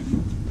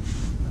configuration.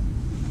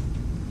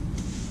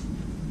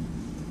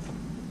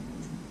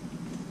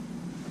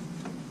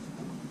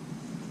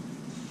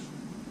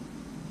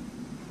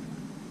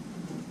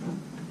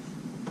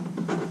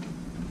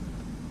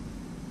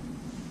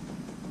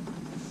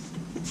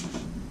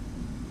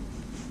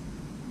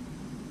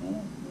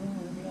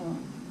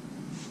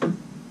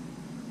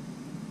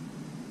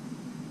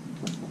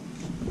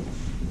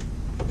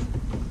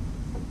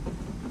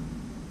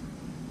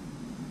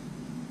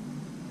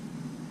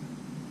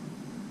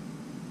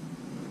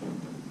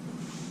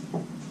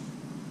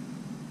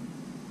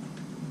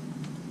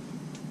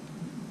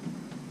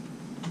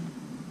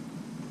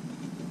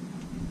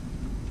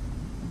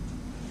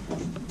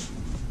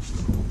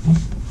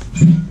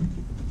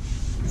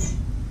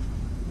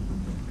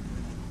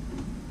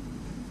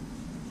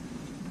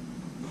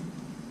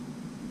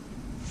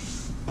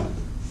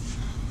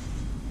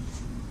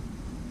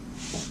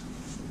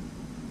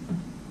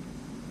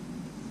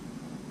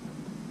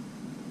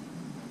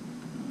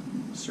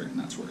 certain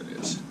that's where it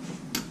is.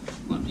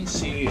 Let me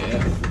see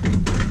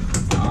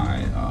if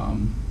I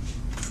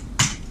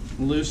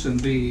loosen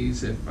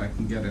these, if I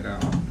can get it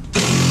out.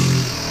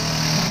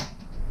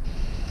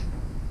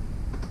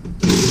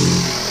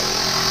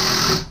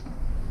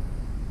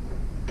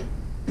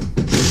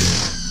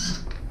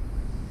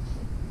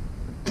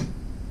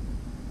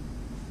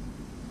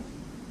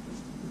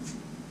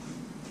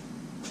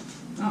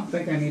 I don't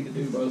think I need to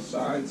do both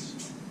sides.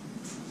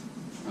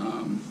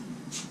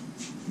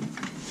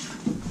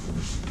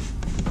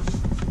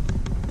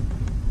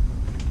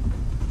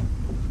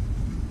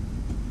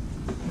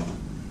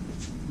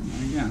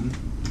 Again.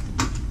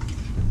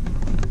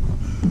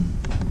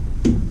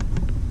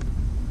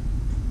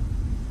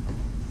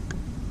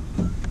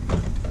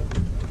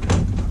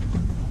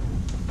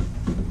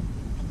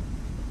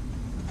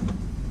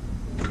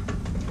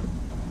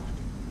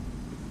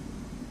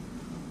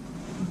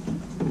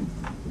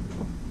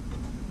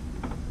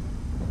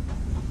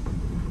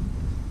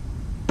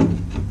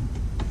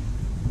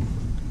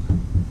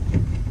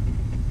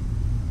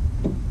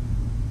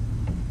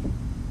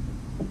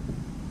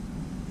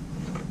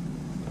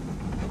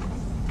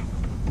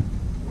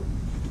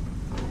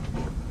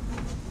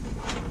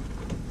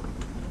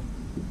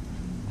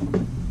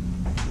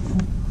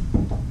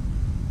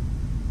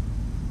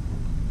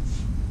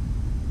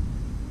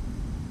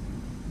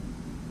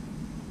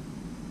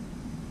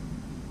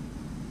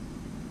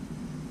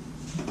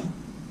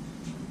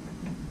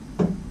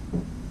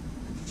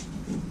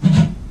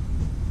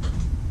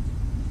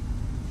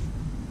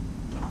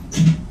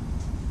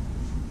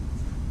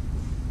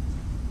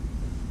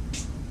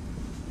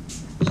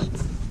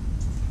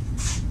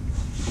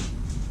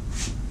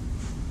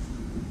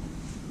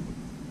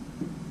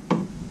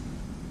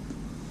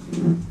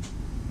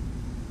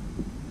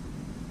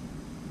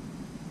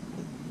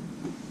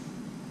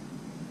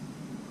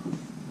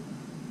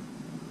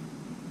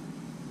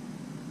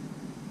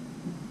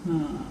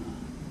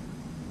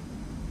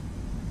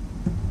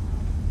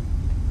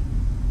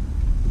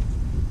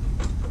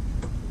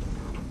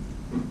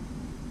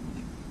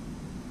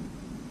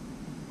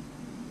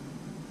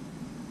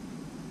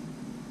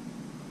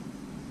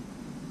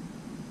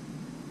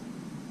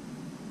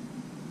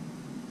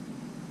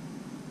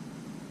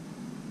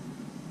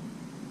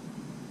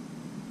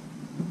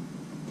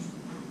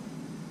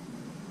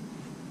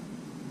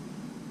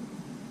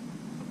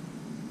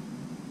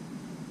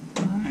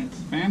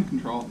 Fan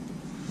control.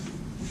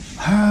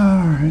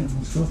 Alright,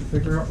 let's go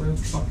figure out where the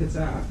fuck it's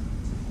at.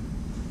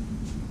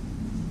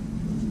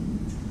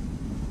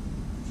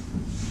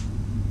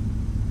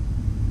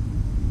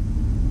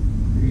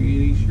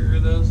 Pretty sure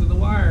those are the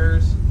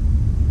wires.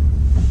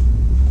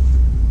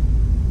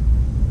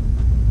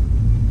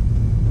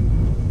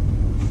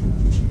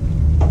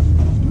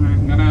 Alright,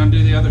 I'm gonna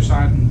undo the other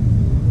side and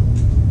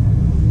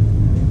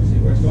see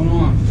what's going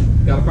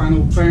on. Gotta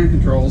find the fan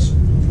controls.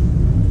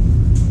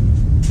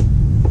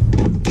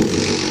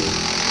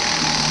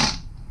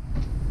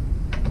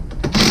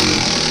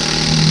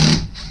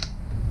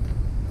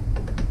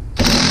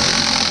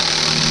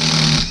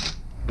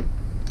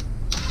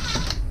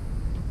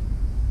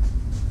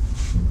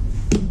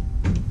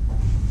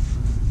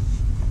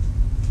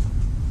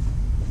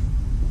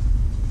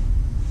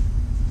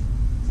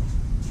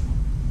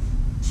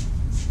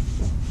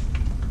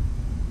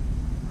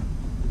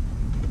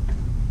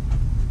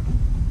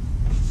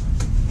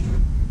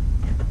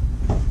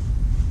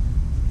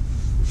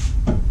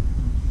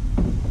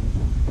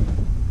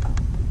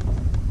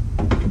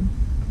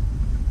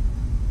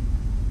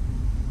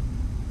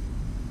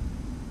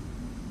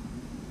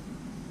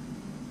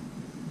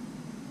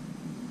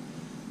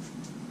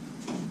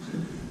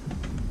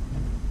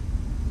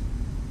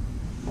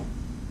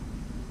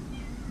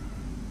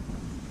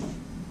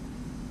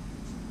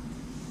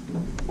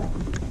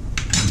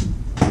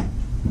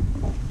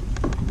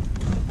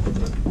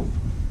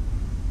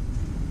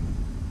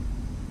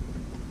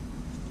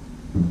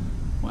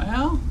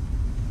 Well,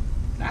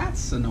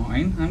 that's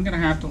annoying. I'm gonna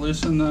have to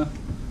loosen the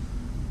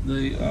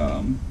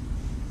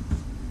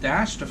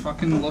dash to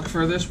fucking look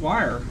for this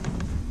wire.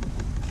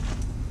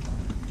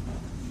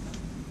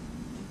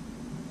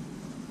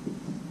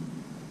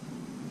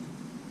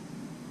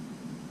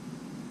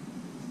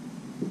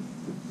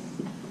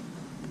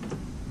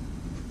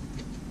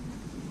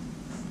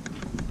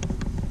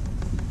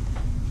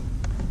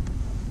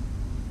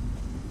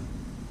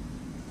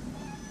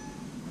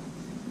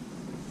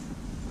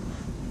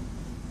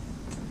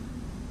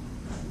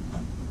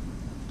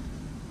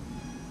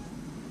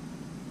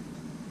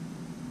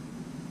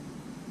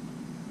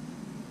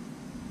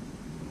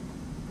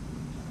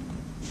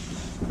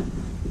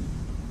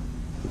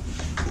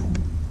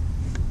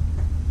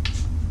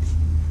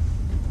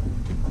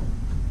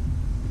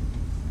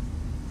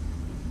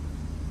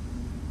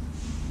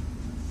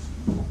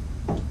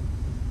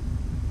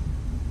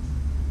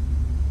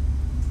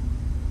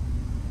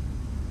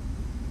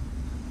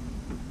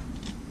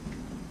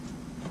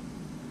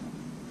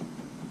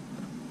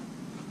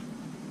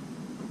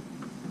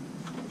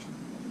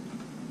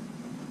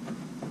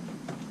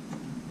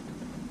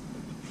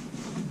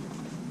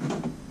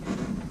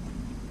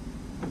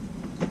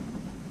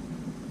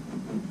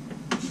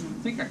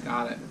 I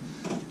got it.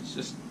 It's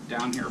just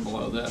down here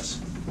below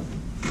this.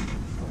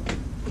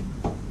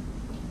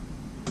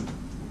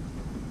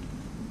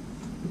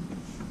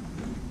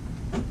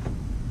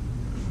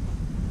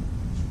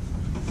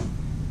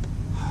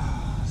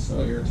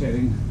 So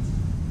irritating.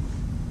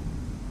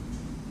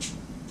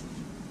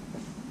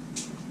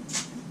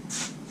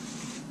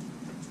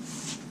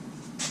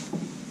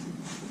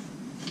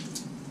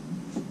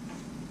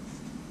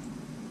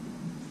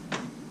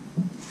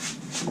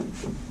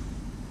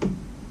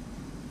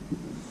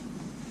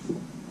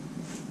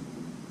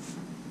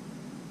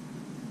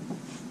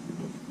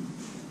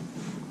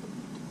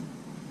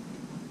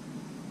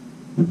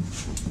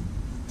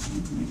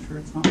 Make sure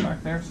it's not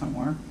back there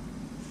somewhere.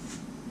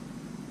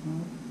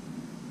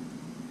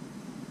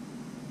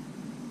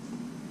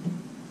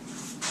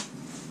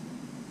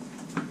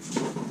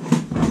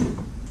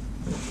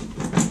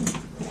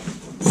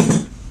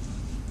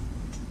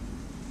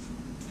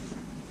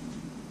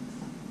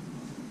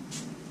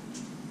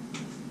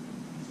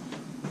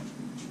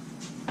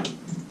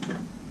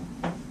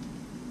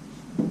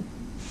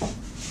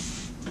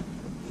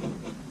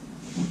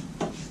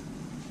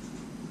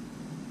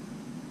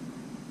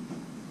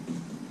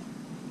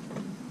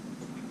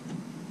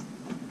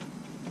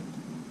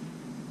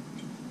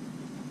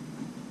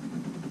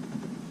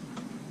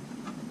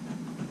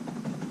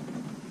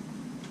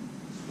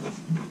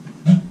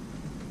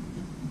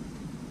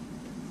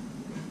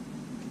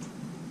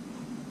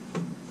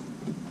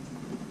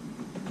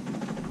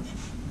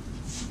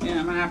 Yeah,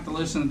 I'm going to have to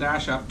loosen the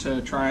dash up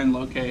to try and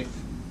locate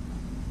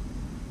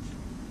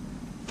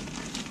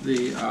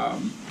the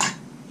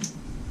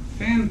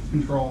fan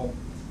control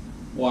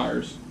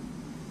wires.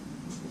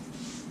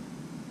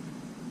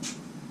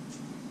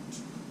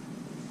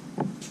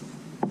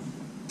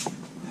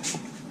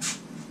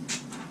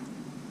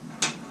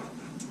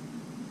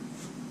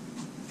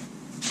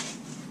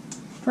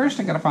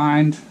 First I got to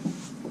find,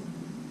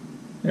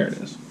 there it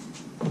is.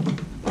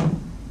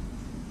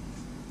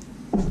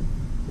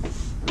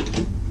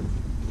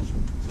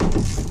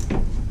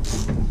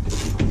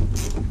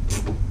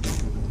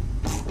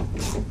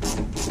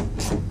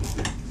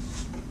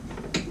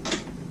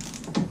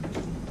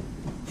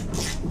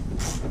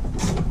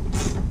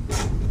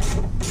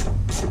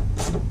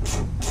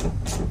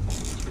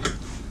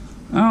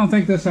 I don't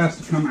think this has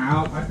to come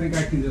out. I think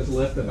I can just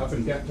lift it up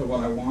and get to what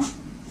I want.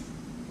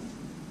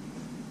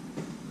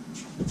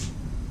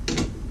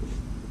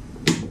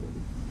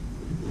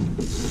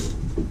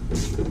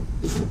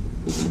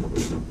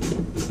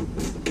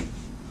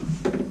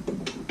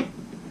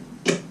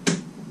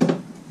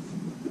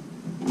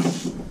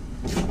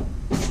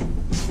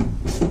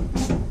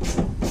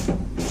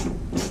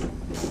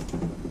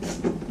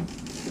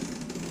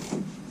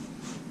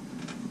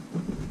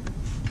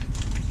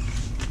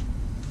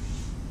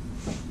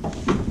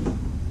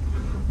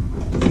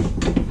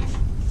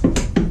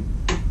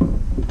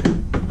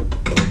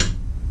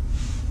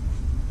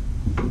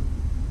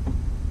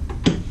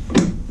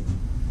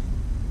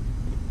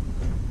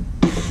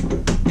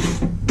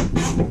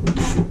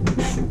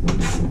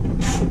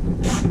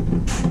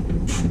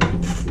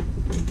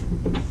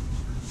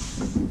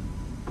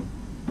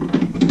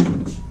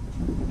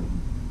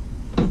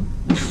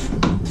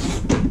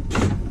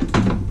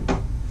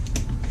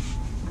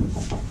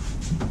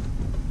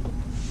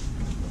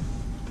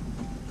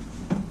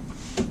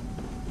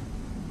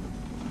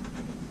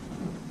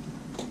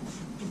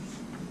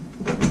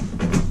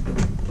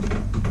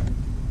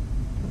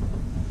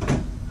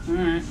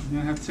 Alright, I'm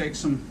going to have to take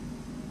some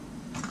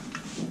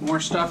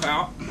more stuff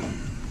out.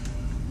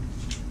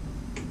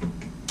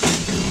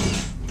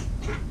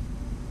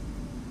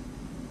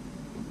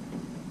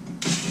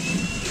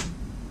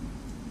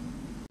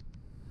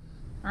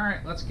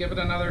 Alright, let's give it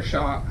another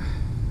shot.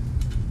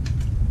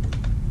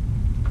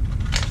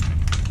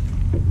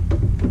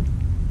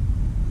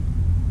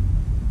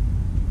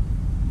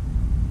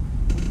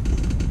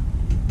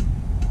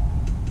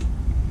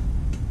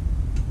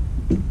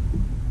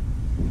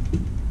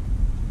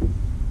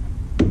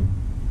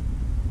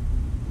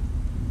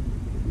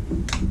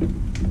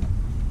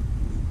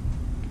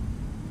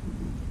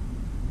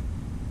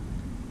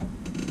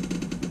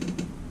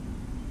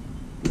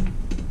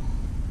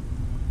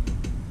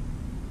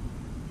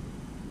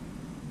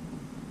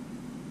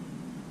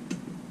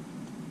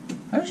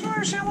 I just don't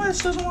understand why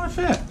this doesn't want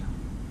to fit.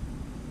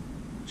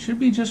 It should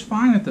be just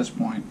fine at this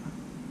point.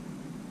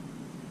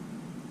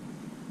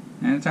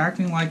 And it's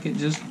acting like it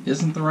just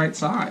isn't the right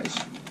size.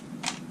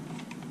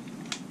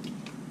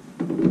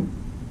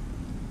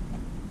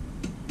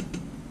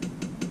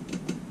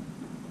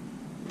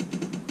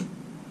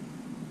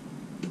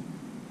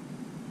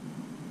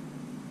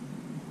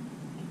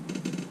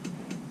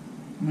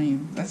 I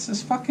mean, that's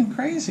just fucking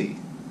crazy.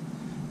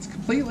 It's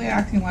completely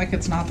acting like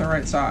it's not the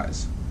right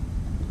size.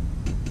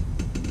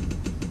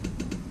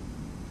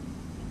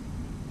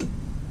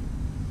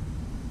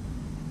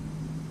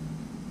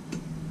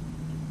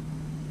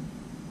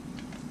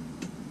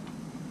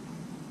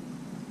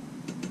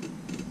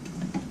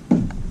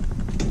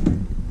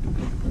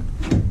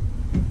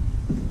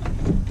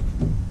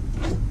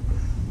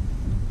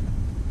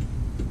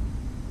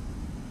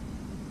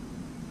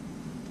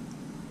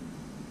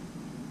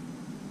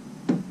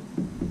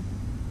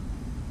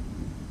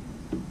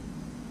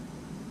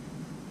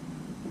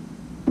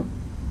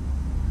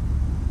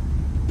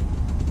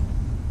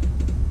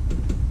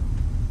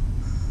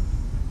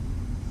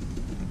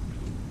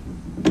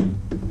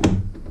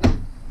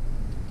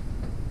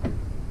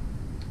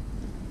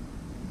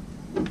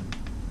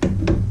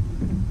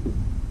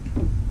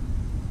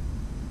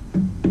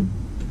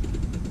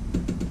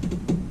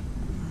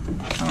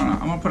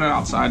 put it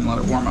outside and let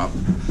it warm up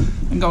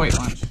and go eat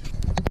lunch.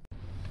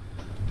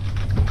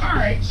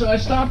 Alright, so I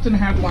stopped and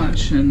had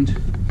lunch, and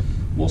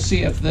we'll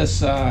see if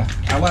this, I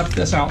left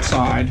this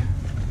outside.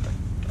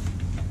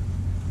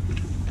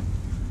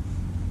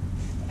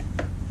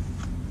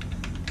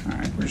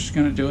 Alright, we're just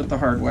going to do it the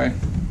hard way.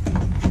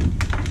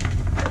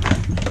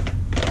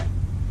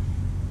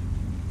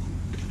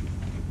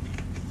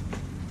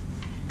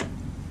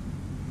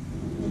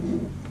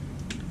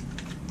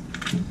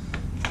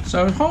 So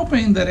I was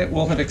hoping that it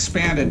will have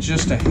expanded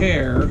just a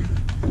hair,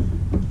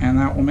 and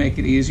that will make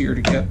it easier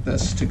to get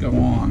this to go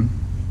on.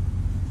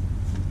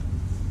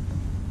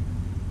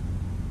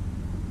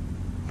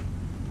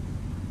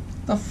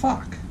 The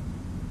fuck?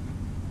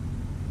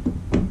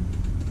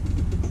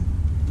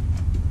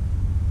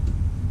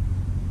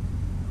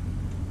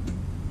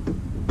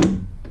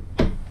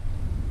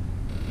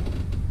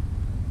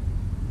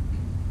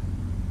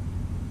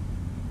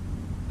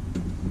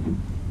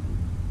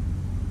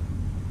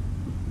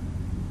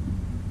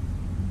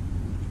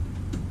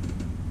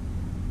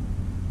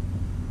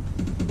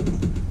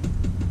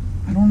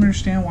 I don't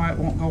understand why it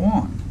won't go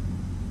on.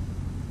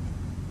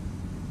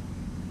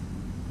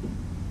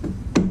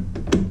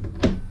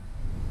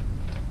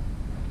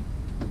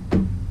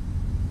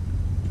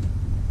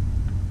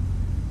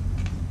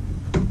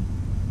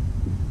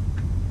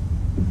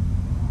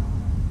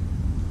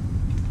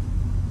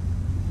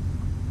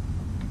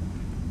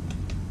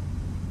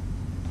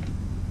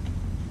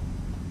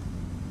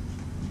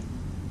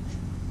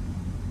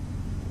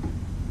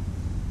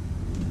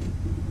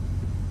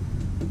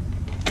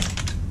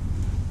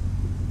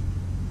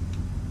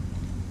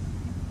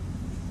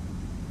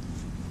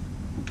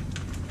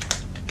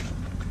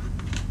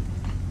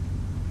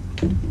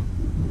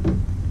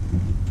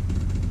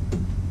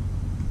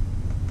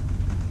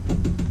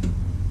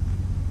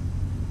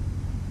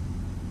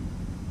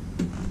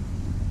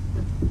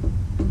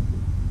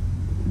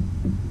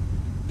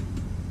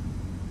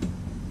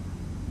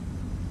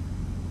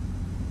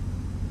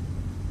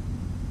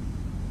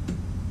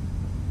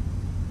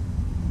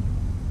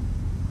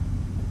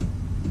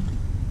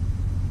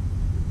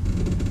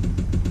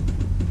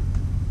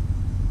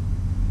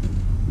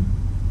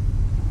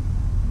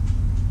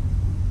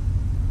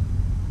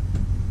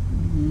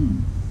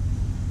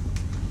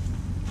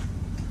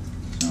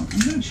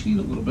 Cheat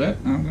a little bit,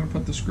 and I'm going to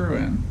put the screw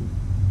in,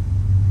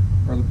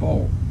 or the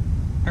bolt.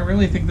 I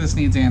really think this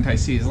needs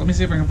anti-seize. Let me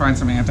see if I can find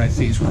some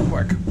anti-seize real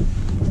quick.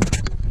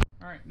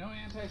 Alright, no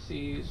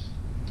anti-seize.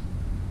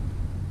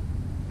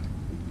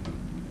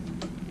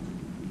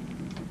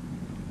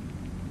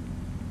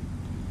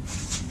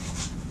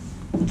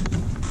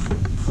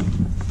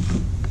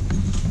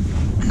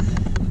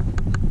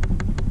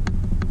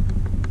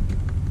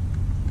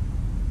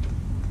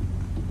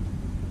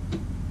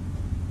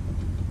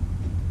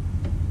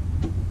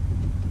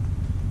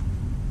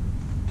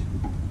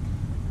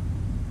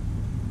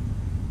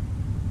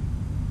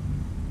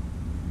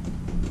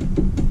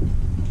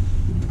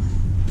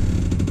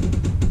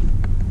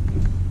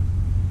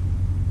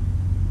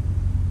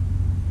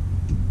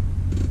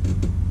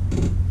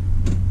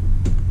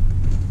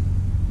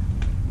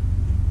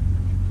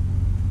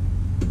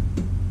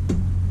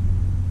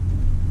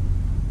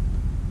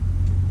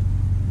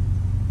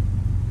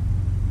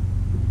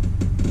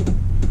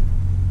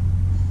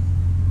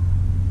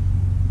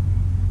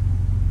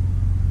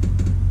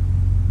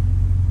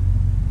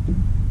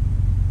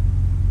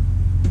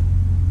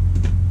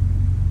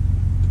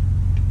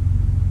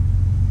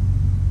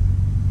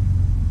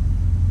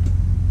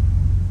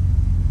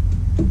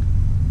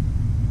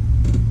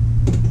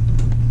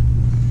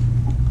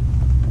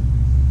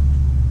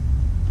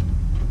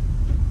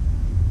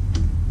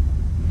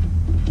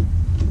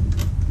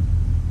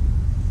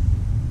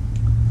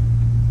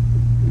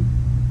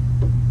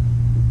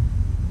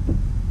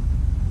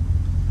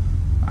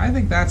 I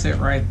think that's it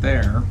right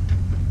there.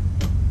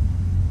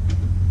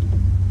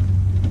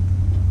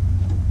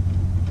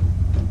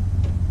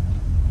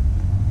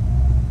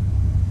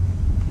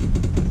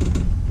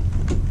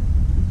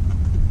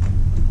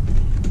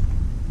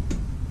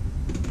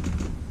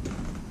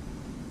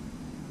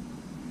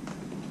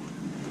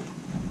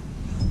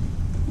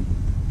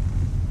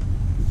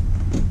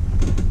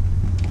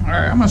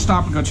 Alright, I'm going to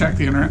stop and go check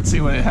the internet and see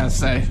what it has to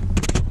say.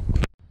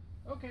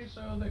 Okay,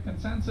 so the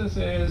consensus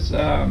is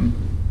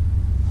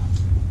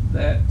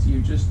that you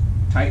just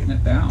tighten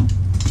it down.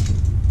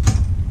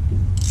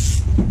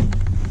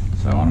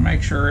 So I want to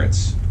make sure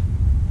it's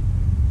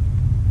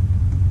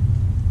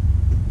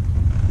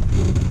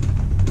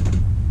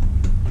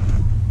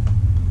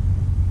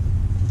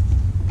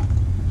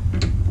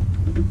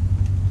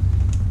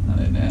not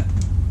in it.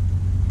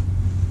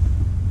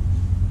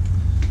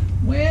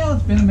 Well,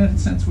 it's been a minute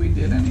since we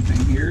did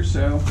anything here,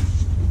 so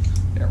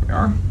there we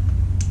are.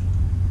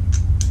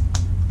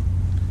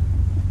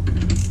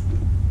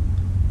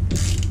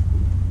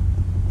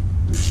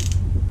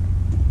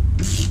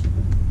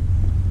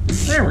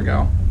 There we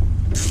go.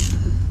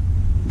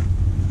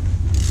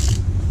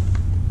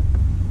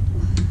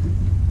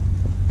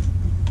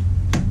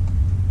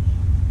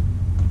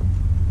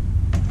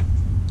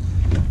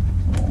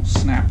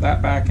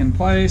 that back in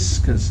place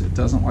because it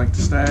doesn't like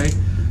to stay.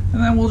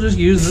 And then we'll just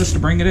use this to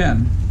bring it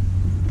in.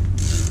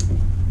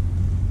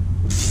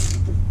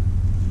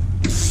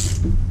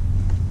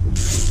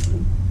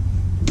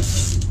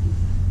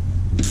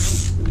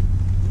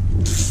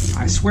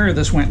 I swear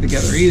this went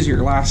together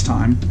easier last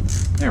time.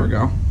 There we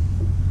go.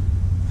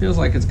 Feels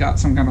like it's got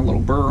some kind of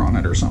little burr on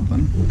it or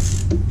something.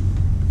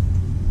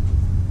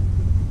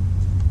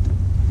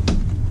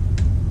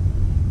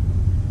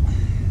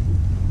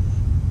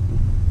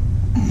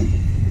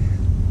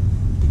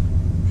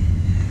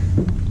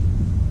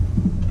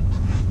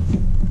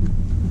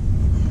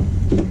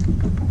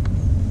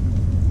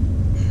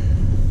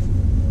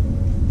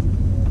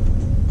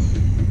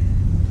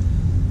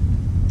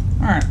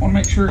 Alright, I want to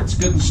make sure it's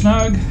good and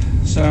snug,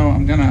 so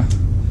I'm going to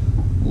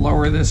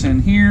lower this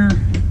in here.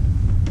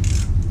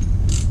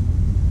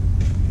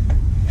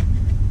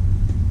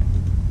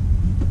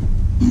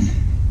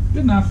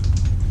 Good enough.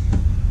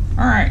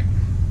 Alright.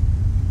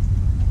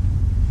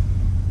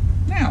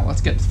 Now,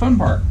 let's get to the fun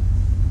part.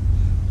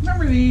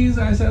 Remember these?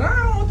 I said, I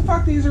don't know what the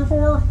fuck these are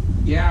for.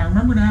 Yeah, I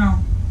remember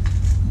now.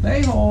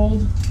 They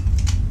hold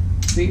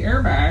the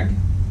airbag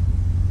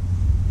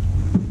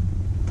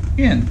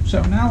in.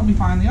 So now let me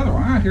find the other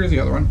one. Ah, here's the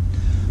other one.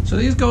 So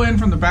these go in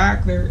from the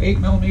back. They're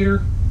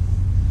 8mm.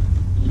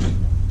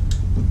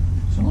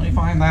 So let me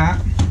find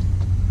that.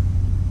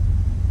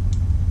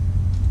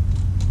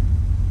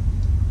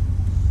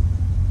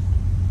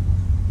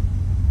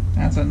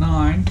 That's a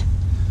 9.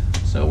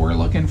 So we're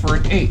looking for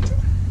an 8.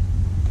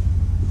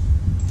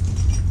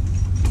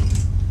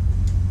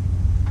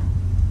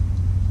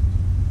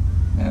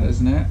 That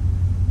isn't it.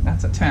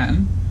 That's a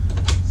 10.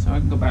 So I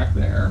can go back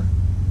there.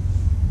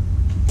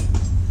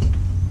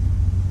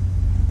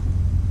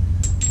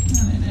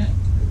 That ain't it.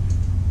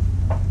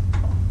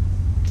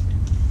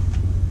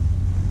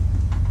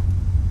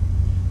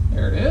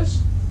 There it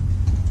is.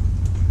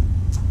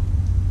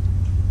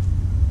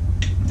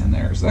 And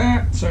there's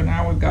that. So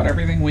now we've got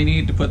everything we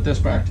need to put this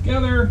back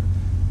together,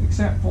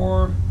 except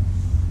for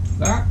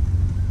that.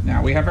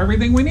 Now we have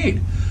everything we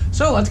need.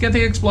 So let's get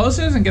the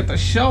explosives and get the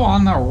show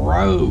on the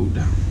road.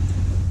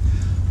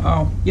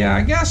 Oh, yeah,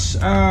 I guess,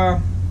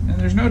 and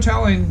there's no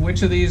telling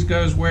which of these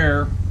goes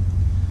where.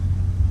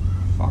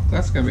 Fuck,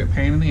 that's going to be a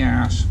pain in the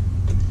ass.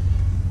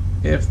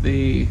 If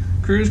the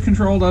cruise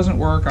control doesn't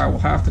work, I will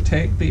have to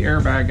take the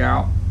airbag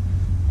out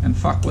and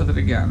fuck with it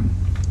again.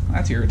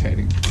 That's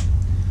irritating.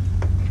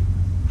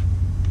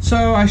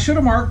 So I should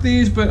have marked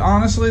these, but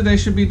honestly, they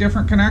should be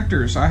different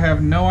connectors. I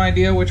have no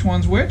idea which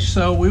one's which,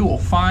 so we will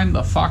find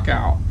the fuck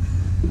out.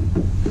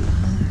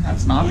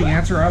 That's not the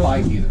answer I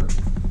like either.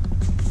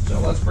 So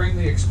let's bring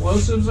the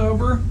explosives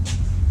over,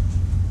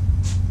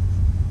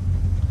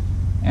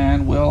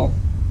 and we'll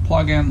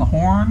plug in the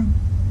horn,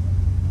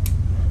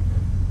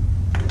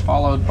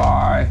 followed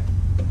by,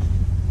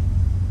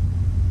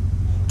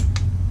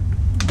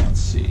 let's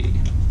see,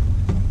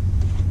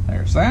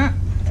 there's that.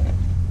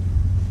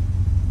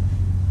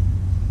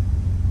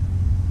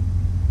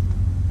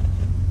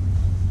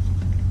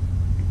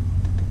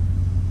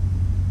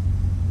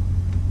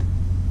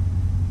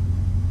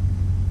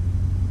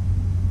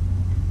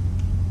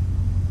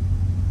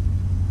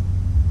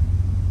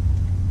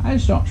 I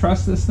just don't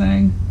trust this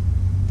thing.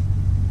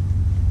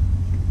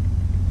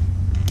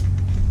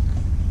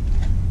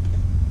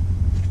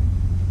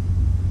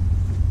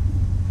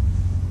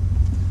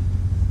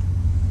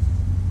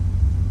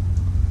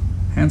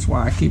 Hence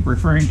why I keep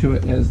referring to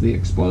it as the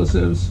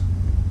explosives.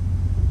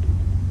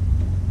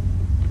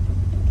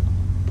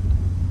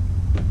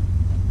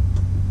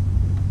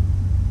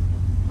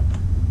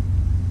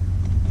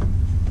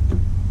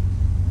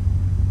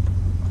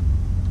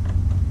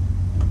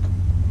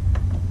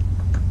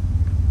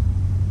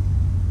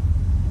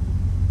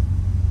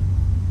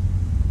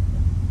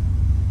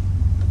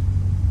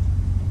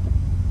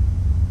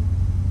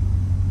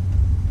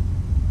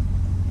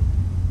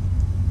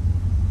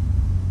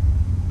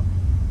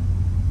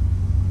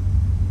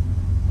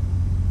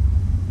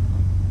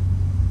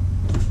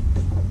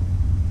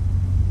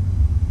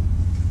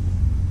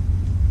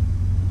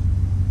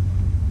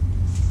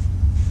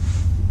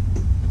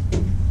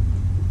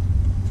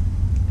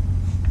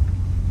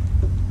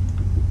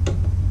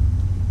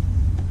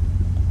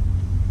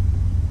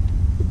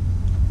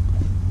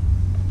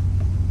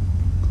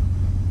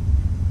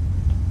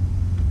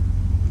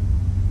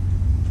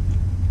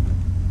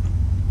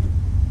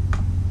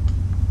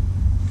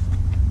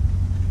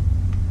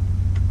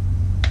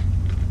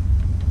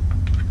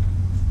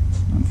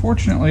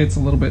 Unfortunately, it's a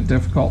little bit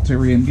difficult to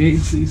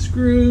re-engage these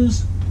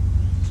screws.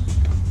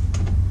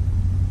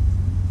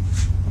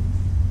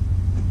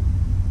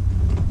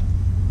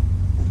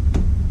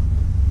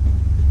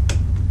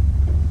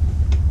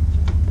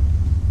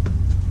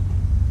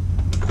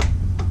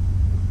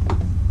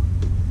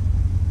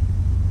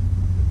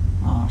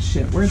 Oh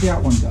shit, where'd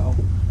that one go?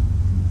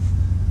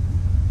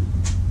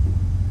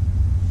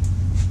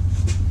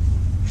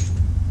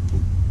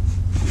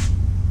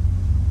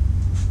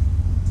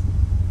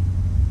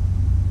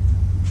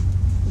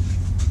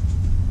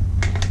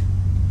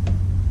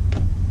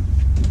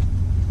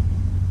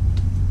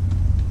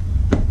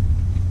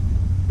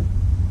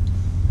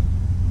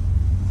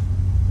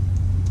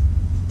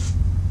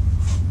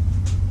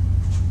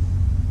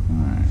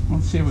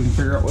 see if we can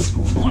figure out what's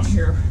going on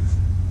here.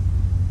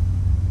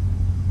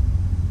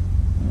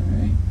 All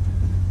right.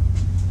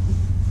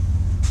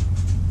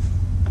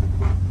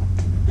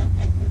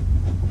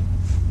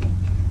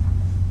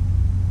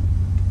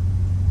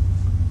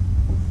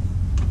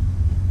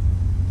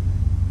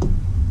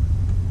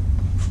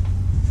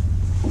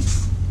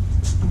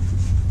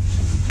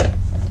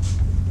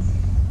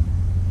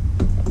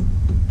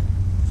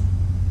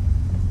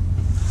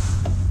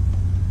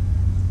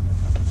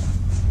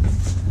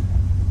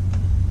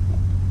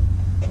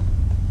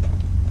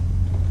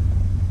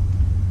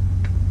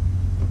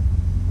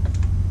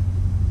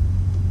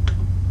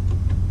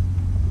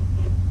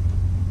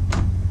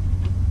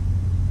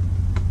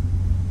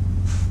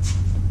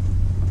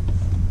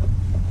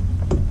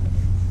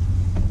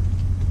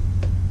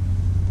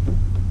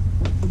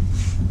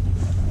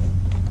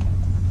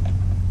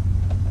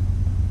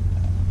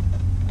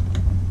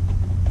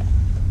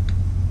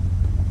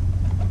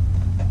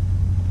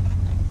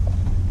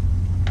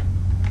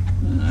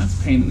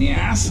 Pain in the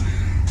ass.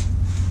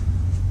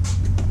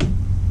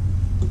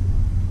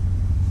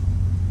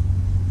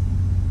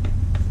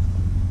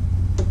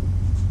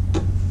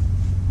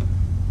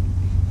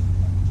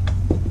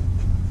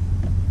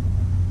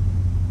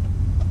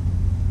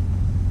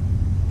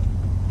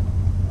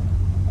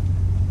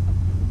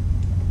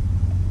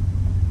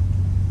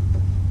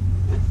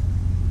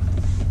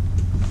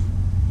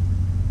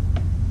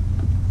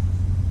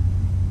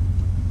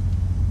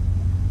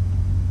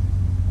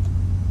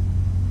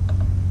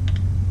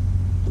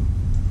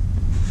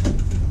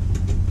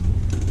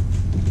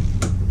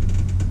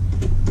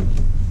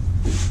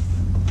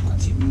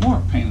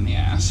 More pain in the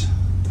ass.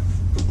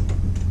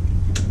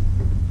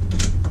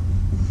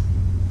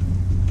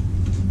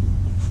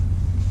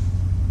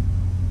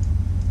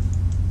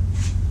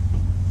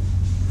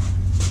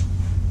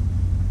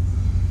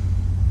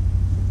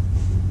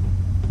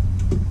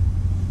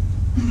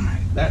 All right,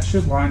 that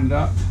should line it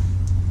up.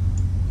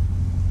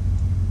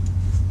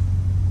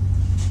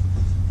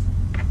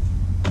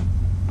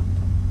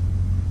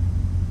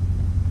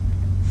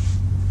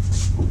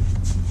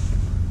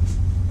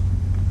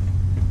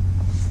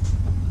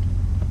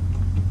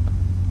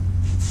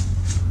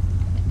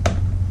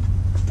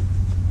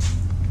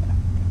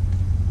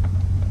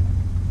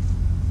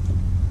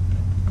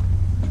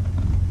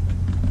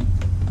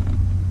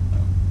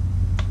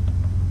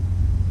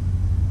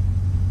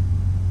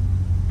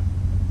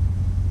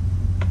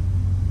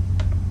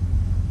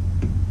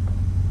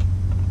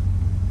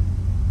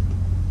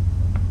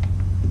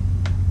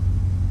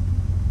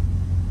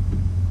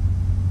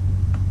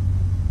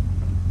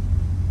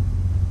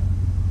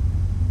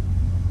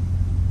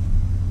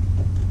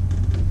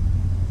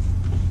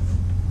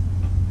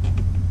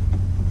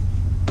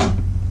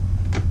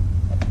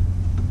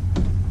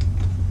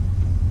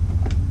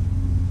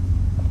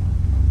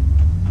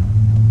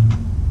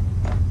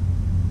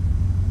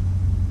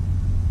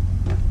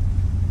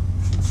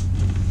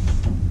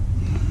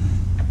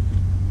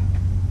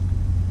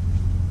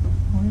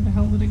 Where the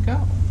hell did it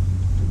go?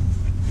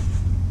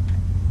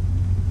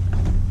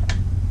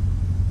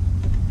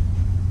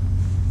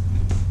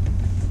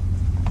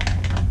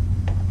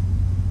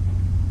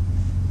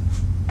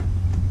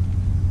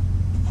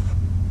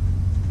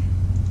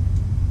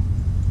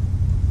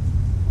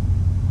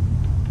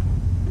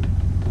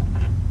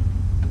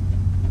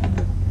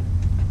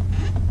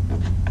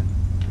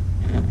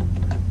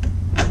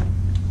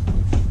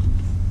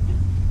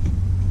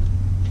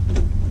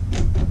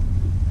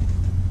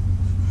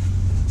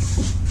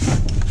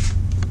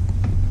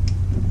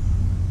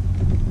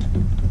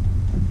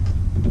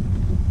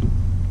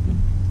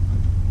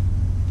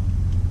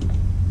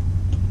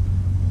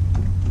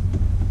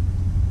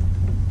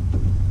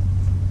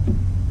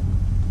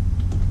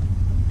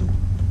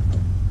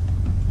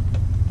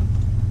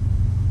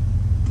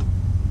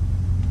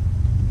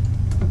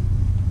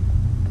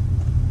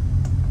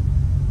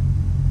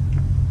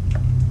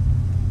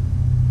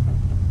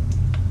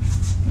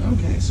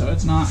 Okay, so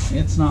it's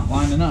not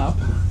lining up.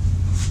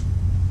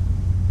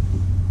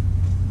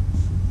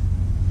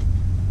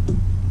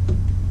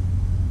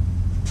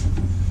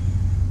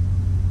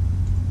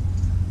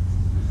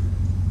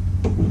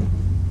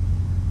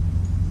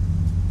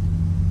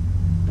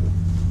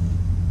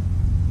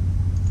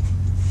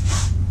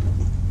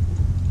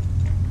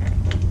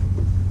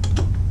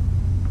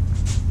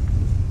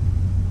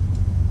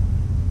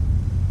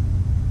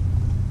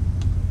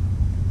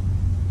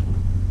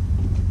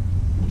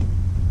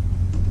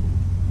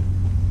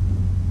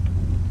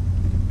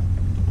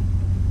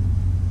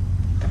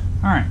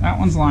 Alright, that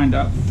one's lined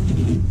up.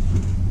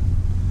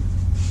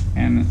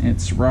 And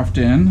it's roughed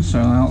in,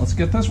 so now let's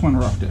get this one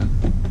roughed in.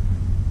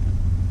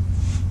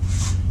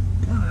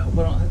 God, I hope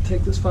I don't have to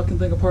take this fucking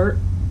thing apart.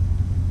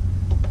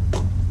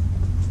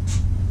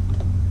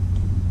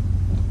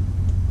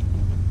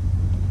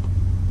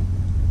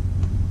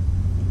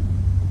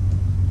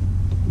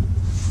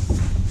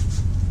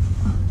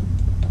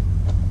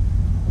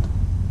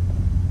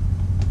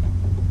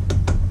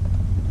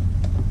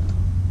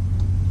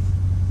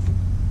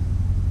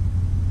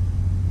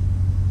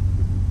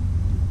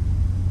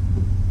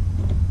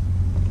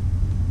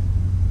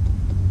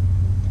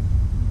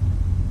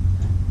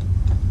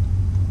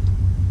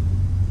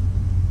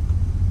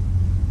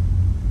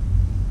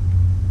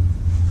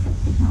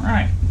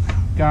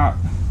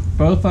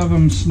 both of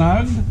them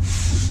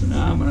snugged.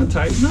 Now I'm going to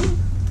tighten them.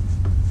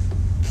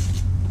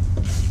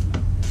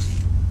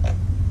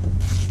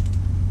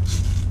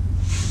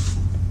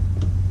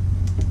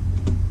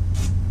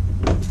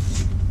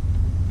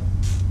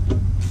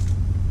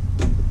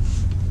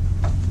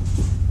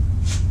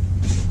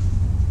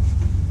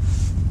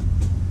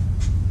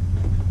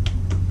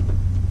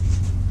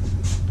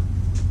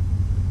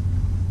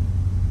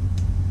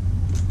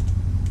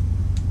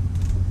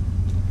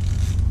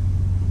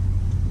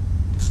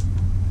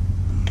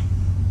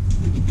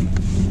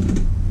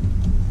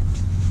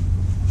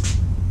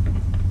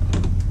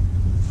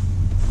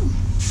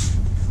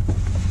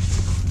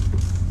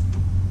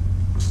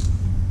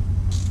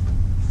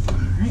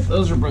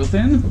 Those are both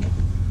in.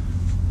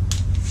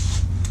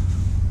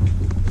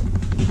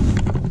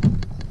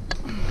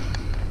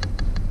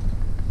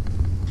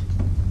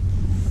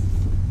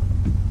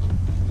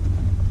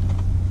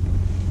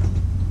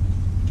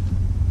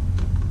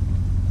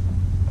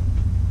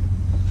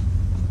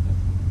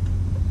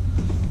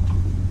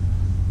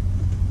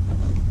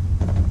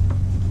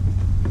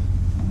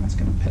 That's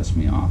going to piss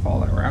me off,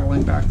 all that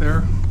rattling back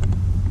there.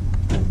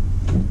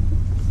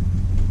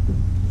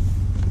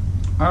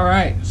 All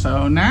right,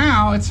 so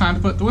now it's time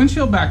to put the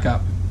windshield back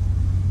up.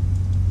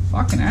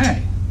 Fucking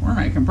A, we're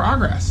making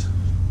progress.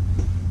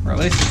 Or at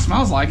least it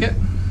smells like it.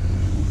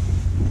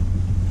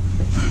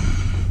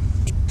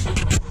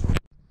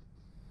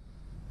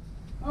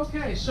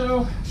 Okay,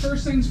 so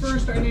first things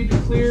first, I need to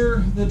clear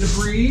the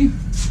debris. Deal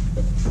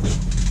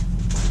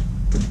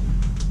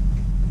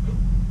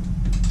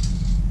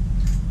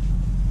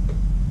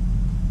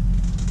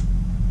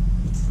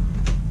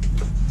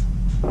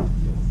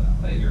with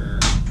that later.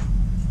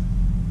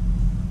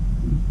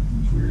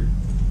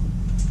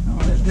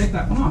 Take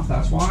that one off,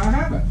 that's why I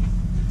have it.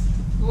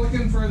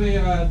 Looking for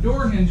the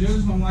door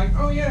hinges, and I'm like,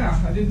 oh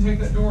yeah, I didn't take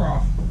that door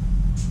off.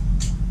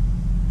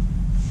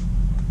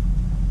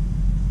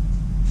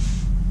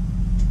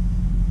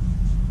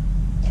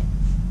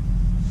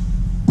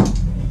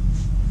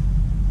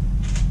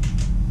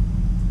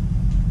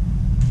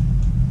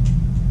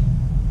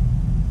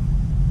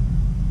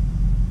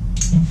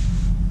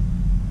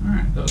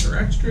 Alright, those are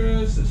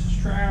extras, this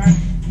is trash.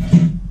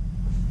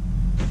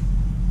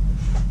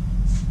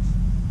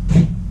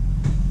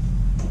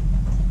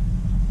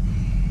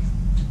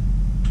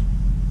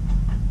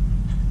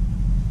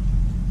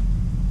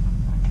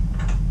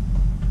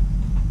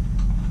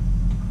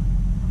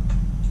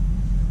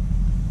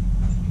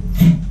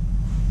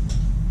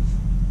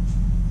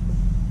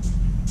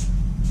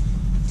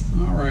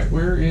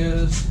 Where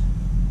is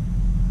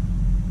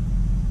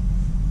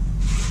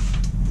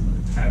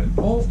the padded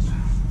bolt?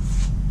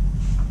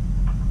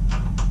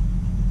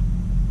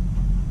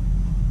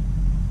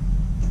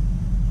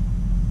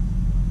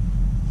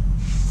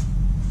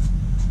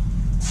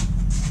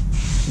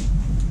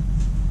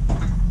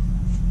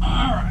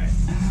 All right,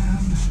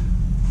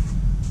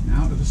 and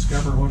now to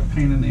discover what a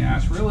pain in the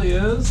ass really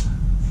is.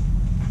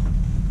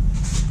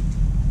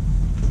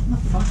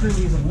 What the fuck are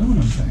these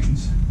aluminum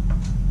things?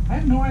 I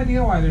have no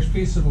idea why there's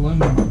pieces of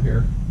aluminum up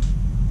here.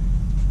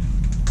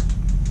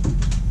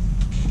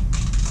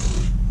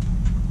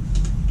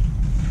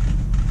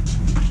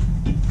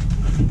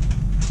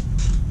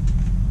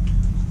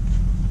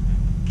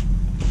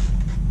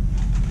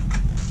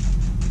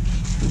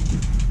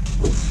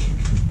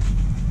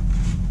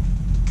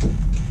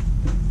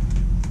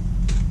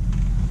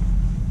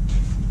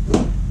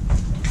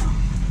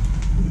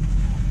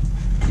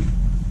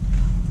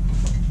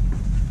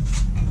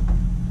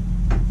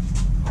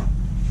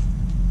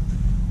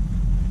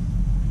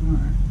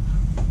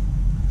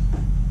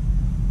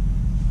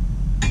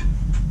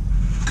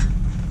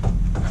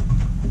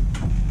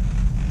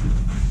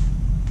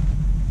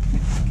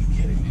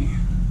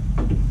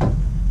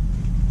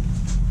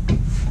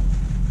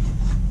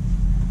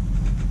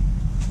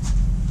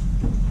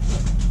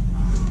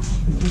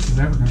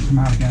 Ever going to come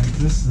out again, because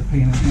this is a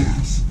pain in the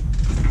ass.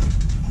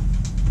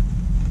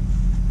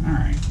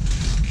 Alright.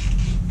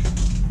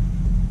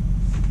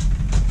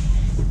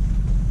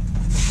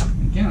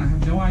 Again, I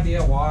have no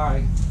idea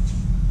why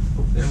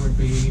there would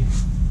be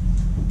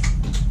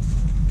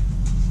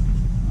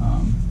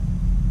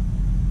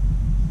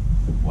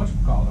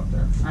whatchamacallit up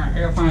there. Alright, I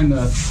gotta find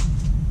the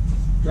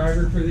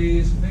driver for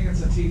these. I think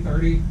it's a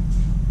T30.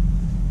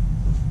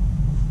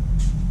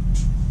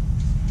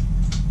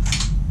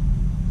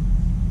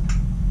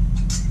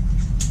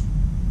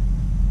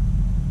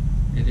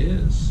 It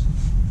is.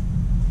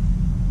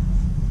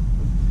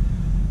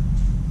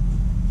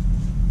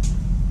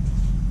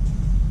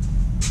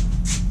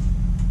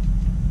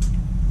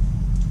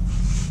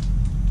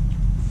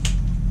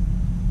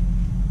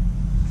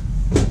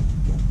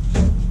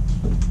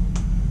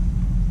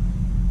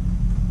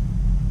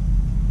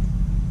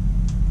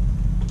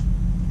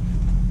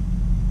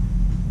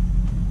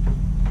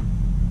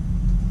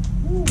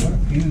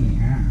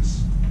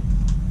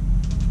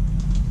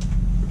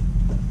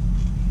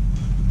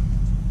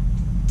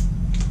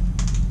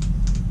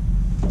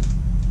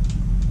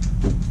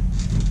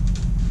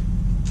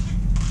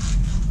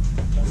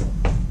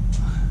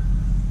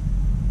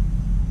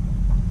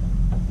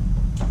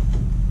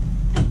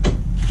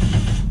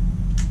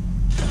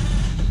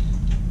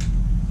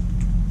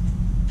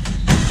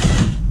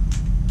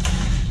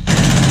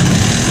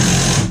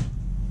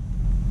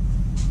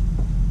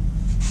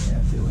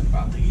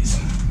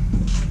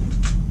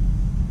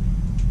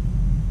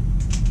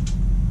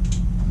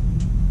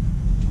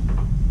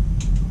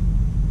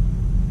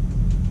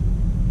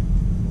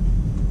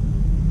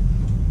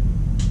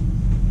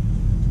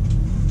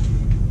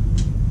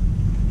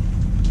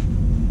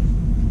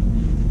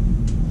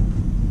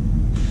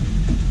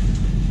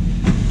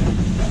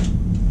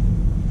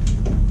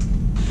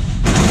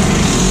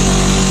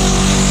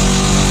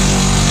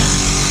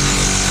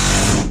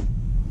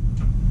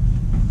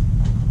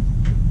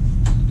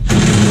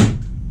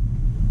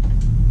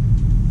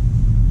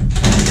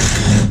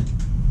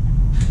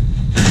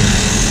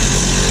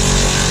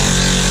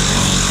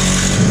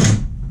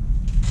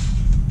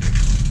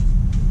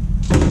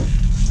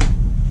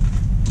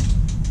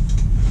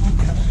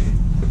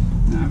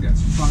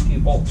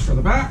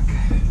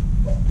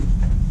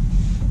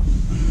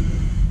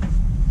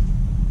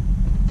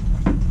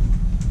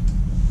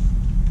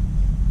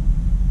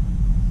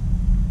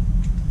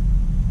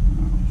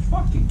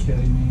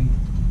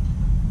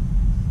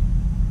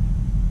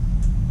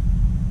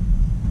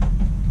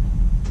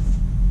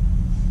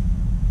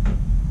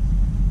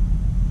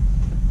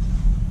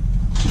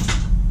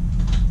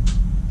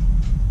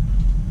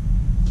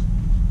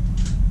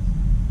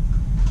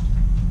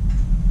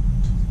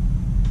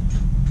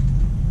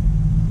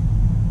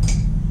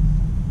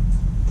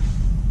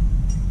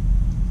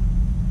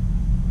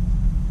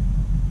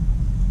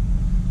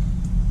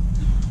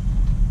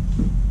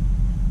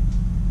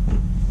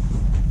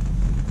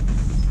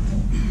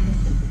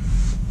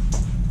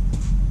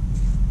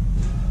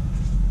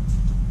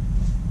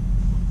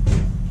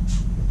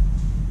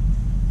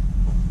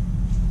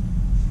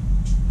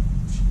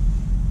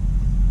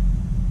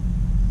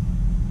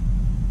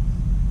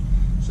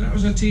 That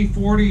was a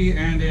T40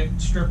 and it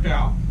stripped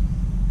out.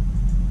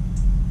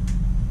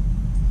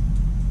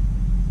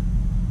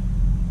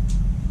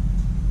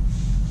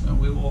 So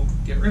we will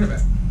get rid of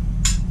it.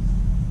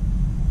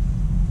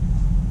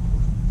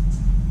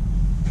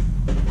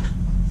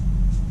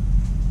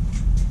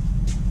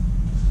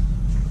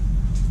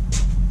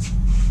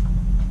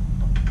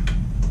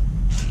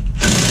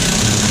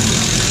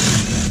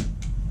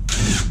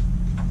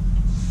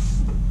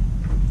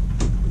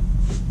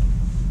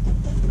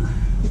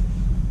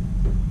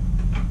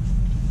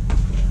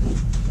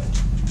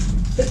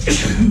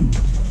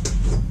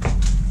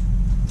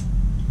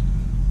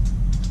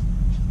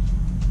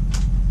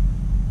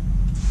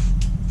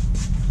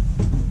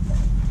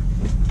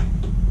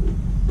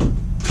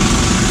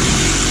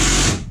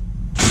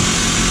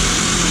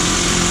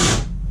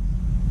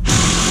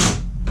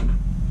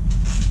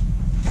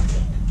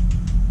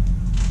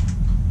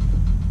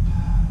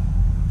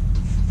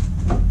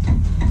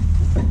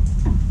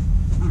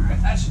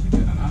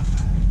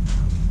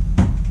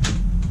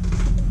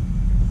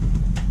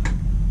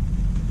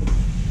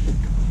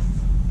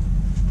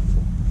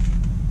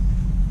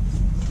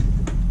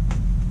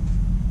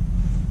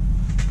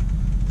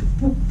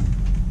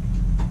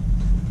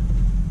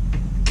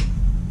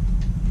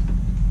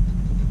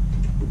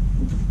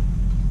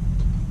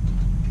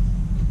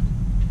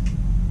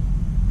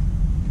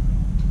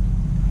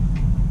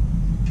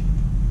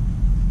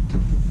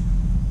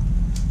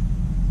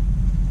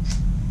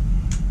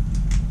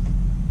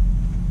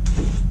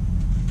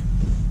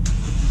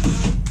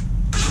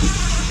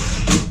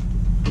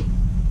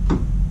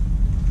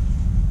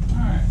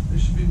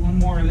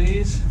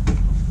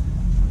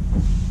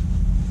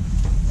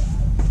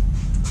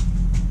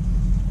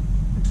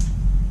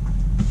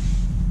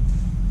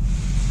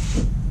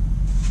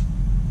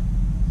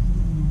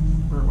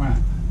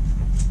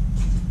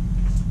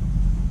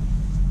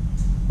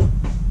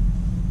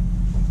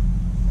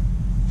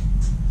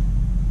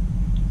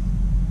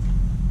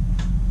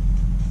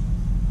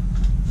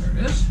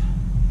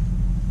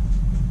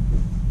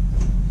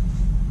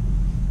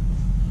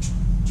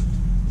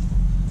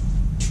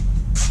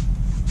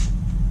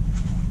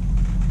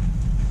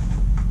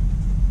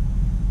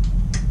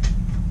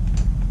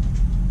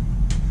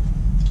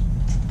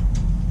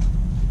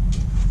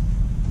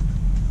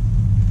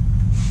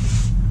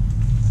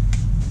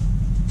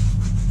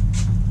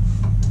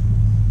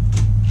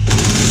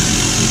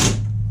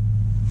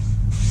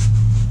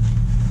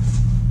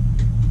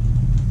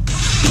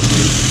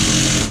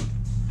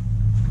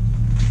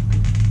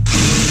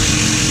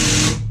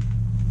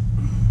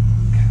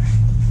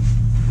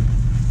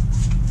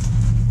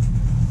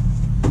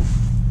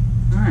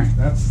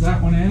 That's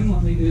that one in.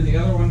 Let me do the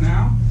other one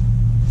now.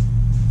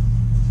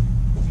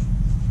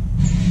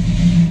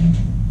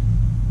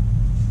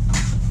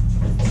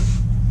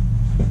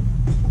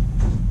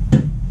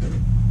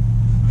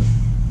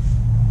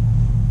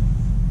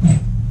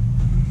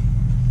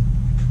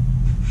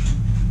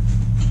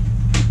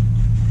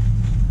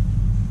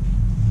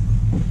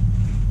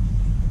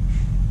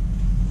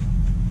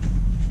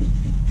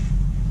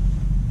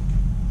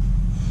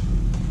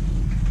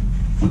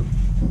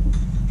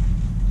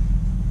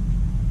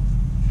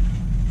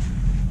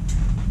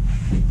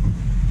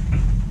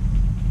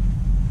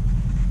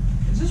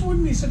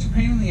 Such a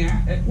pain in the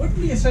ass. It wouldn't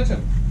be such a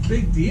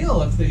big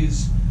deal if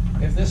this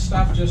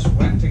stuff just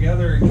went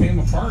together and came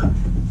apart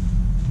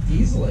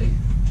easily.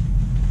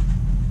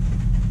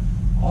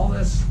 All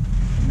this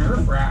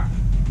nerf wrap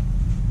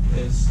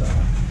is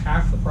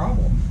half the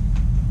problem.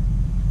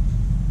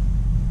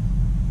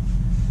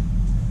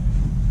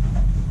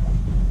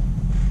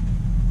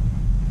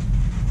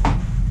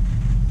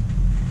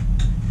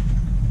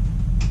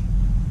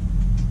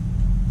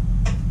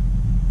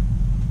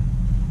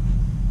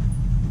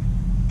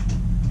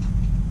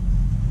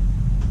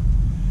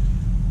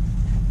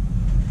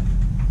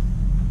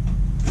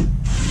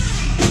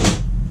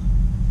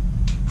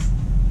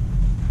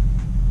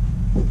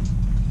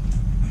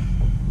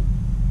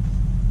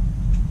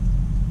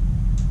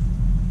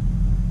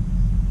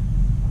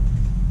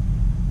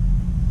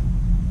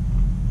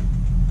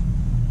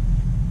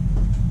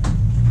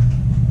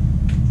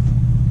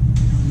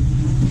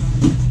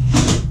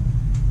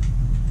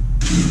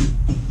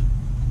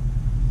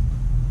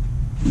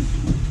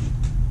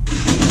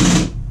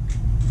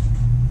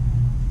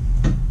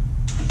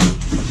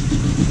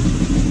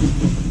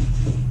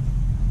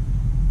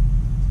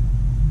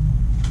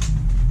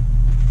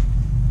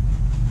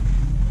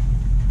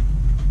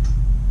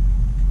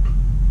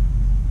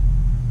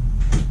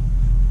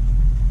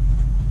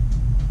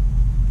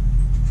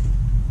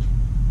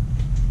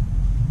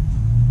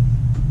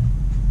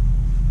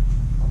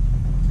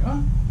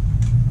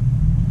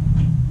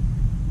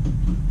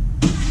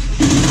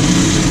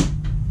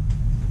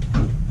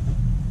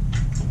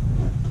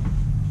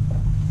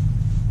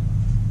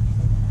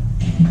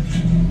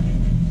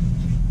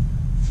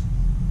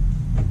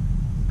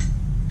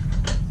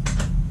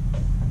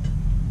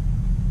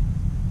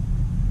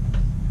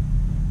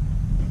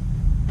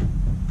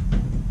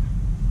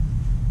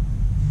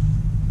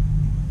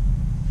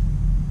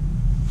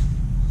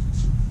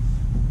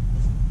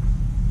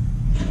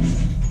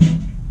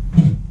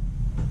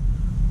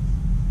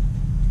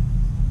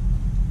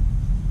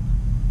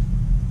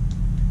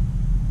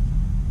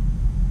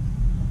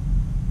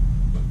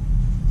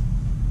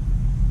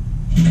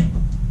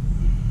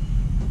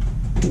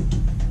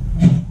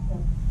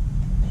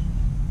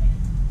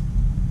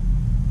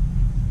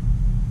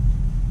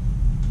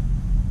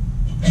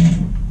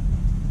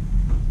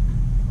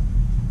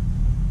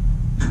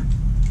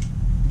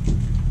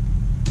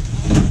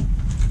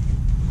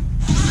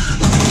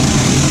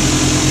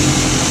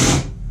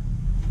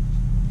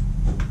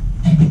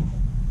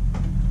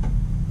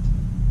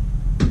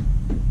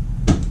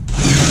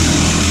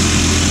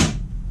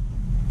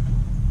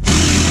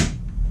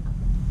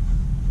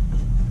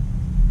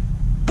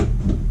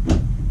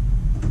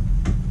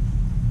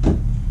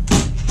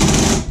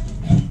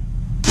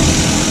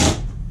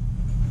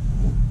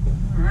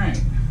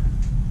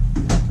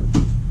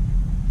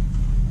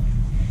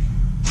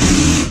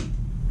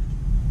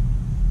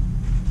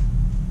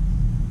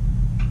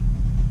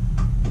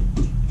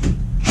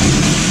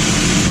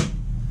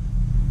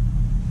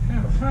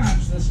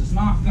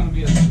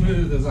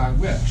 I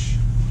wish.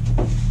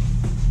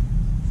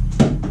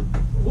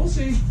 We'll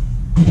see.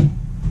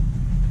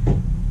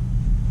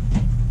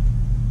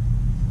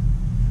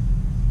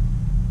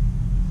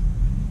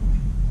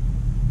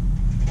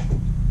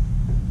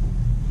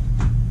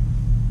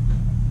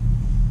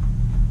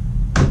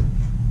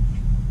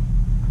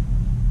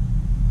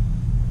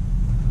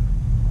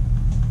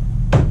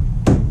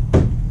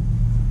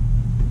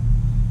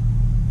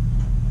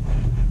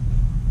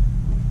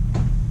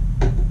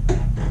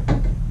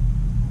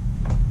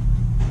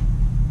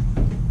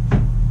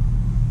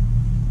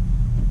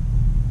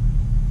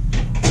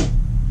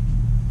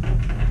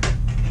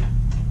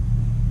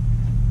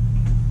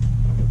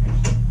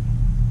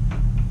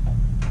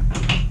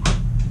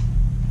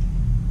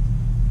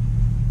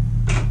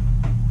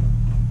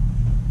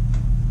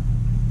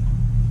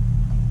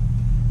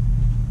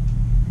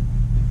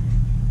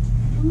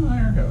 Oh,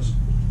 there it goes.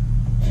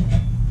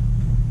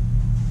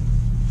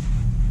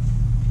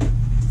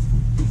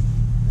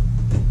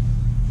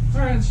 All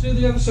right, let's do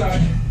the other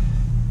side.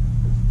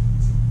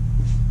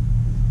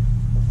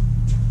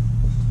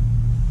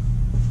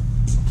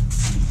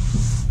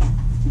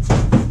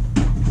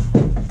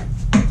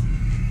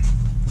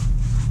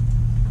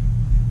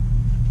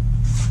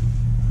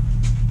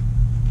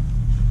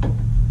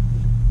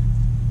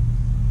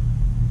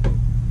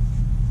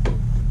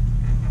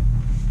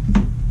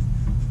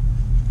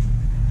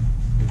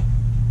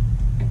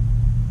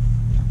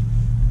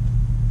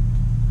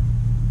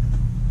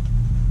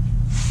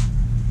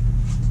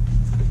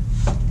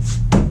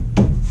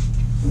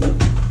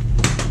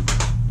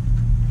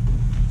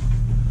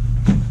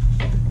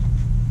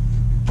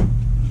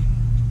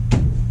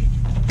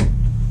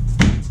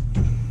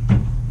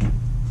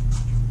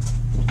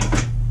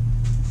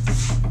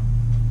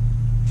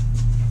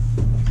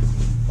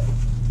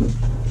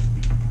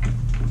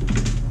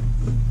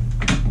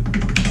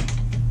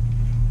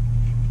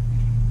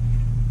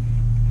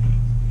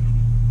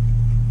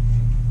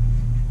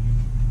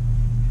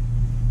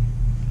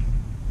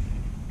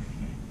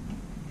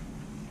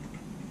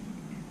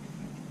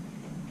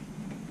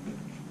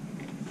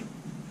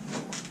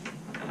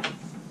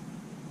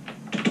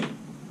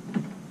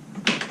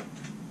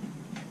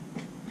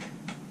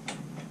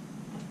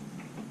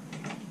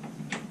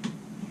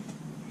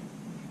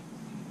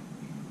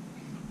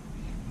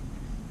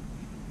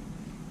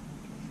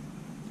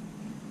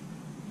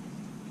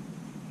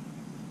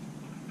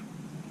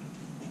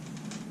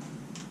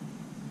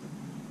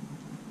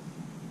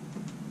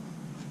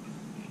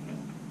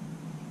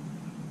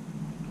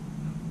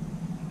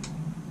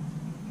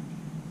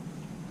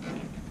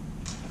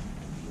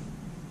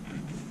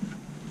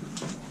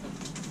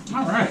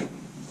 All right,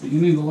 so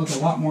you need to look a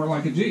lot more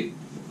like a Jeep.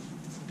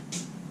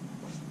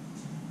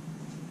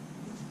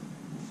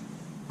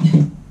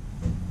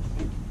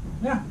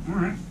 Yeah, all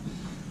right.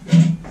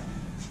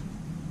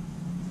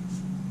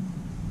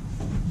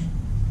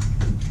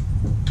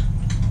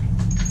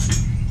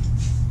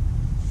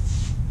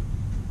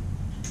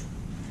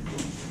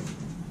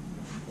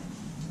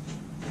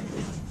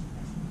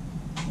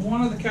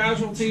 One of the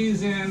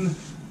casualties in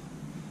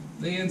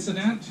the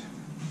incident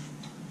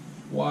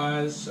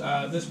was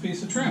this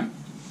piece of trim,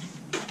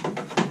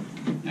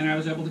 and I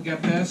was able to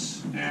get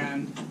this,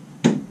 and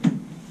it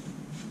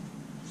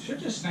should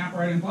just snap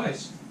right in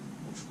place.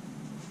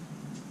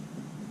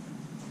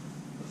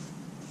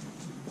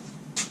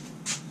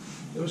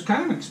 It was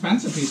kind of an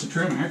expensive piece of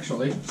trim,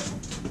 actually.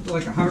 It was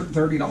like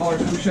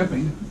 $130 for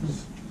shipping,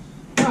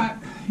 but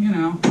you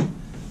know,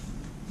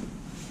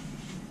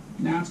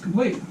 now it's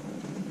complete.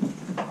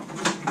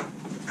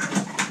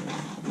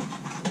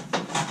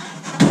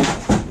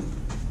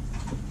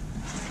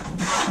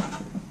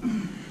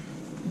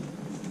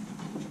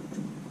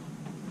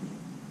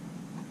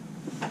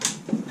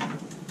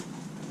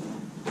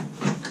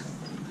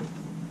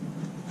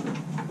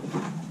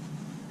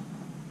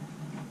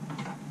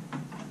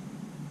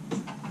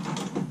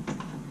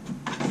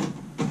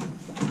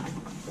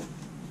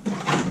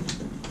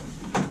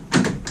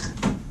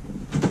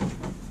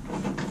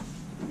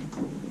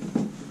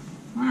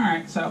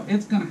 Alright, so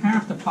it's going to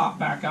have to pop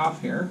back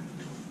off here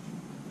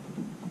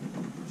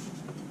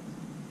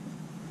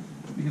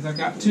because I've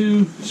got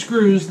two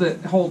screws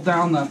that hold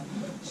down the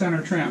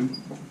center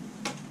trim.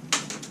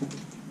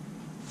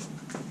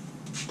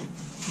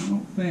 I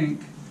don't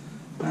think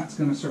that's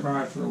going to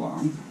survive for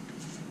long.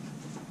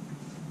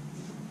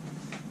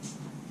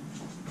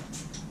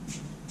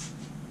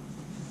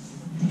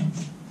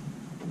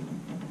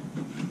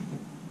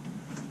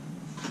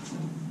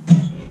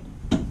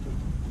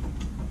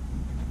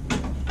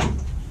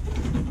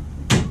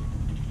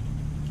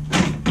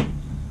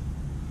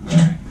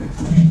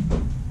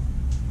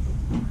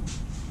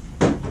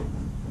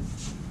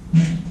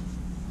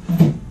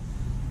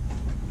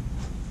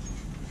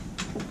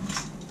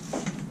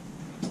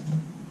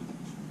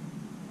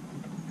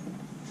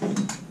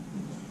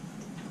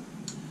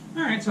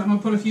 Alright, so I'm going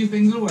to put a few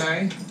things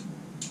away.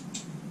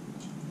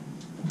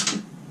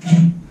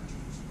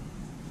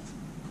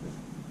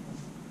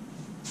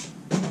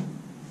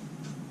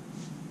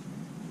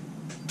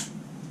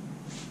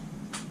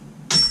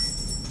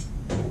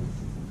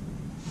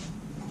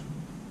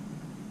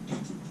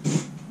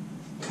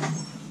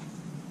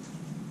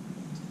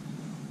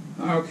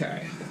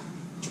 Okay.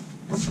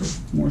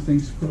 More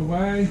things to put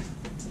away.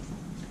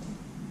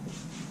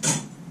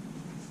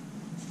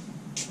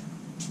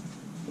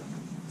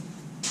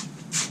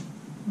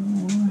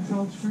 Oh, where the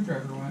hell the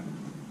screwdriver went?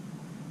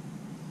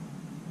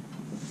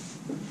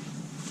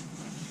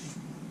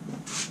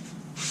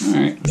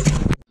 Alright.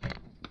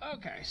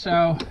 Okay,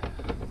 so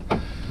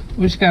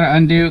we just got to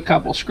undo a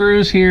couple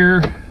screws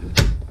here.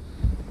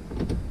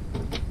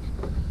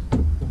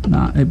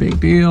 Not a big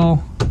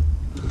deal.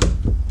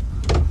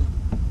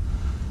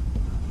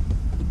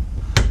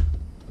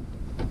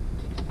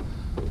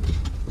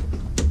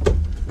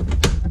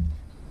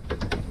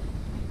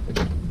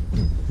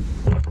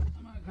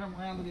 I'm going to come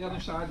around to the other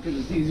side because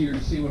it's easier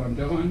to see what I'm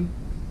doing.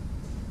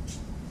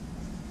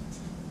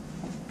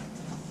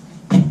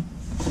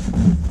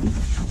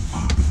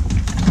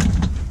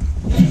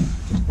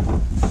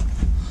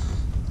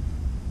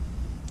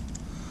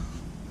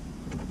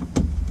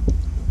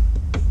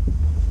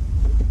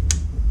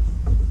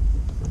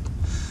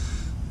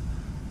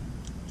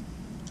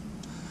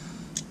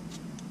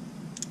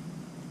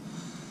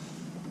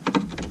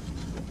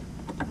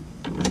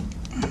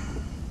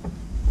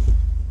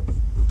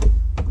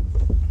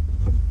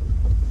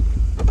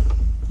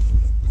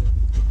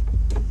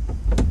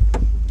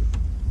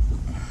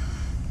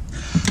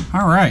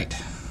 All right.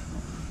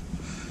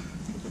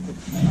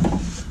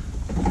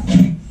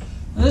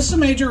 This is a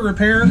major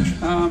repair.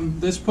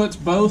 This puts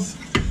both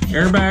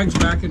airbags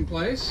back in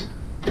place.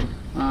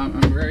 I'm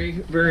very,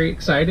 very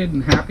excited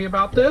and happy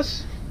about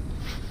this.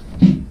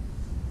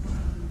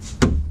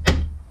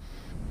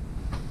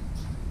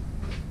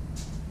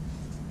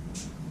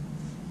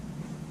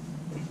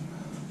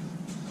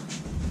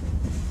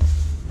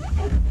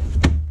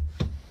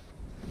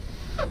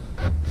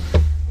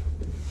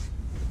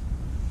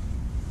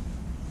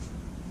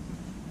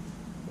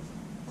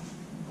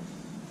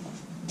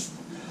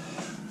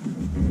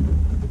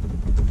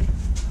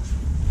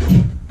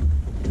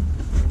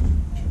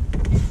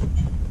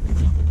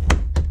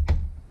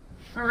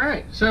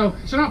 Alright, so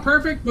it's not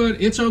perfect, but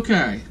it's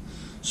okay.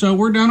 So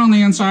we're done on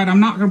the inside. I'm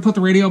not going to put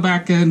the radio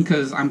back in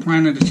because I'm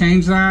planning to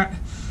change that.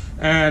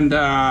 And,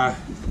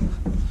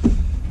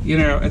 you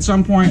know, at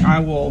some point I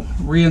will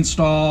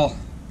reinstall. I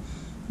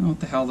don't know what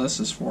the hell this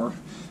is for.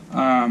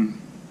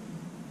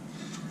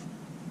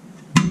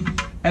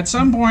 At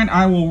some point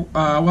I will,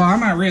 well, I'm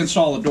going to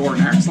reinstall the door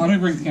next. Let me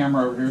bring the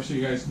camera over here so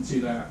you guys can see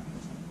that.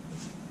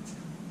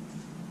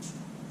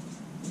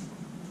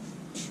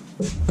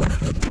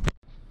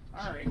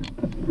 Alright.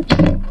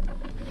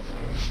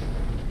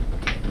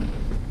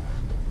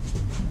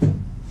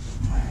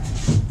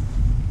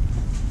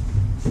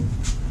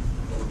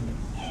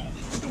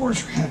 The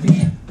doors are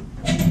heavy.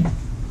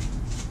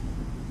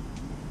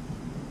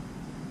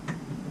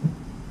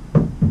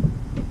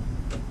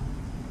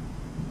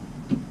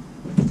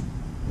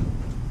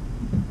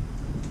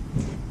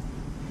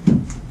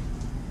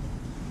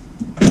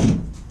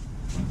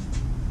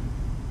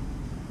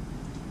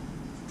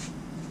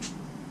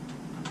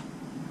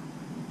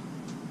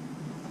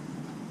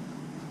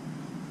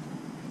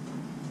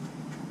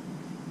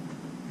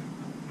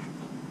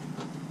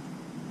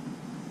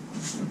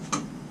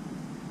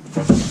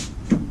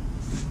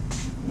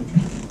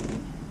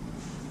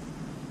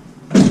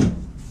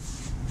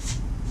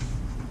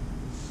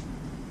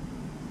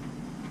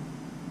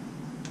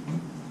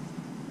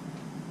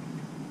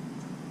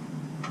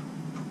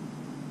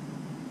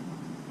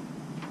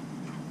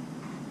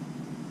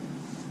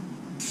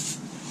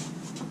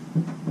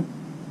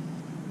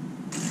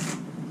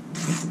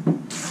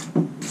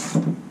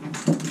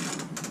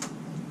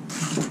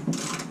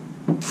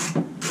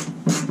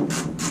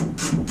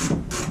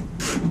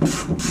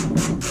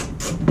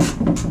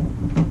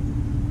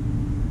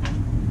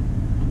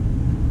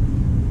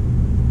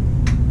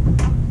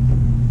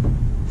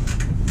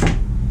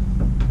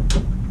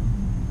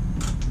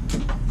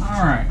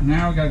 Alright,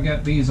 now we gotta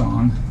get these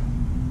on.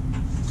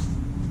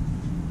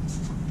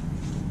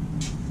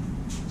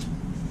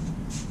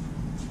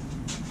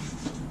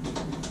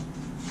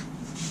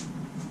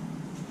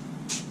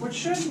 Which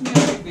shouldn't be a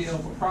big deal,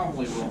 but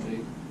probably will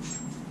be.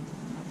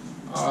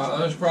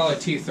 Those are probably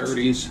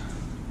T30s.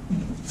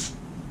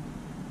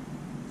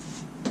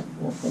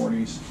 Or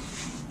 40s.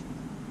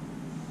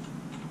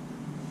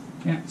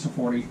 Yeah, it's a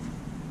 40.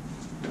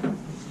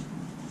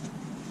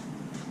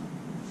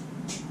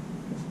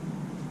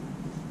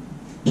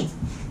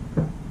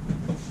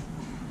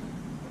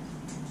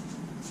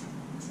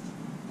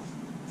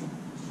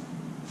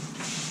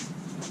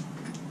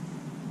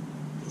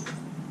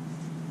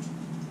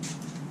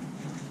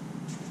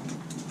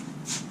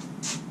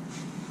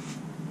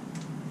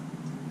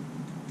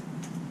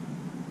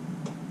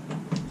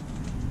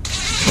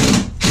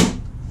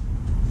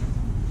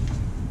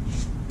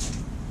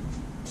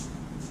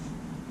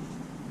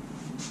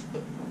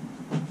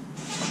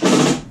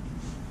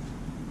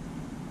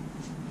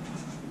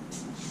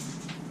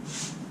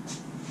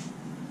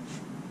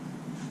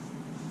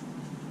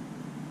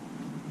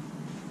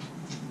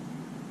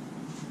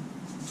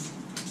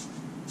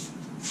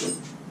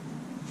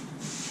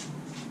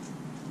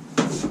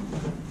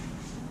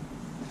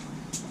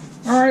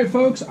 Alright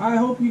folks, I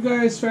hope you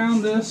guys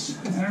found this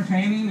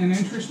entertaining and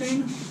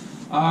interesting.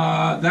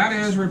 That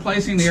is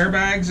replacing the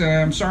airbags.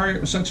 I'm sorry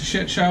it was such a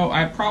shit show.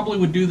 I probably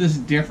would do this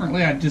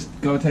differently. I'd just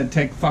go ahead and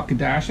take the fucking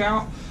dash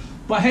out.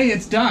 But hey,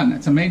 it's done.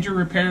 It's a major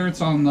repair.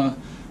 It's on the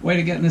way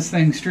to getting this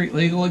thing street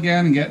legal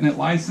again and getting it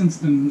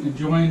licensed and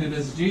enjoying it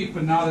as a Jeep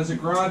and not as a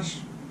garage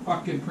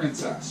fucking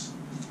princess.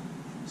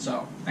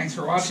 So, thanks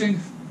for watching.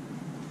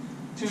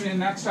 Tune in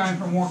next time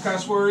for more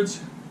cuss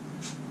words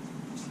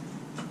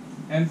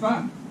and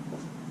fun.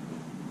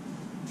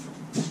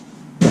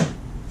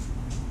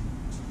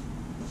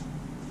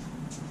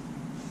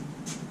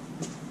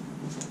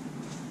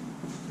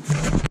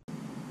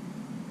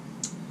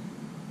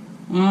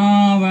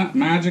 Oh, that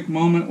magic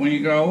moment when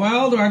you go,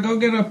 well, do I go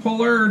get a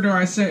puller or do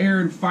I sit here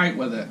and fight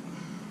with it?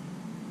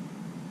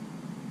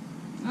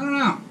 I don't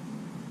know.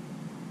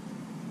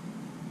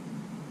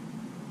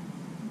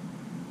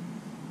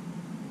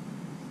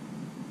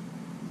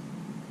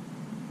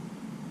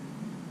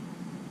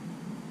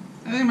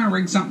 I think I'm going to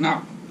rig something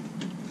up.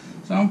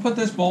 So I'm going to put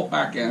this bolt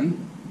back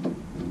in.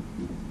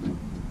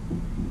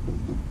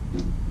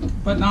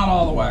 But not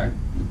all the way.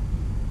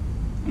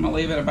 I'm going to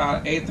leave it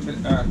about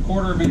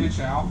quarter of an inch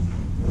out.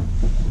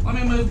 Let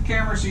me move the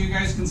camera so you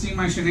guys can see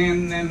my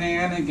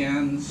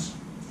shenanigans.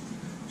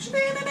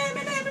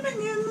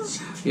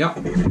 Shenanigans. Yep.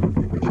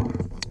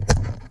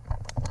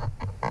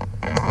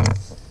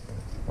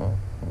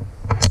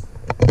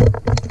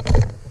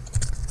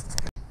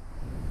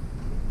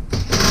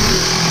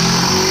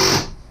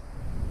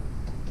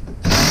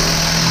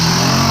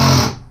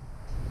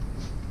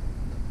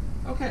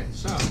 Okay,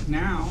 so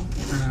now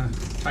we're going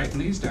to tighten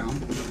these down.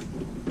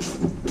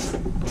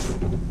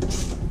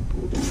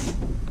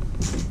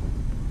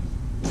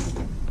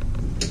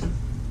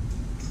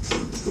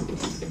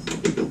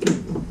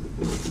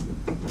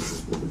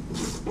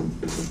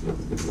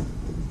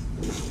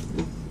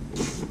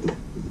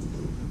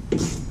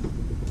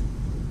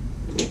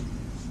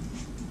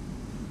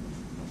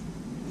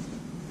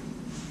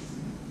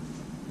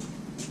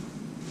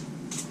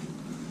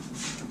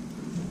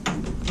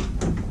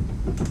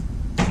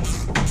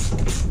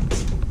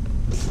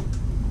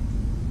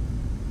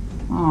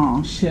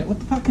 Oh shit, what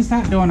the fuck is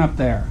that doing up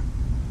there?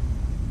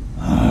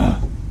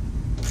 Ugh.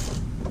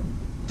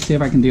 See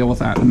if I can deal with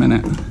that in a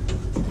minute.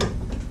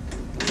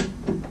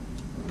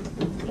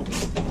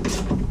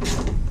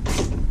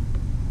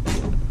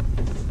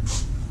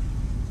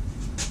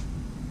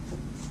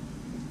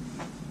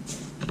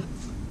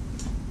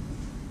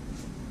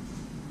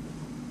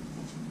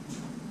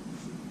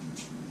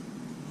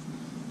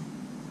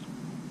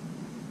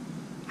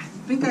 I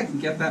think I can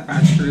get that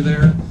back through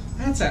there.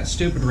 That's that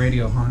stupid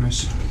radio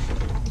harness.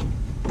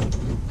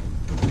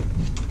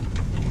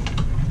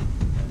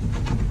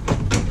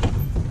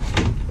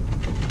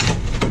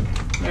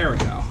 There we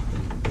go.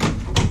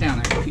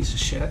 Down there, piece of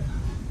shit.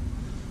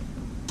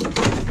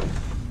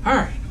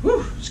 Alright,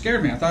 whew,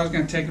 scared me. I thought I was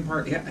going to take it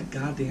apart yet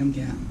goddamn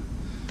again.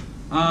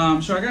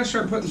 So I got to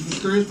start putting some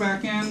screws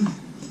back in.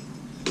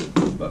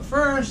 But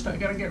first, I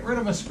got to get rid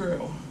of a screw.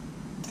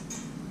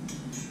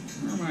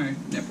 Where are my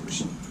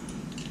nippers?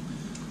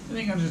 I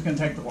think I'm just going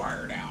to take the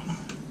wire down.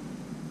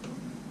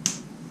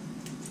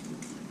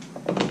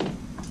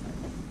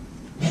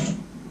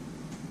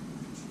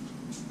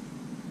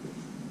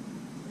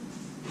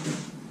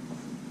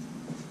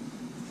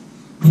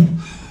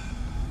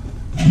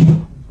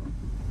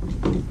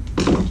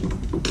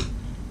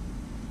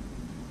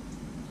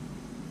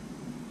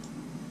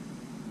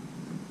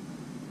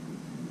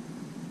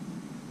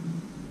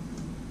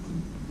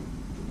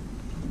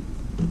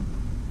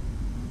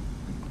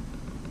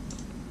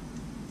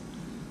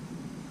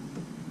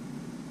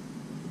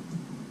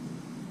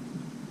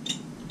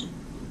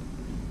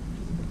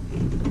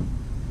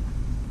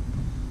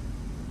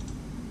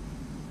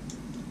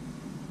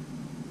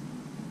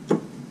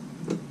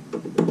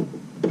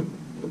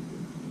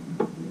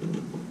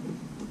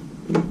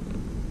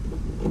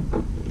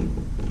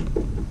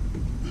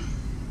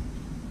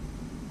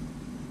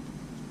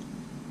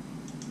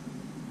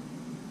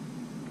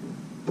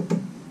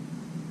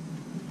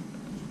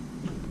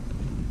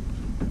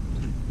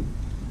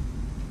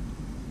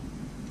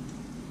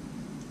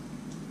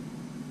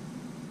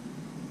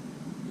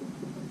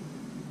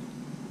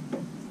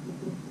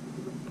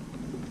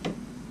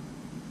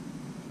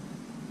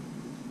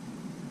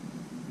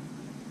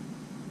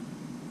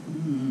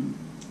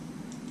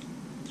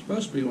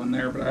 Supposed to be one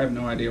there, but I have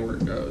no idea where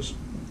it goes.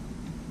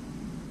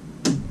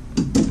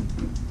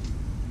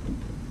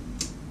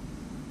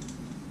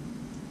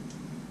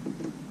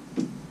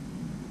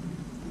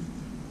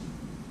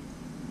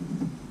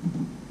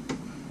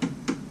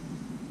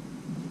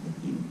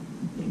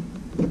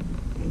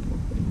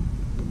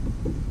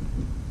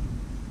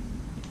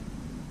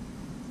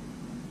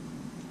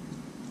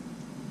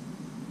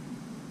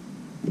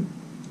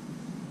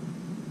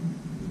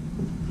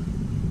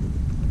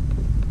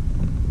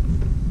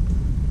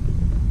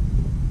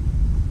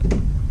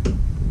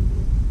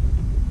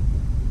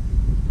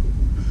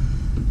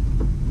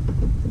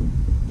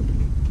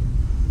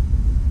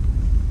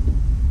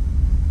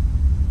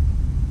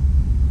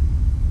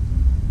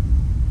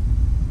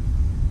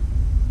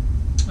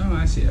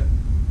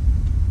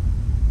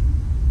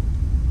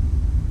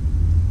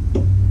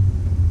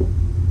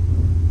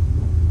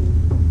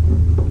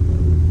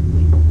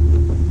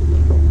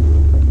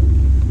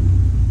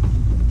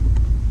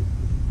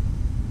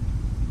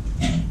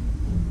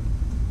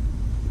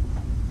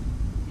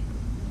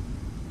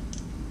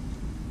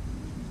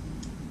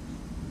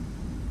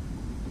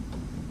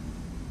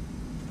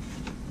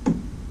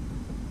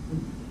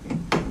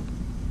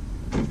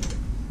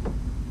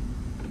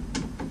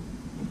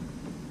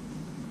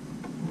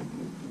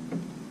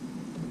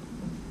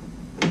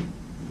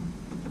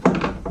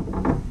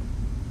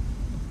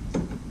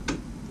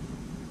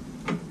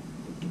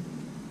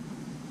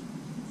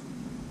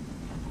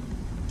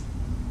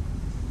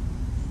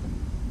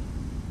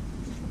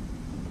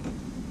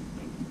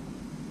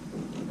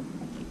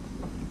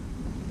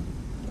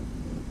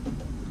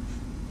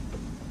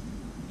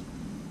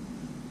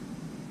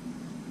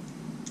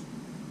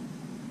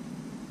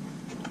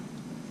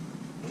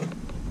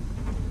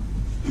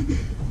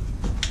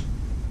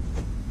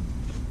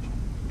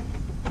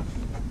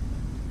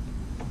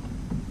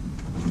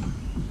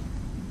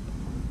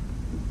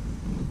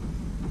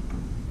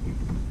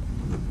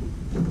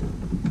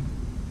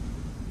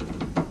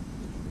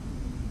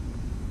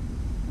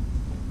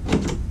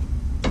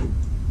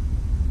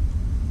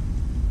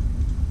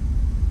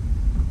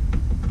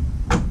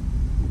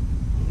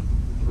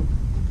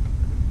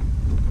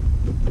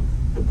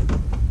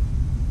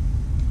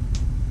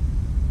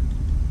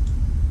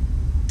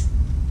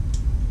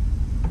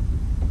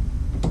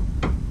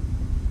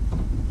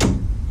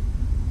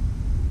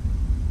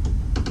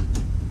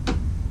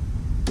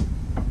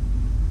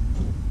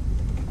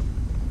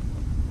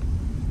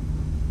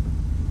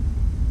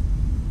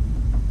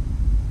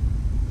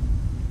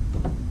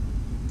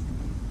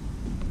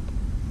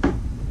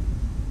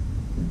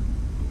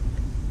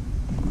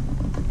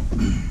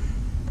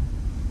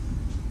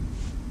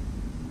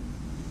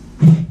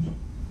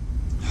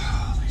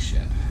 Holy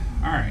shit.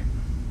 Alright.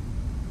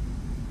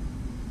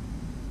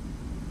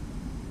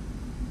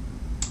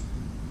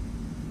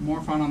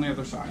 More fun on the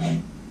other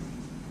side.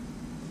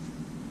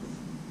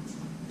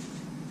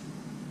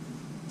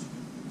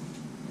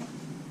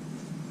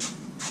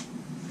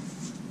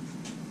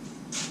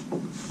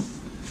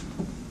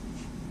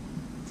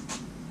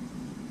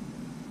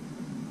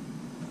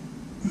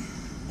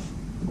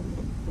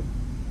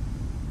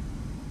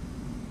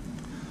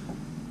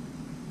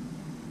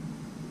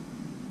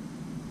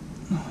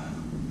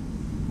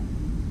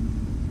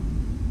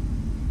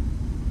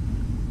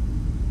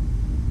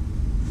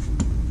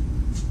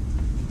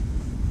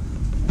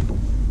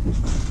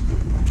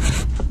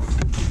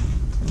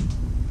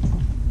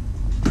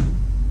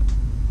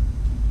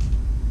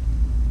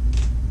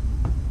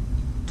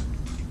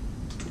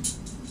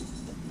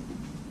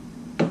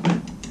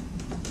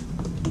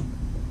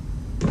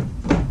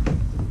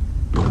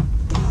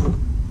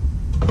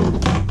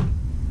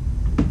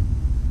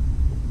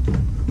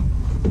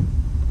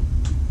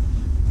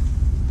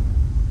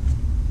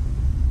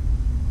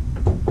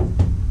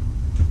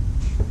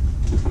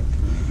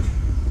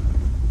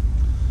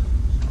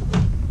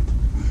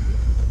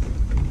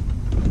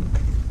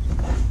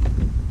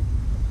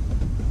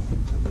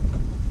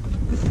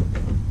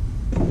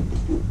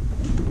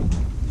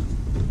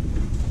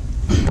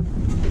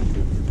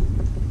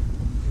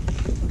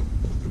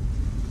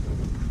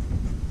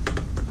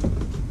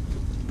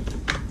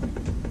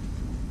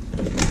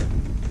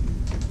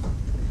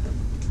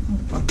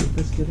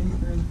 Getting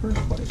here in the first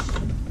place.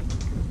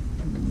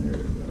 There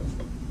we go.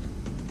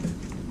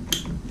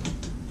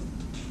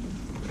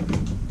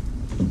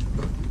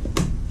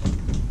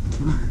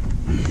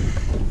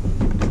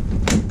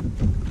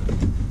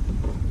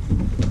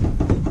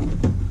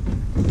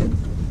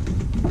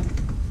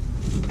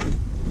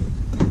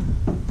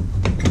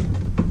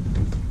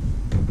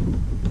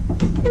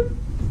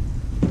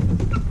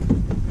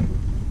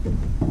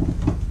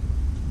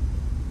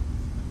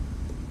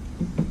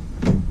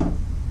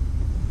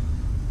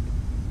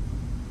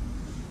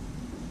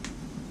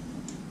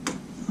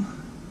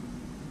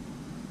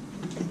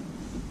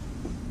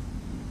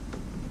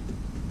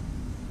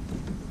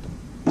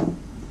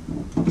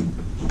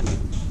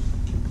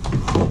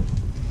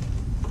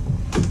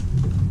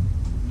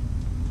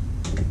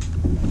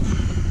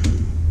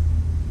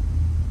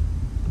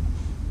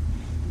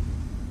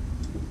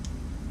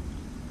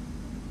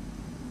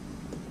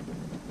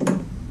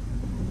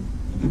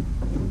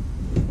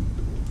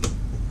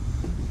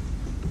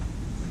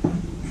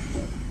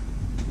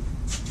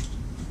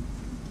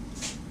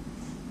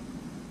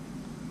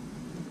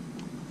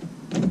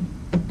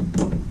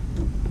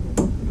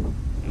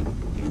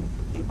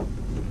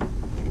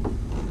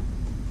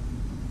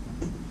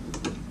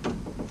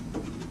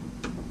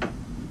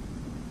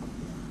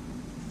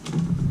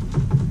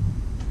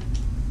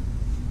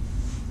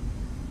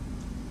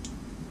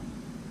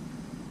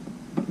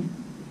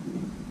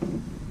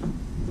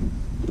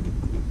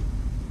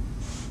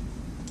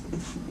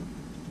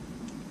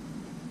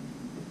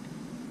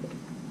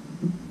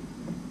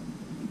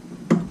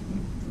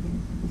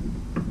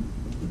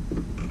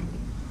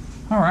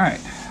 All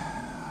right,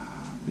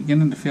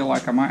 beginning to feel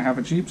like I might have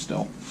a Jeep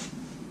still.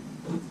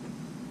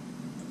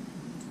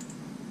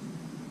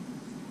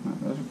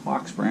 There's a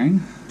clock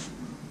spring.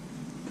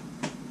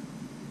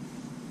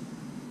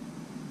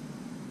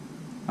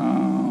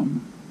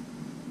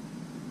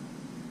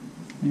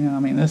 Yeah, I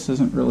mean, this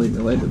isn't really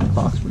related to the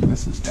clock spring,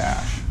 this is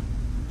dash.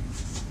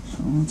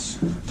 So let's...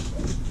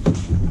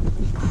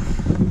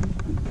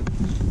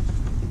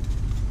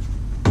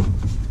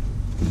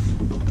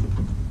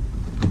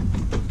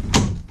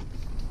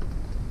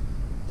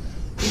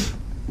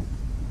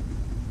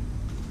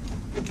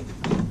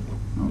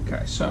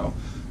 Okay, so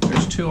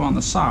there's two on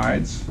the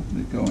sides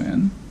that go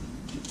in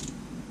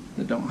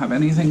that don't have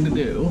anything to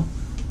do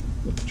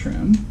with the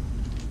trim.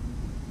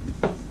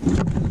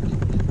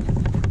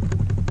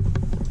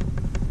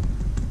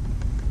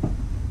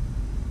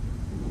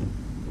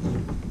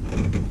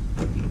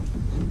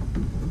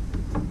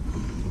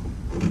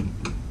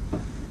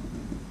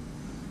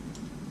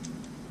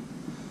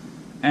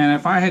 And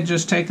if I had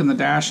just taken the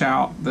dash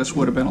out, this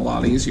would have been a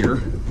lot easier.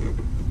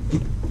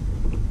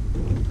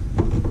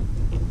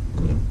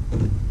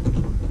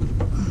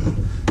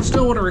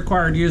 Still would have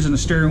required using a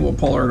steering wheel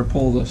puller to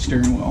pull the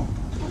steering wheel,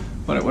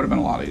 but it would have been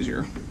a lot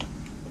easier.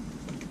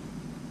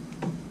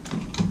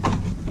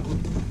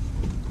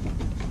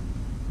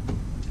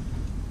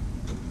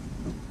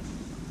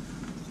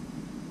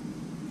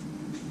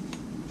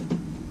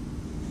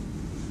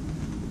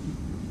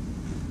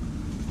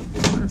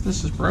 I wonder if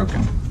this is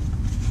broken.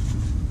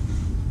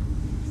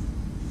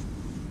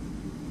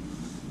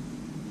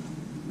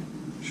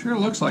 Sure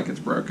looks like it's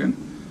broken,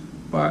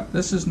 but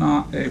this is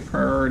not a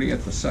priority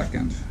at the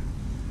second.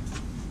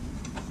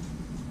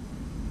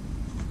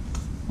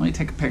 Let me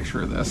take a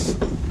picture of this.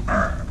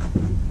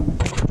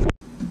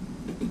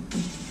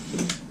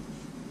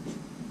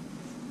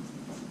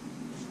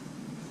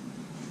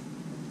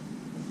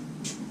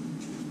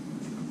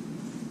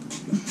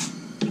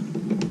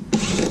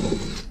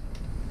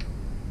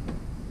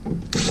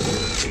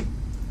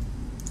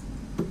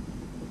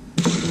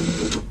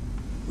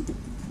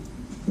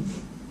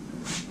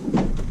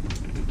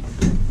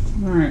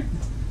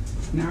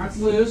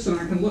 loose and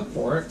I can look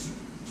for it.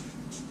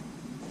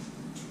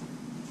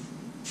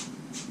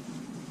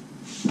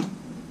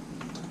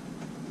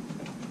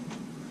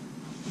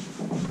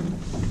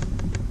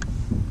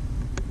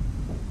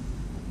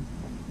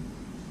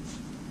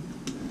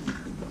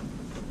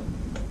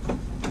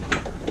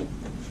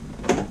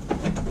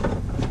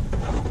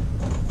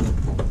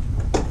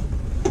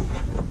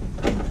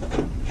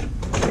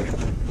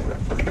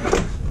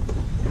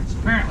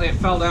 Apparently it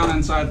fell down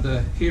inside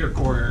the heater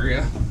core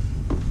area.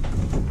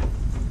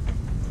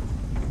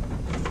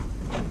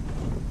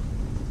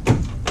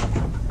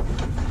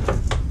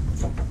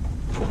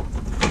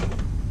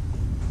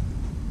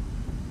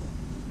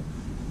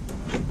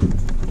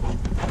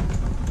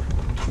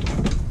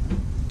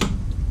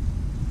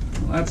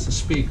 Well, that's the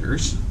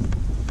speakers,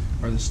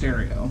 or the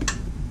stereo.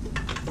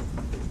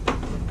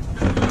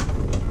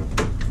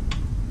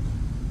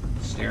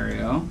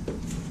 Stereo.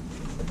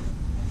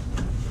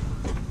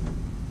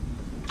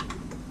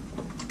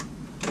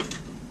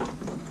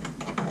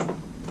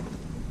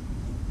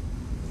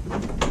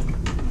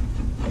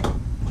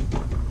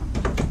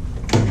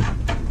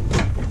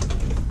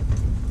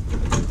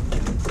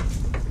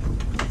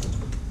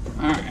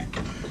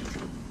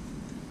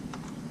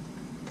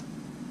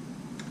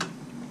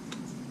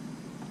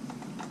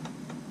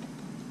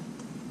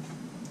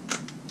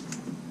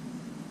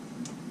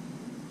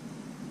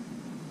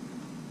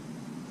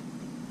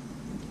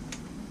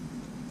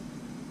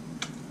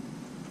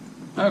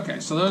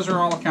 Okay, so those are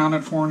all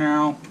accounted for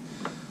now.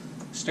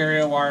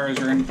 Stereo wires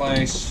are in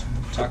place.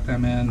 Tuck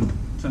them in.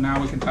 So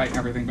now we can tighten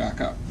everything back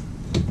up.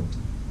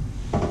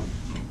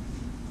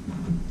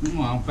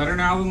 Well, better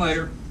now than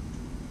later.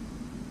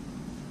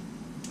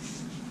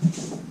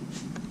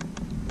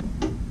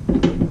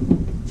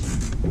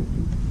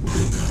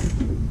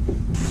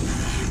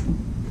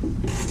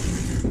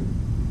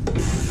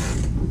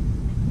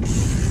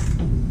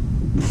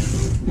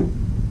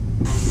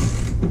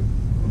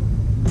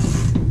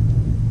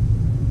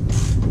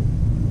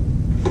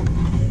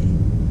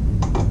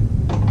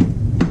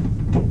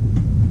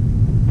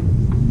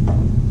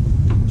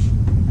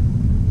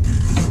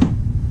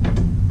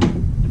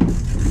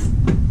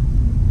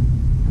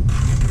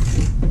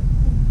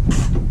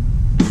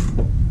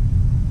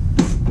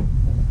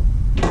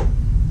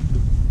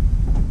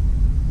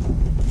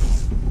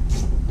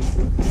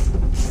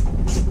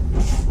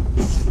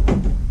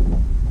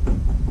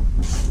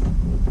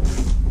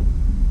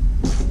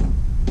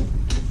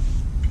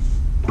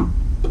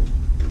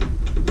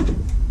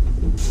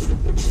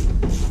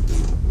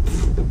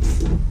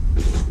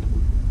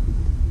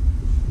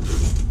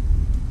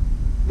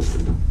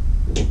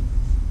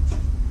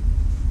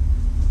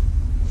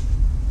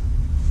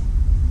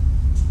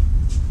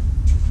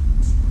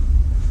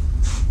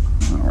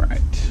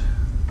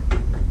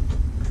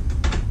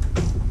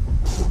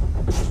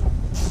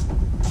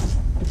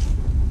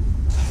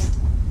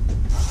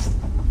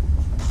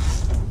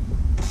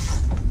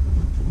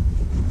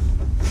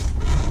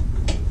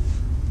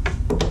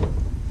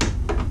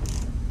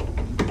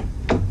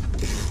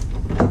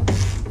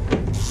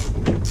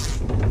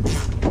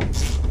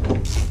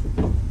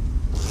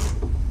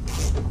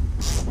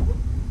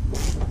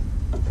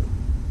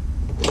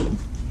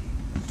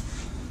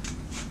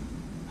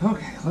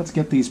 Okay, let's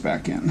get these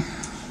back in.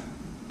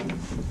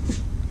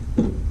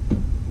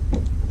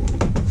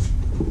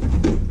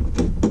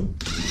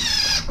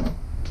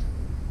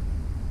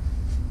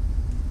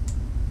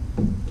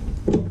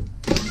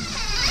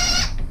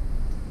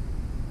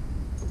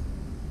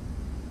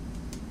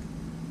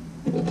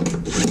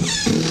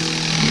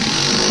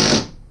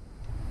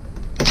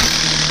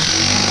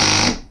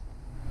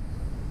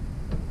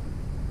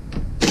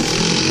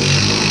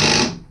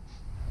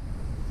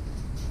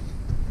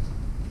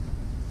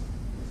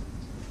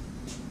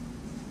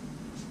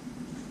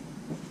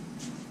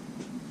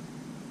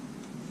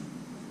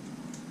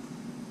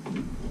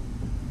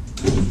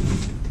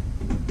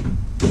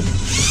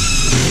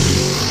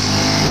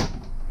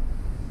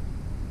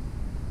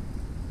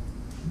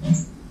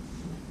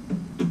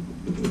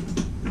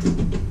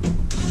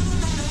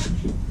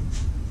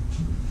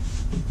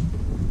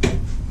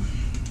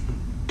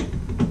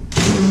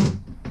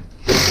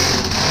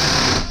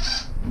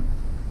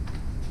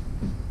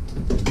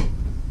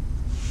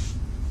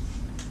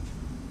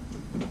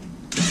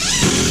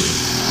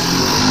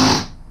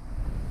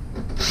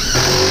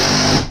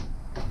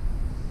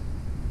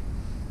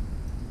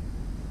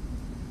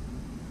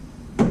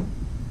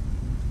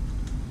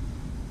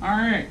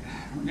 Alright,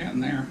 we're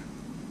getting there.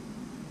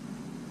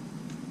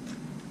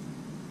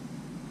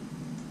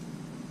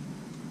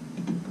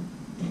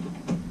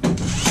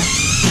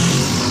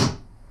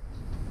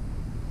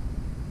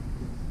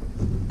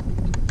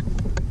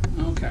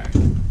 Okay.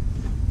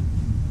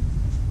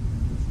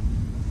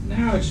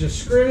 Now it's just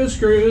screws,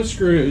 screws,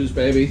 screws,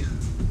 baby.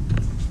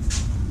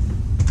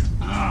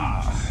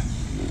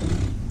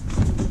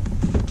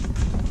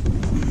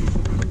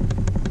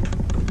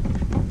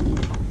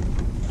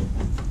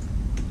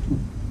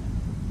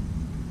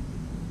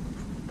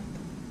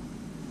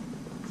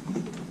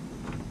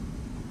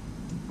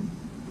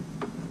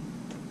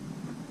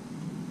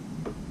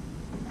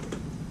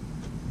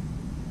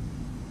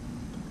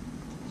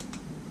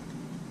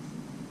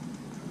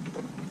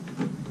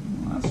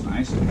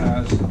 nice it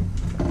has.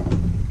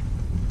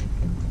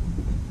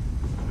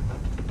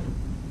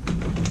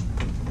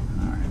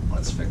 Alright,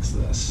 let's fix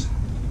this.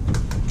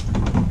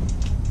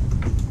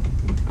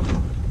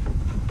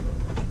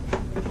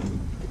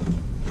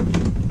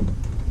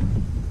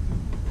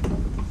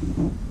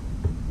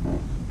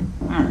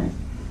 Alright.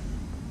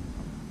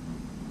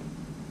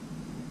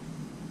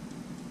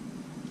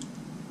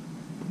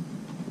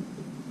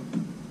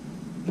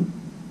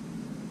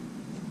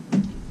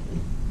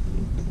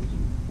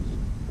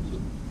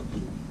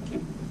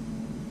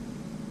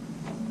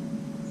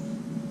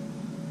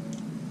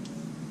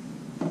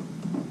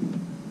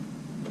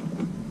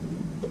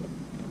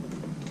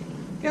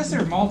 I guess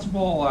there are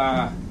multiple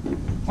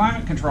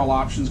climate control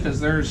options because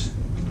there's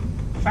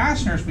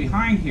fasteners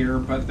behind here,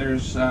 but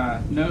there's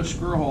no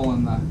screw hole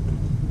in the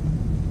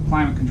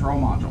climate control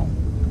module.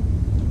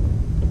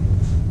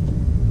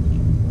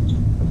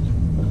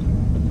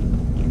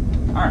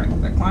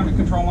 Alright, the climate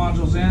control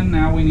module's in.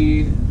 Now we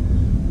need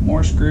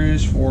more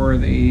screws for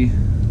the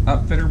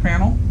upfitter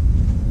panel.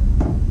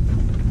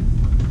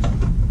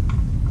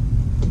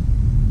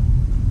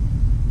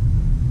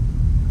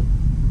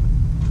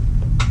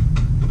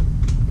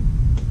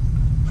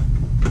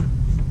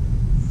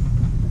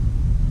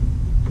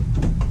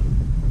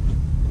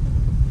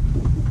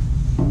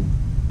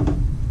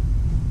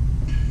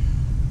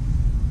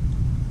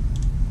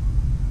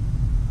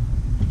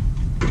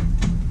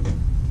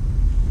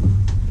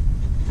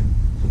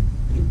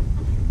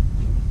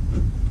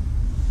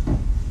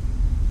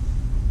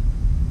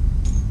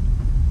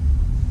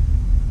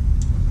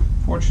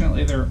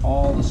 Fortunately, they're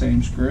all the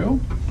same screw,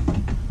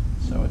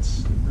 so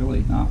it's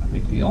really not a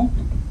big deal.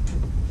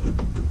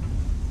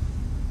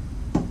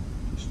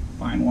 Just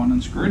find one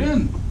and screw it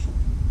in.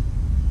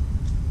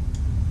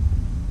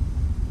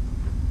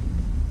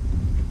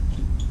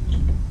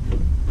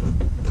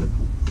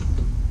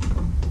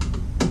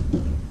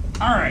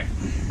 All right.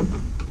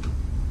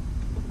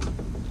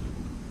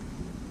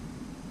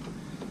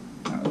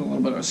 That was a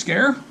little bit of a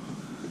scare.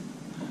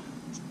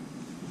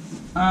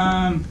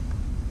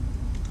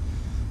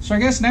 So I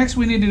guess next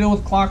we need to deal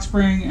with clock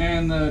spring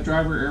and the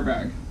driver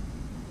airbag.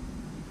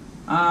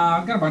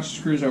 I've got a bunch of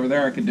screws over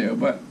there I could do,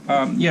 but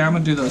yeah, I'm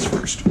going to do those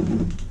first.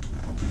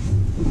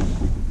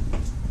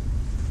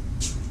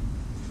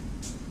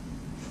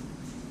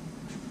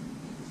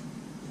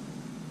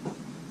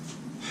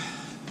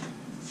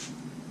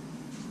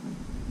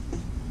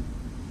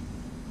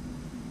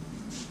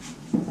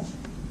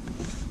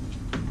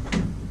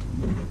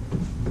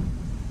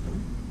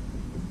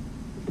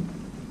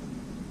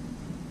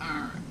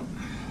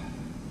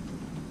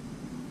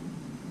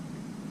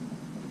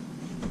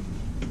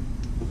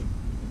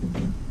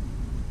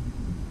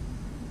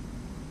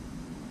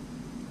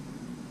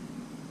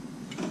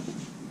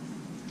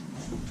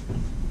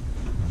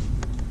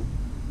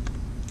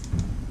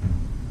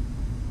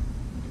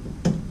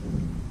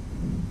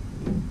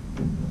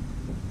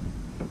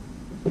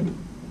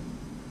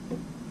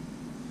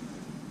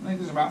 I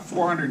think there's about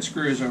 400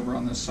 screws over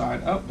on this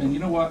side. Oh, and you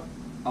know what?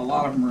 A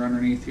lot of them are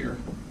underneath here.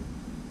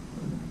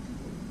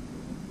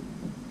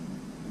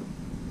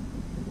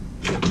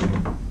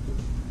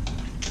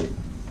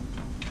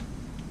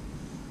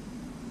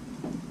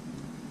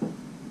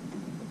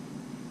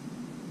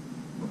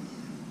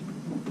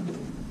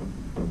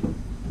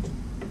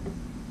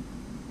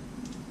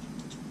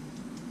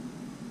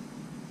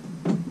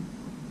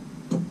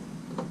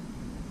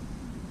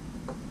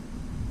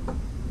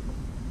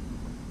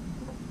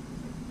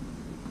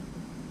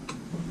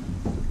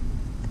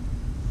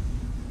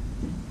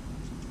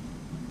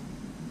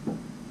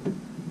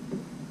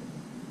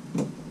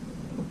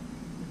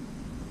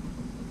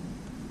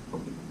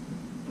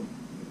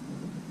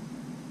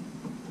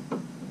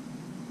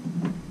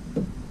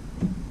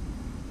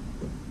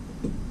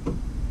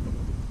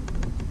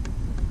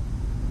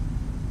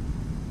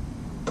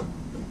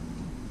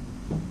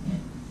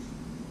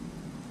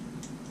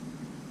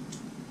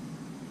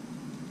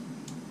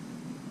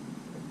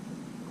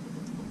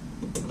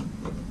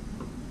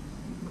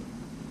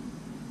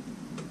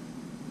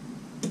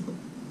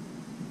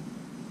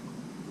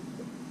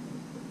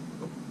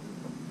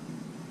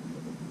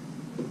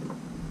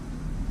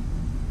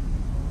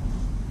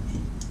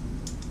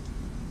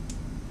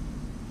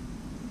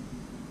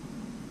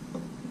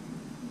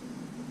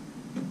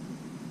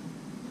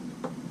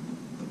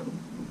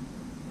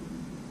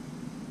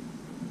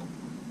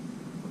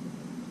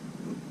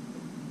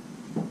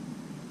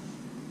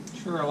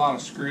 Sure, a lot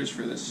of screws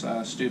for this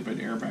stupid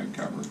airbag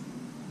cover.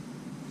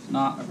 It's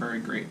not a very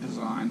great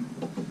design.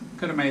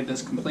 Could have made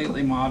this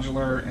completely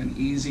modular and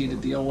easy to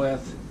deal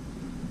with.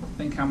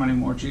 Think how many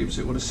more Jeeps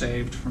it would have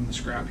saved from the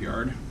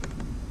scrapyard.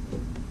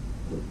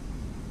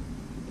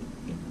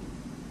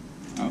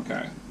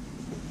 Okay.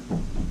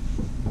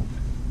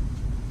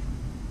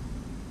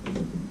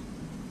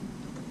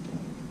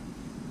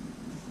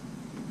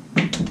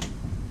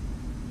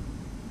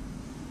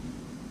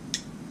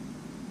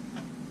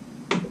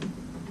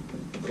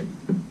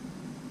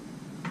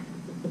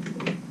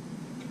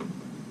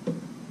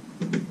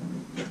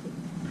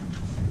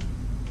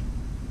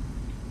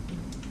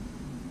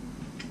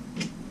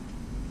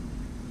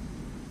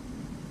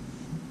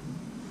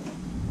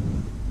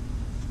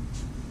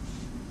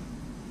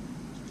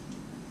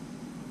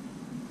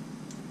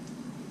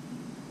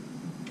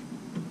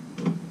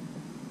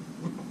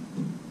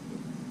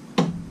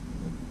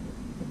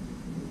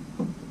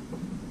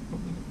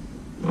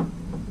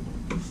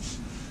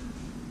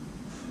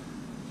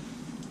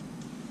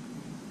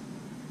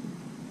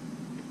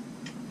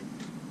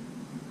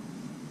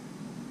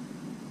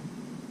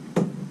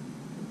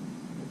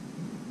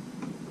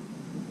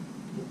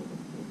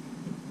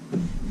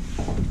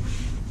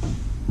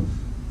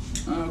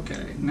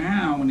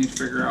 Now we need to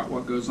figure out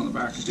what goes on the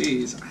back of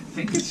these. I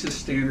think it's just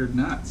standard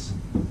nuts.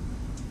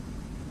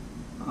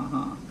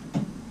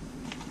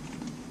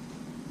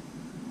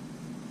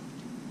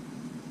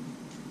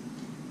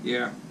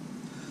 Yeah,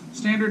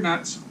 standard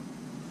nuts.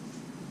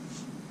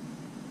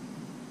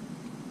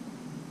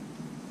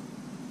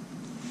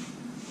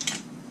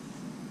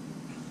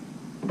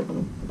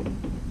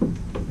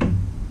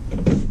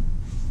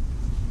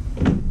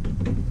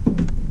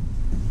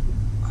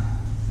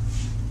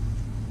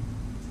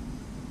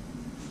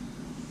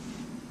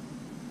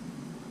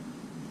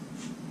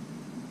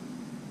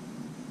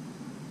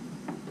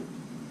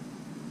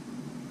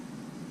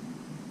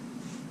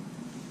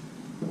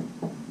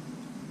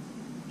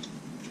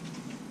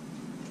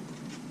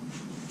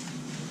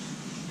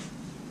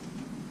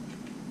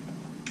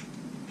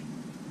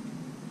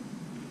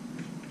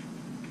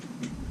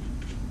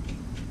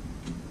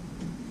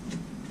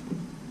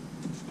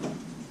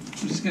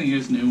 I'm just going to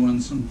use new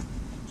ones and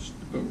just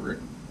over it.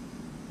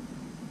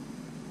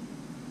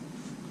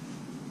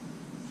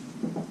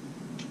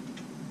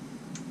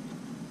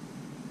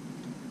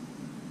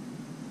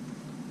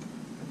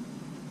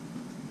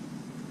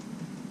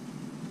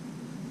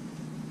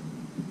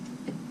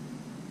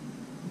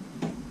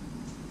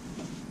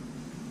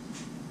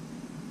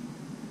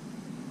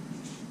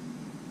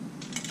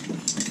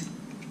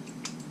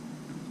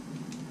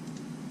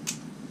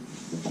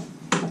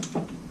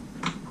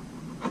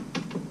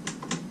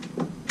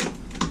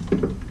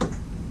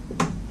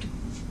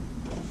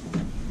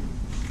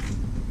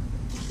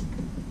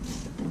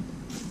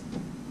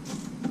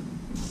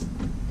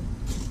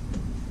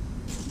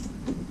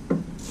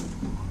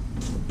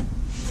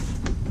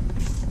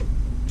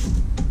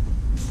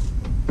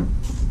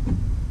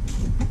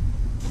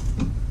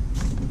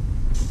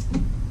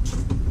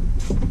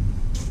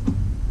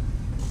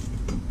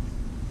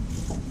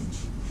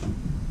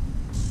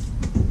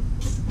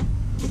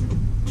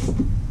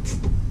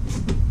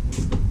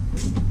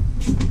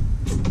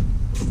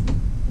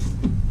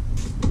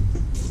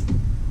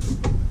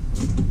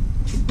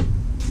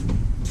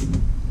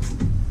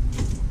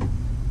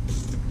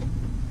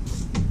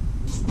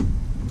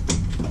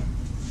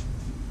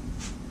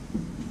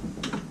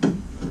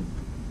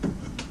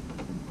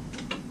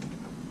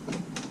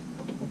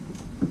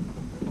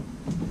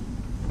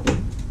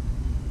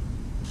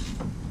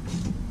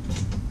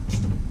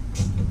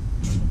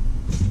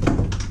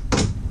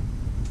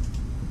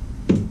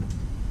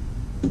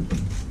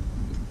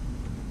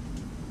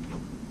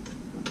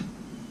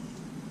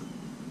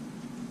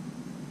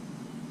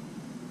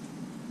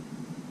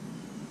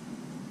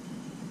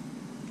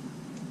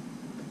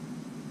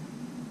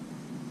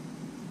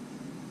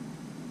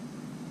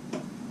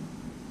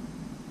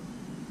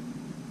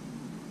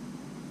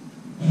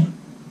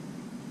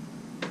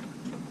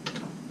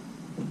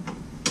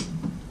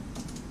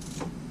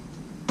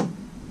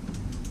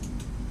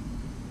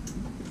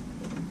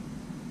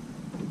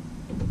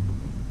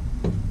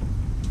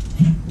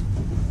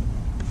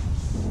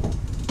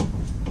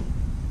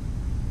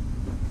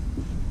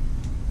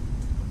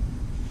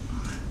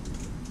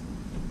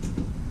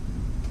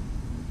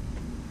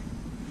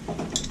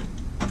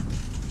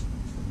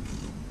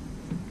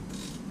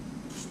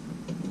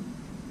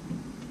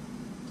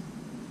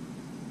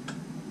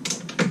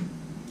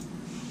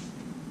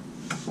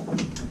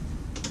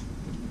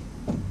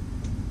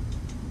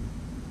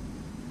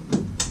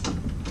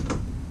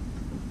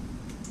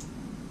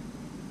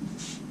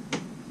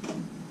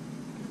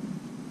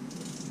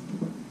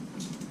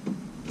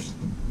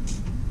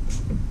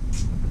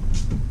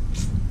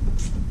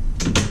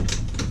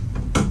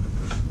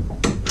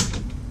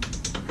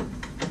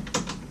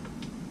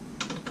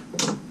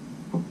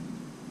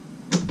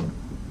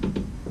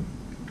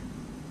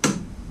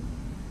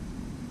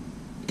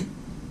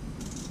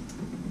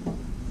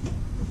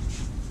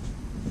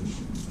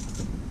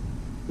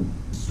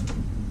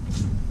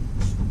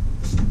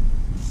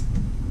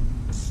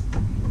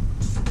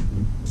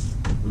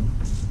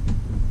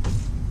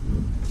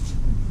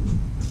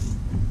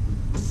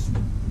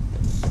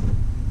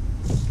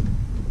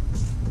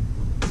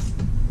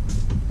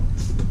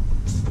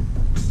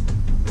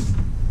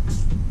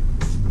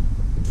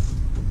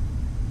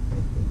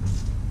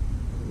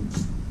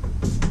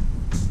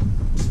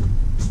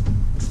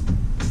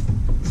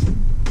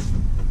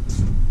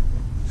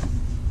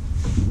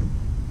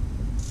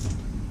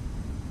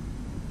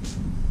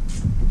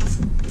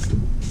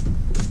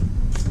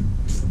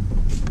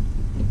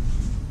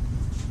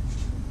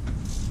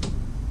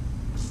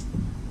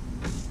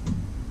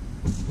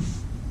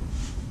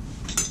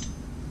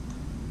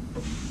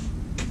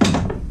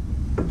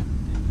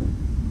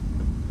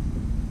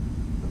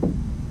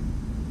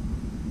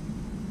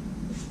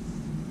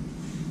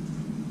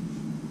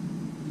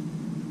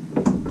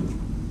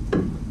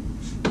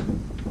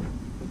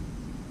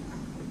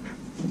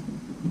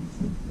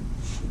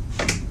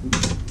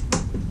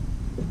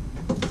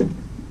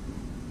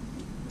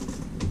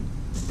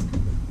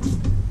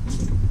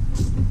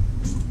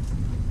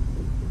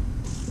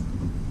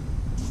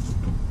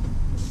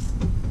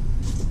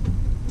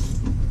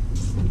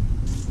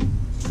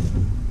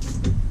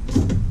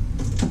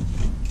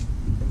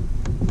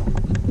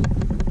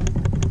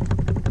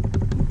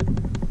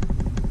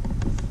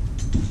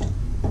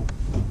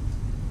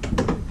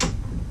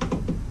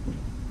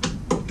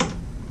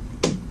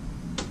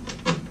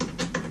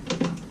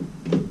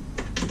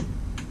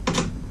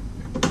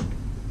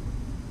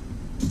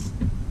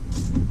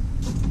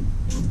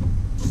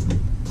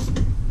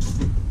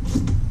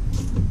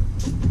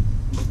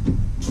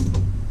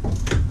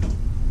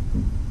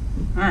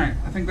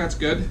 that's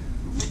good.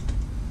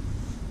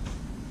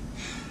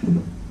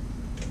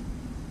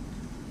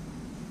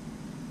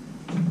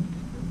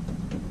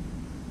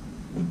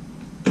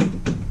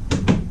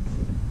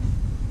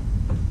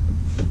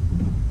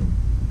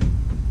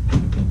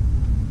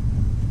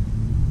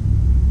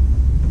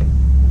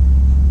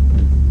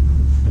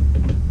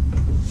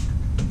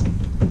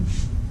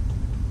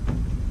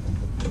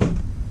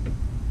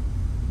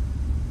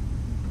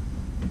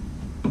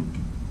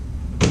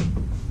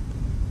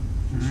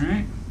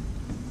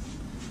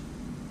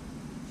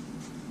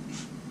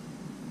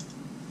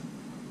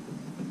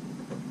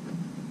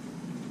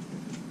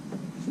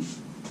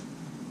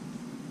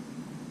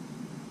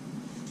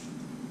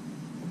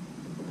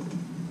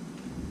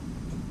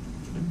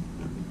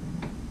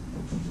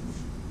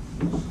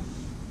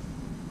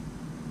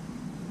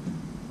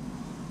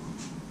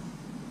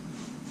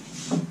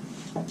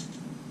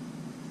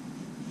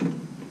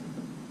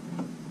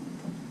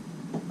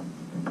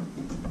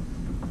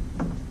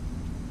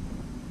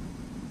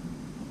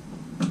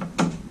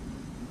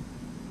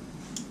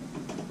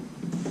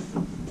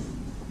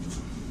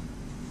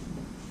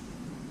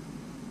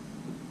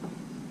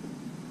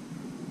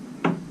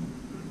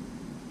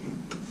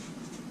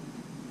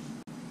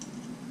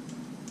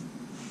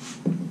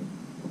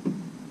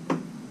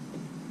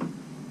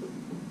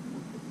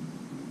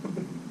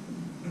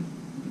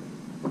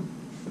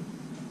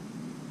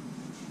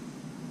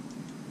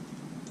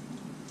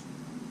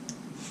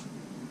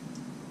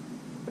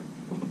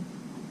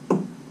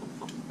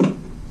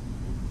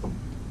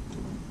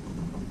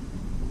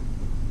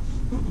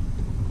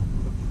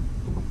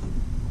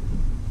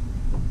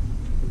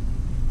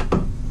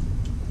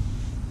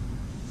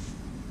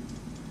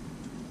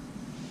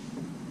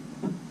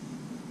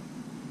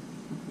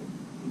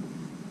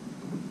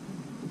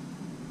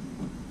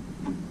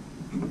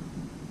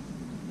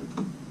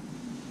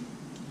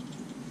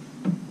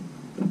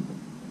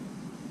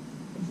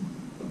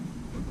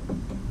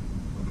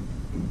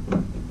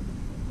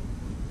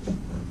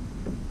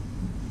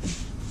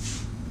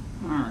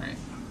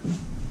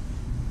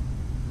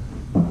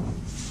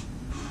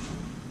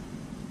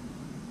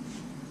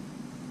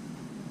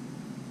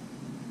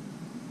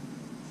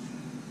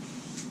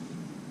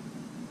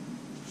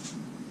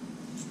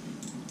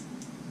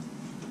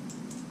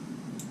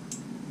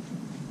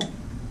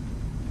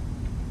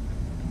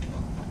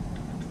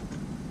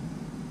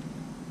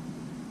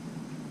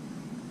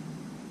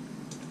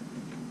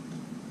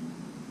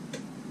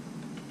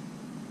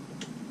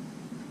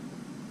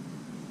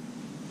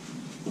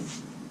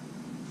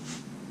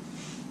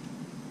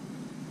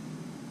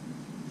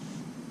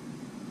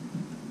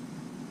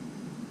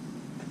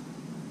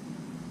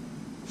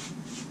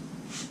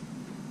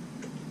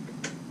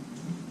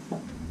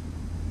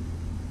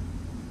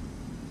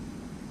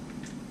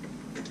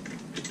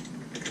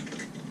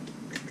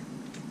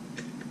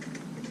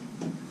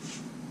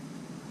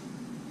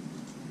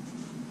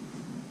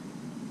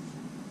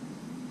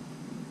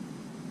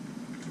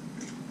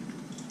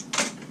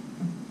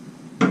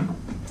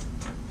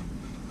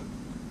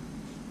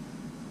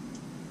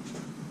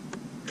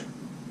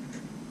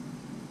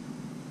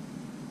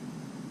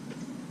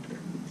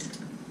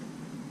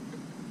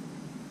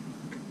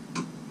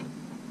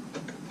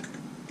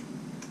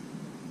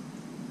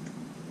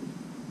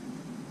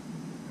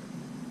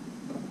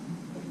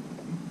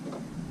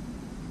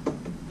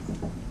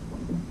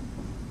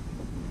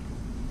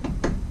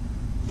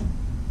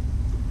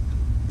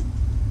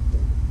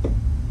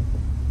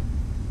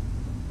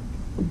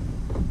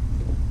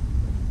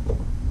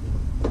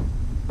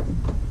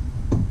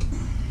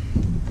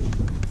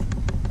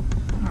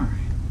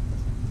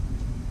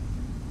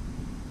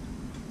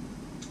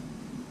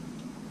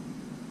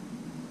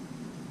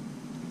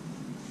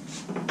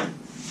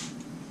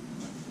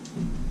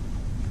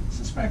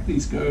 suspect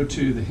these go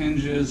to the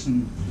hinges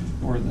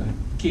or the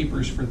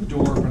keepers for the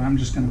door, but I'm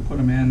just going to put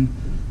them in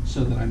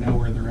so that I know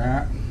where they're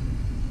at.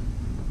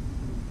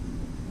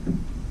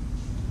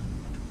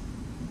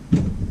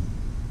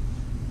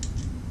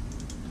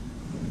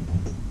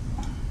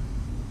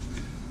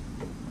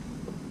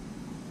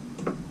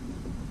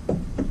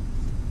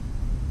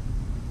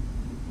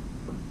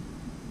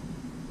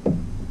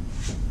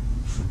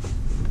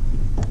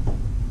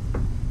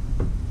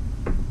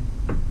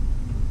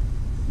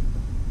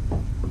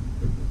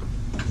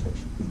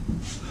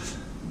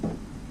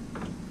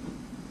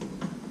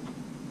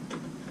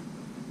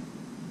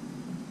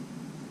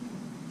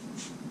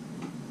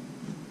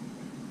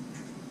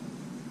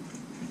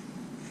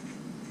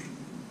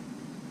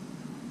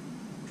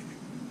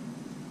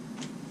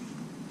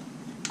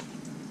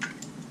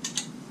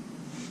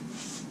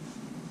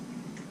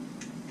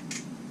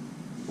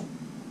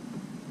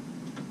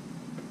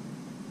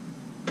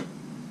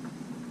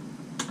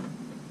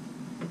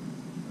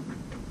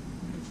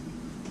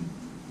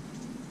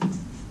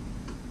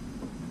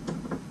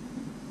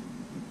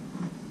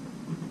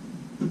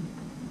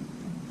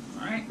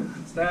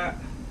 That.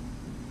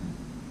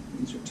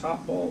 These are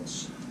top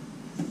bolts.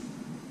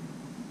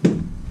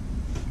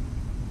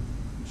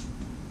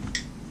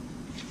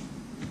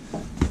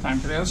 Time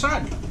for the other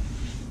side.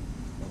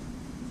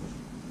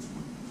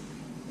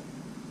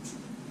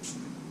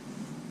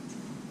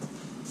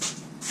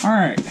 All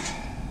right.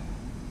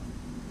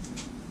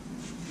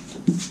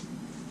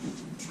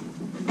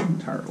 I'm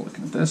tired of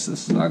looking at this.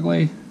 This is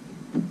ugly.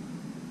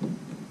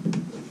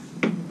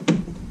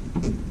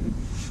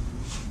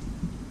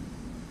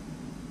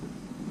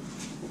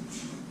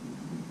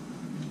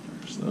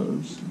 There's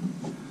those.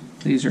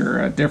 These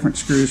are different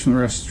screws from the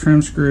rest of the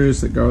trim screws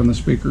that go in the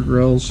speaker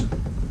grills.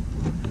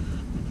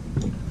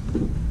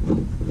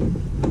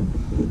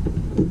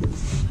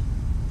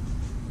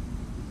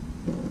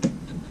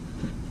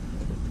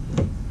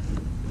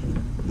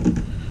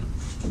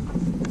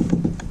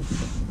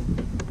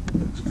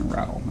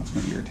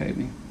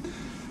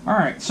 All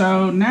right,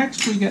 so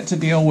next we get to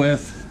deal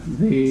with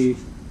the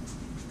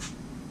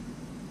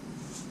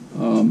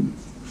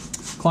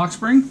clock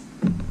spring.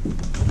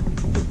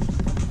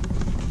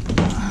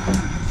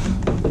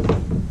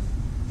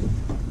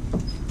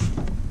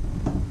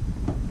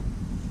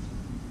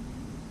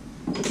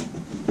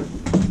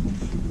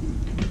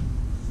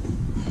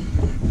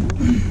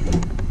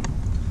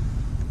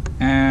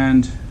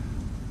 And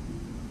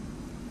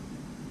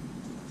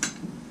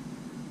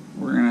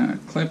we're going to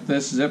clip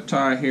this zip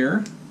tie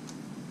here.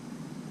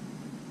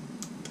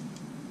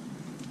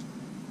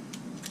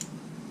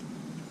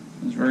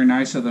 It's very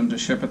nice of them to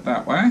ship it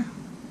that way. I'm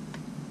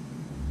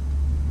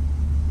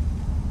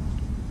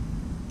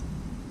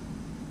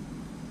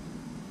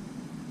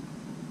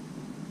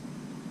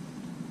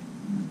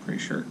pretty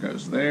sure it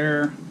goes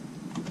there.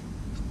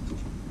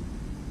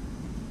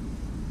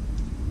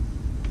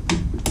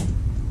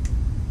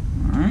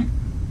 All right,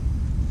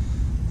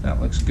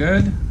 that looks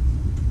good.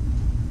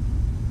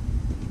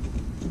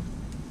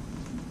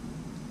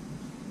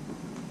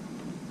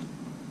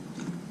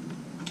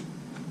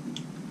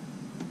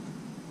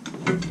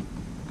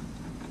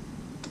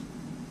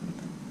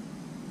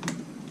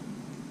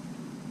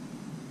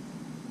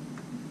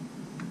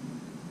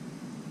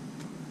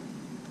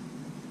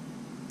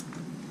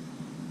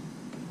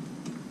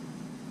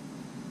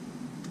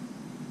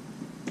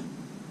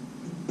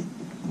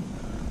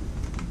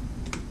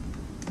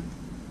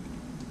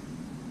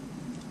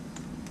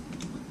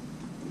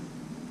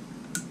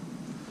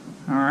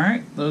 All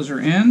right, those are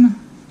in.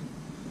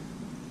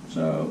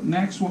 So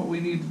next what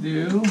we need to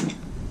do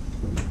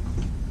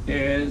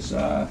is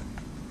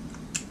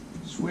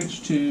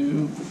switch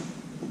to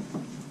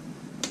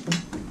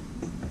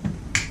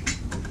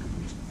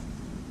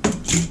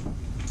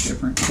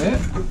different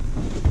fit.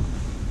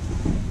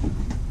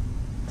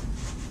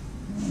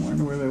 I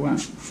wonder where they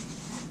went.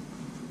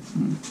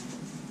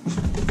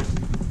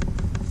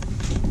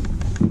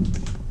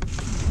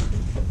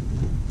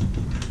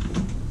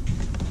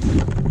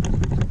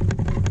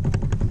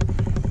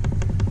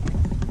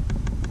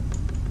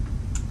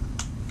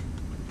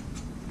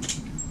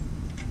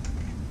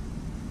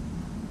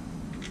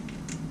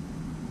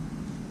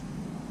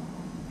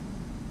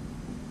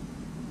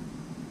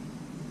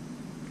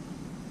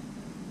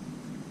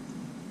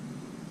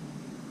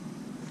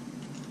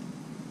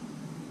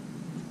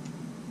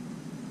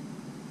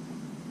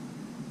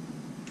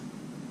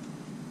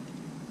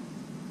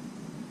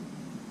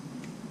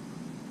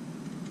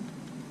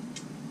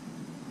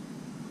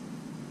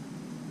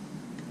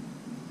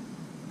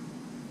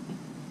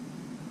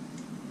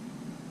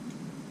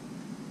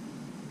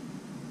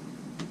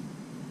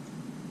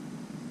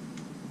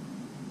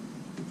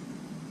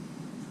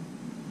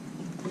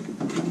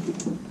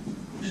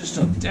 Just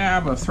a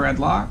dab of thread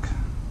lock.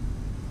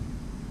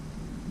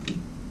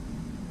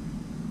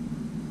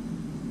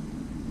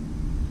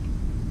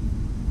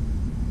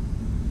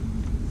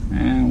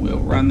 And we'll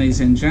run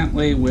these in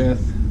gently with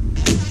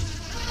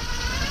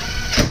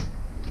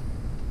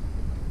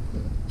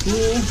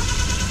tool.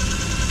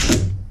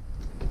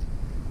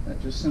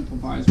 That just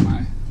simplifies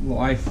my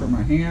life for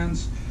my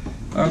hands.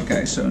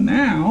 Okay, so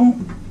now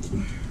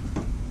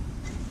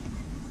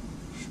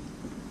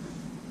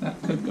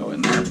that could go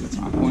in there, but it's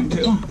not going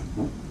to.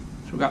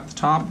 So we got the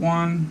top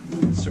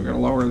one, so we're going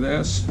to lower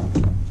this.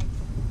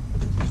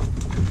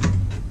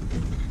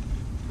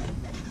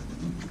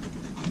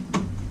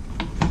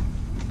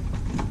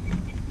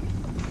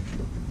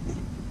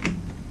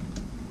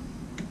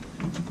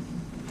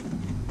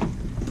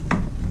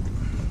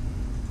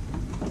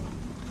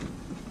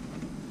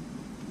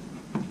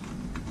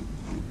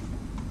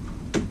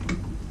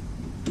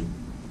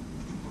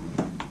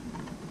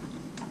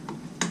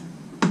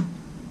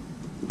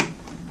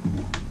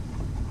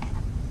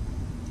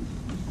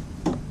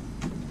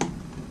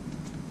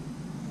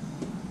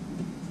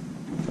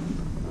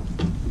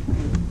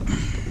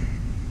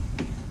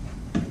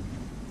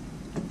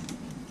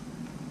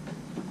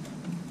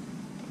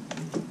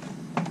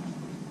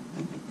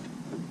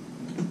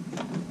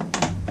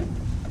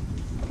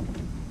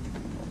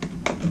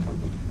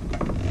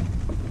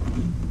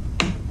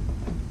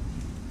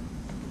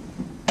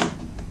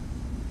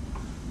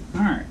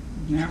 Alright,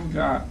 now we've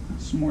got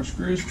some more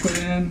screws put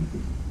in.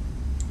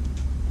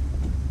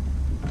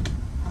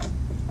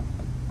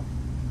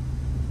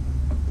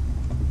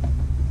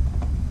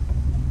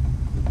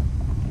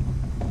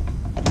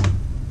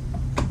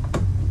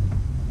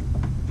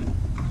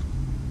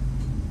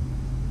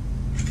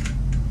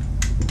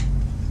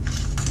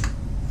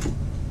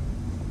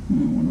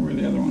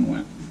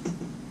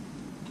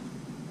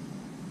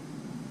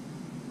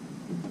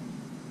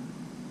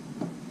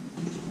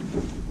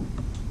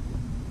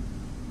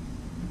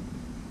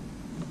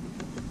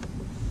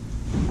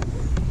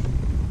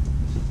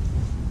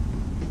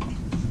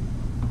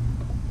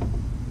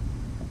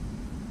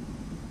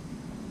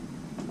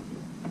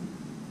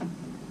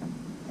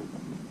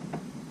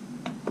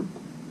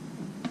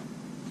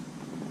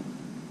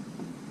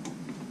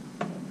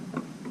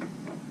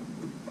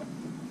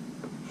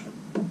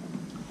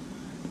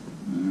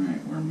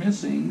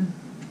 missing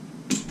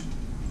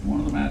one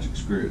of the magic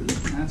screws.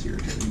 That's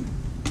irritating.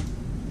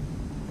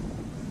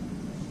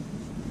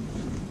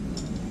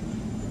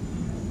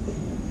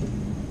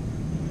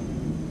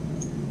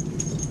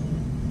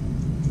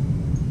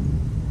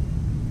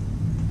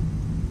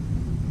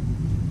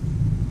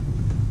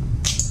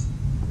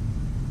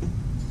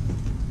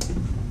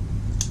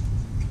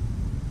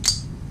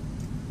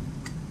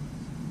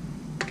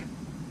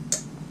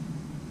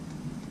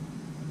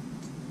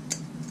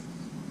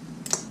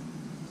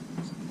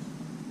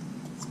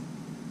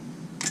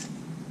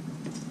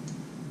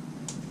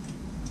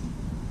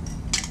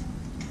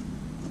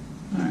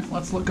 Alright,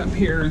 let's look up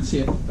here and see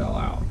if it fell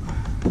out.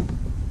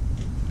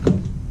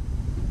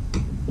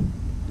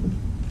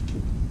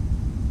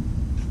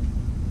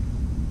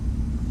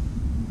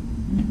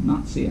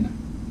 Not seeing it.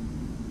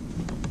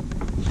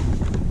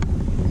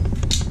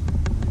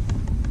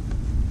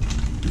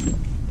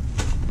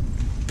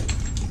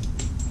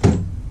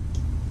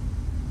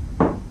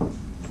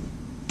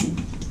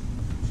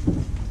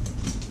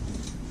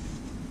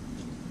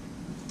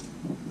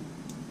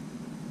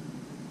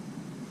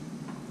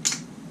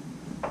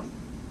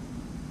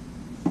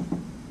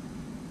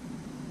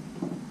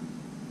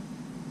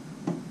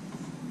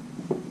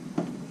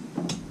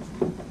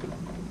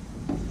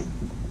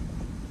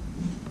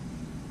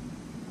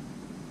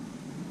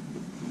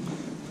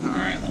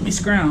 Let me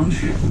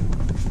scrounge.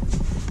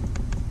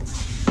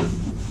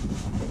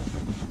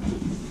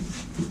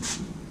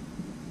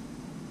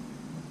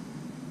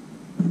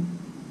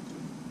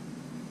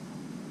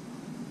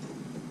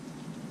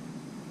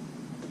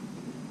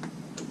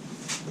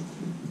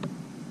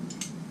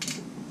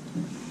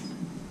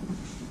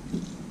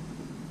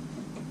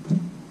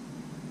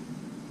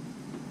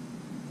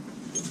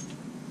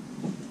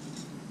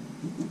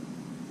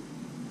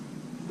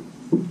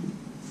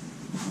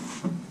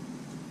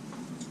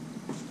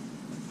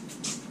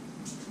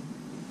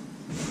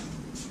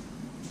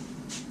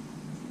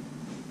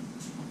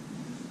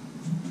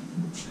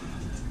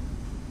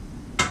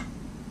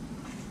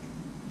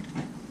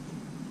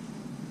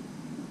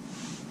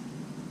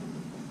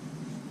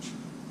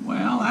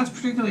 That's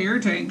particularly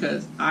irritating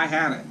because I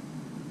had it.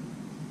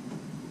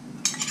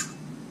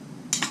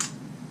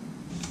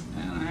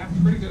 And I have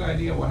a pretty good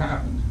idea what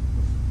happened.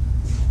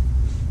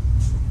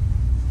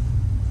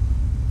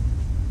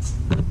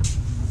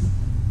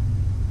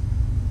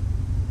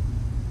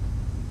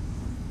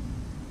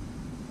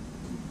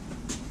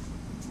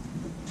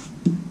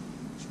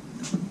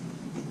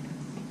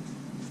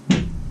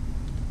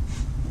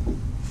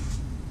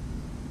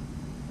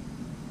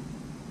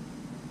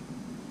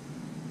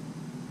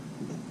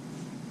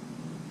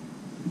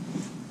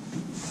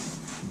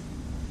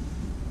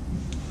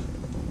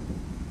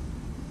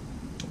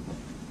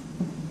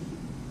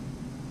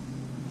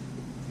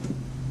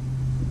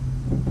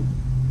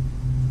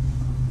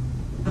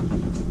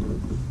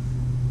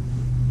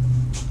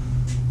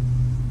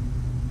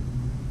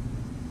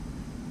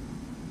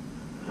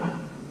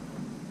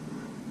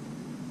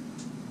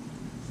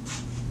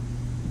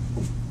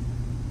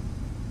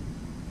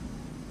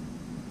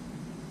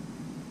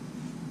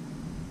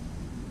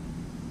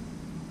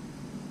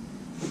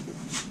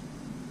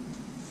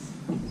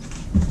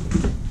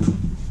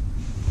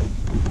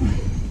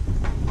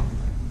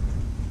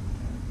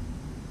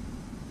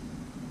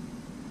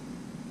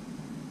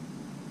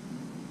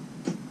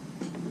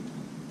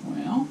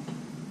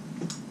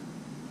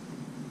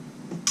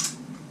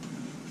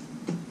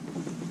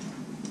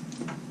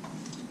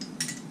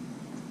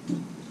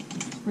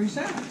 Pretty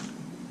sad.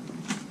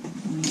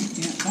 I mean,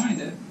 you can't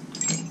find it.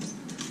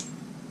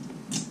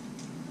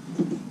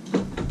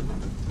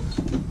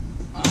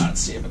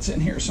 Let's see if it's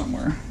in here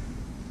somewhere.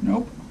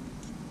 Nope.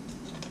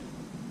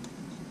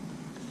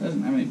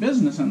 Doesn't have any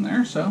business in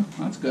there, so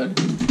that's good.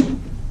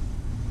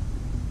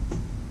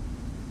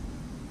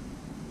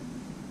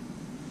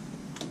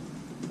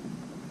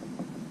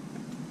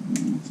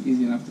 It's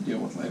easy enough to deal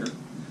with later.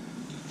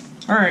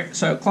 Alright,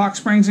 so clock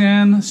spring's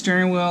in,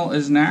 steering wheel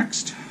is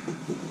next.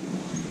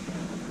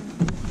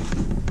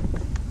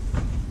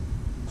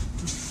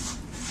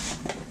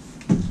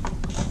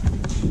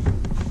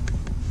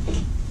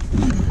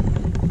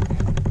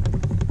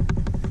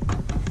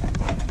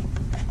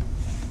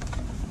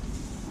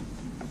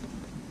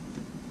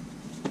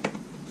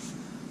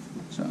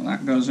 So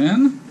that goes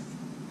in,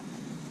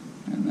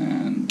 and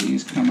then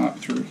these come up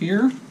through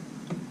here.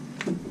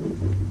 I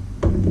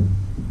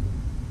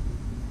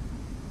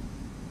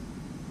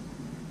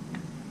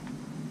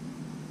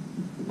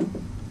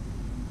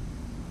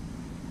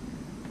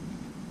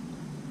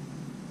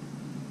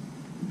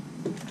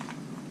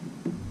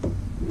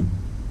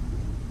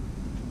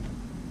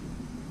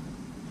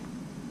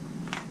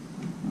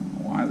don't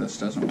know why this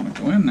doesn't want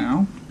to go in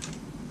now.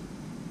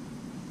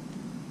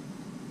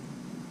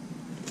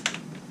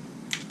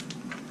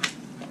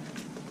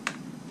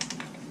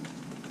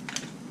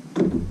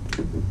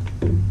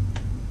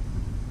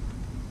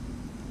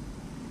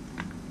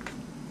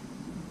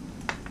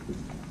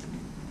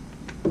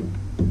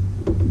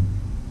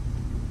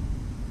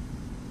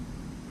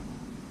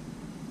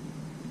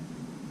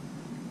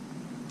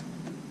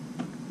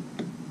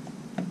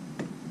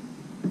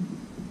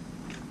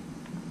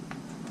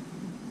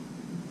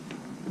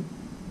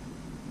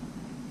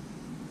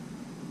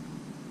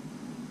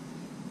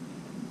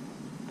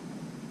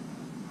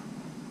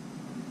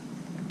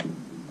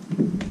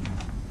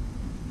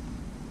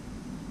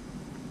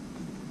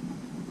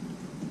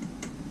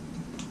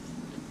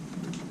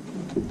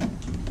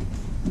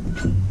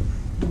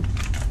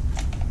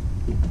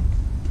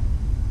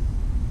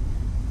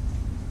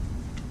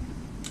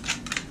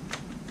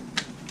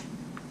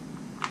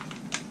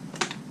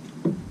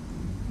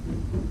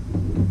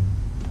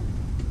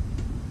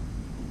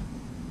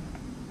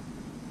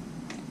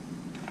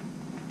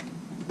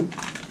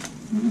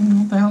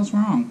 hell's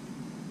wrong?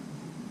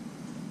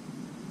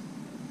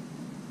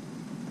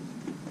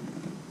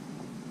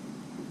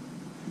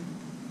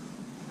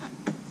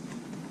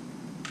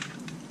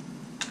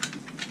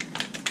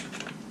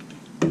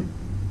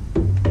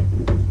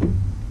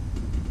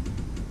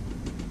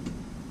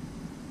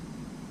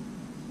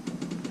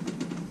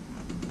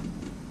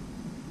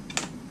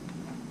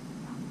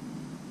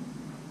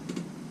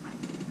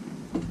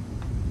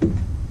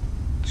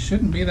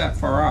 Shouldn't be that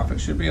far off.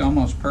 It should be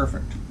almost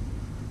perfect.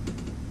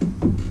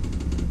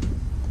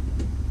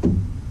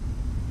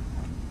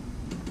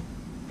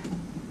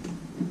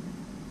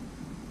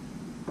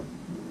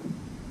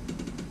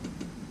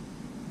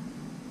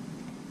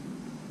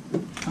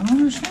 I don't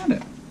understand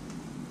it.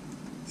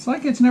 It's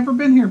like it's never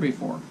been here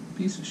before.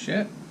 Piece of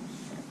shit.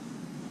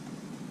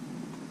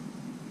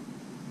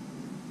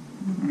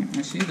 All right,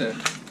 I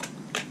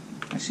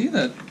see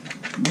the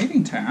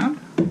mating tab.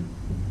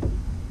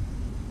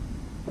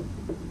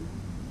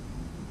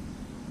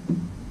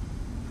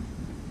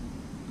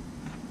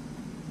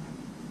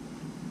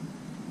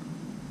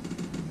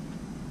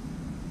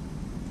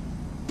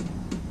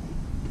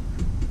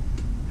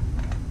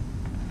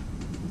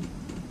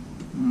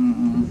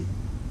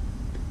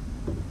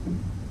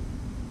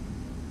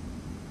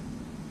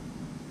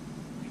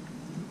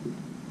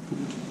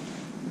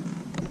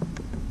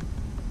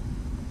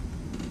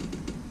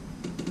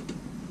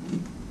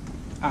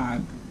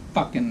 I'm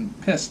fucking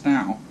pissed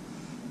now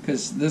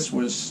because this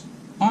was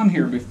on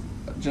here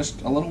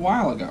just a little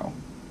while ago.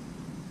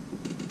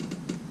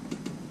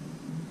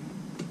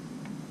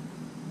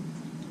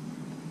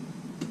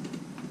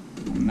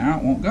 And now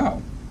it won't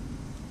go.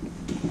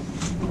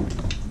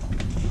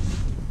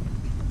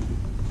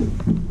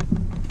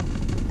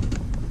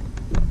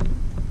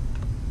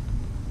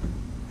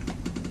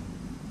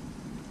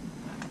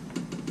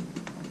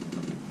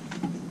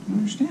 I don't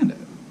understand it.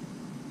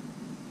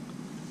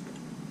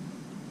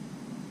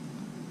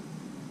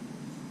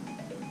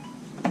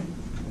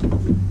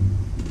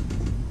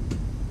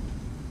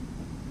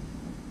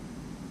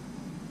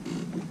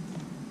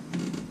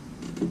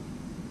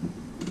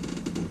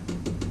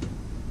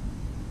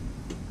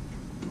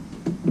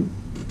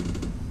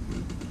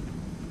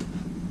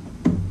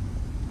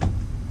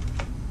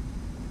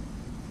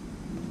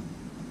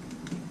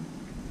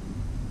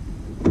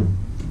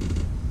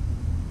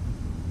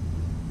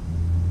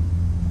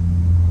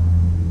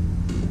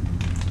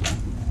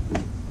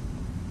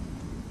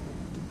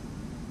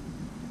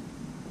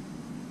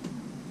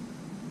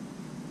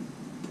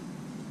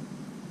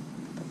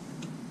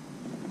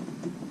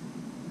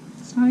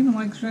 It's not even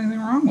like there's anything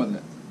wrong with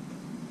it.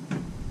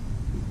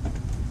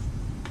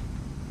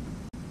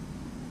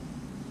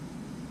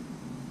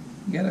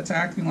 Yet it's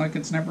acting like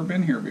it's never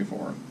been here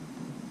before.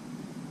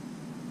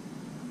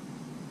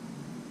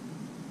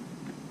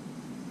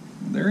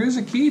 There is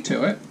a key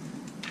to it.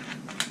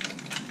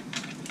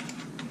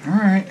 All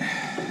right.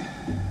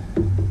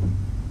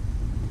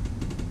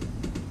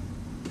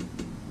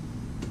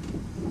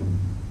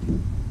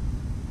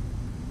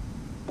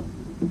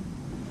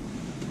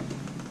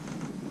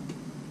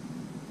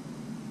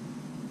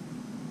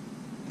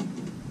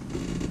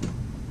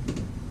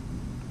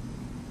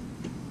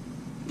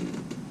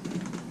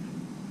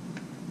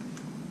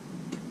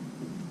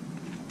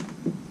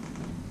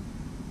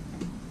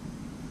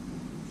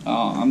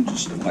 Oh, I'm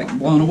just like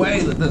blown away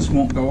that this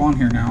won't go on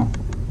here now.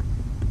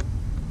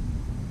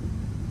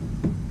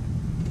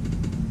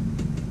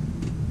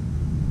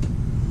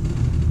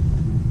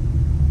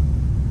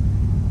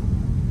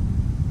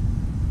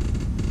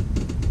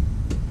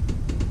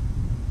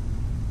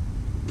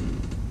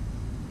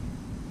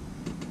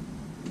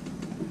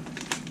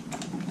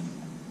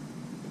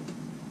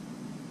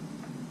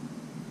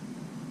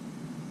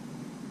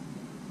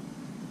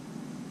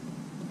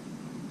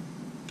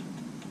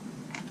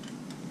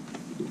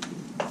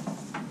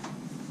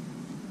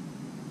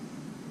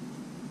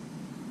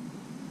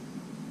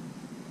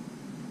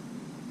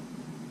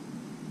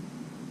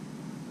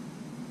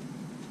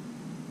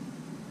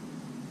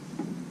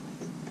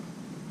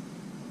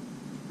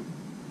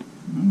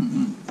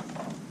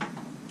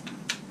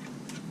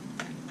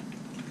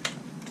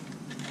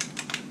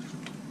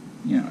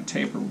 You know, a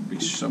taper would be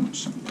so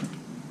much simpler.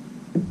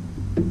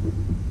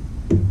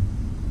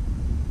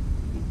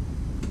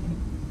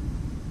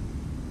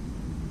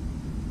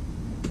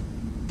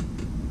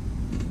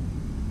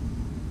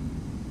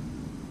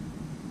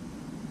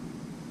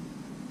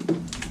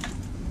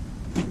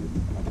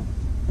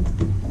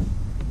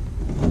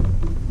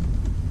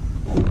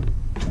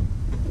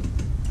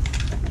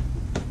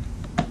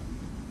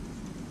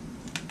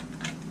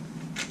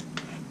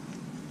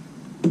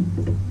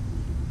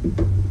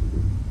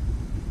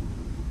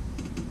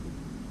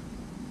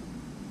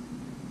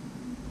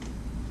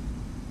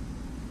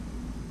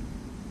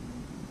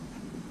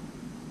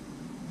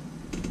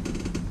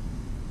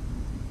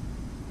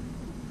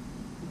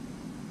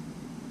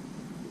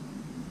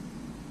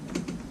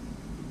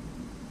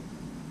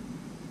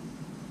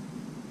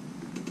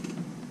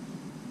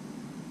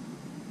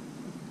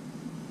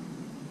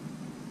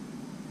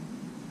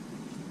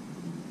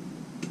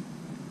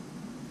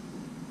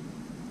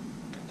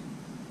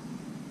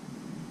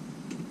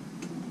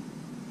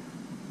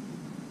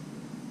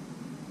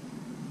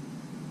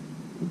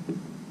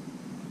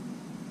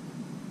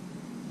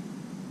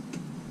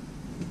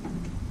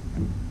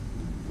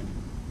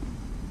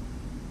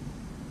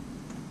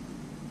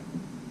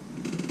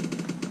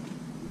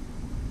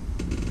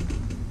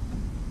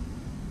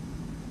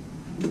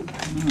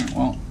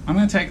 I'm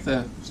going to take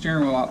the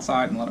steering wheel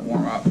outside and let it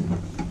warm up.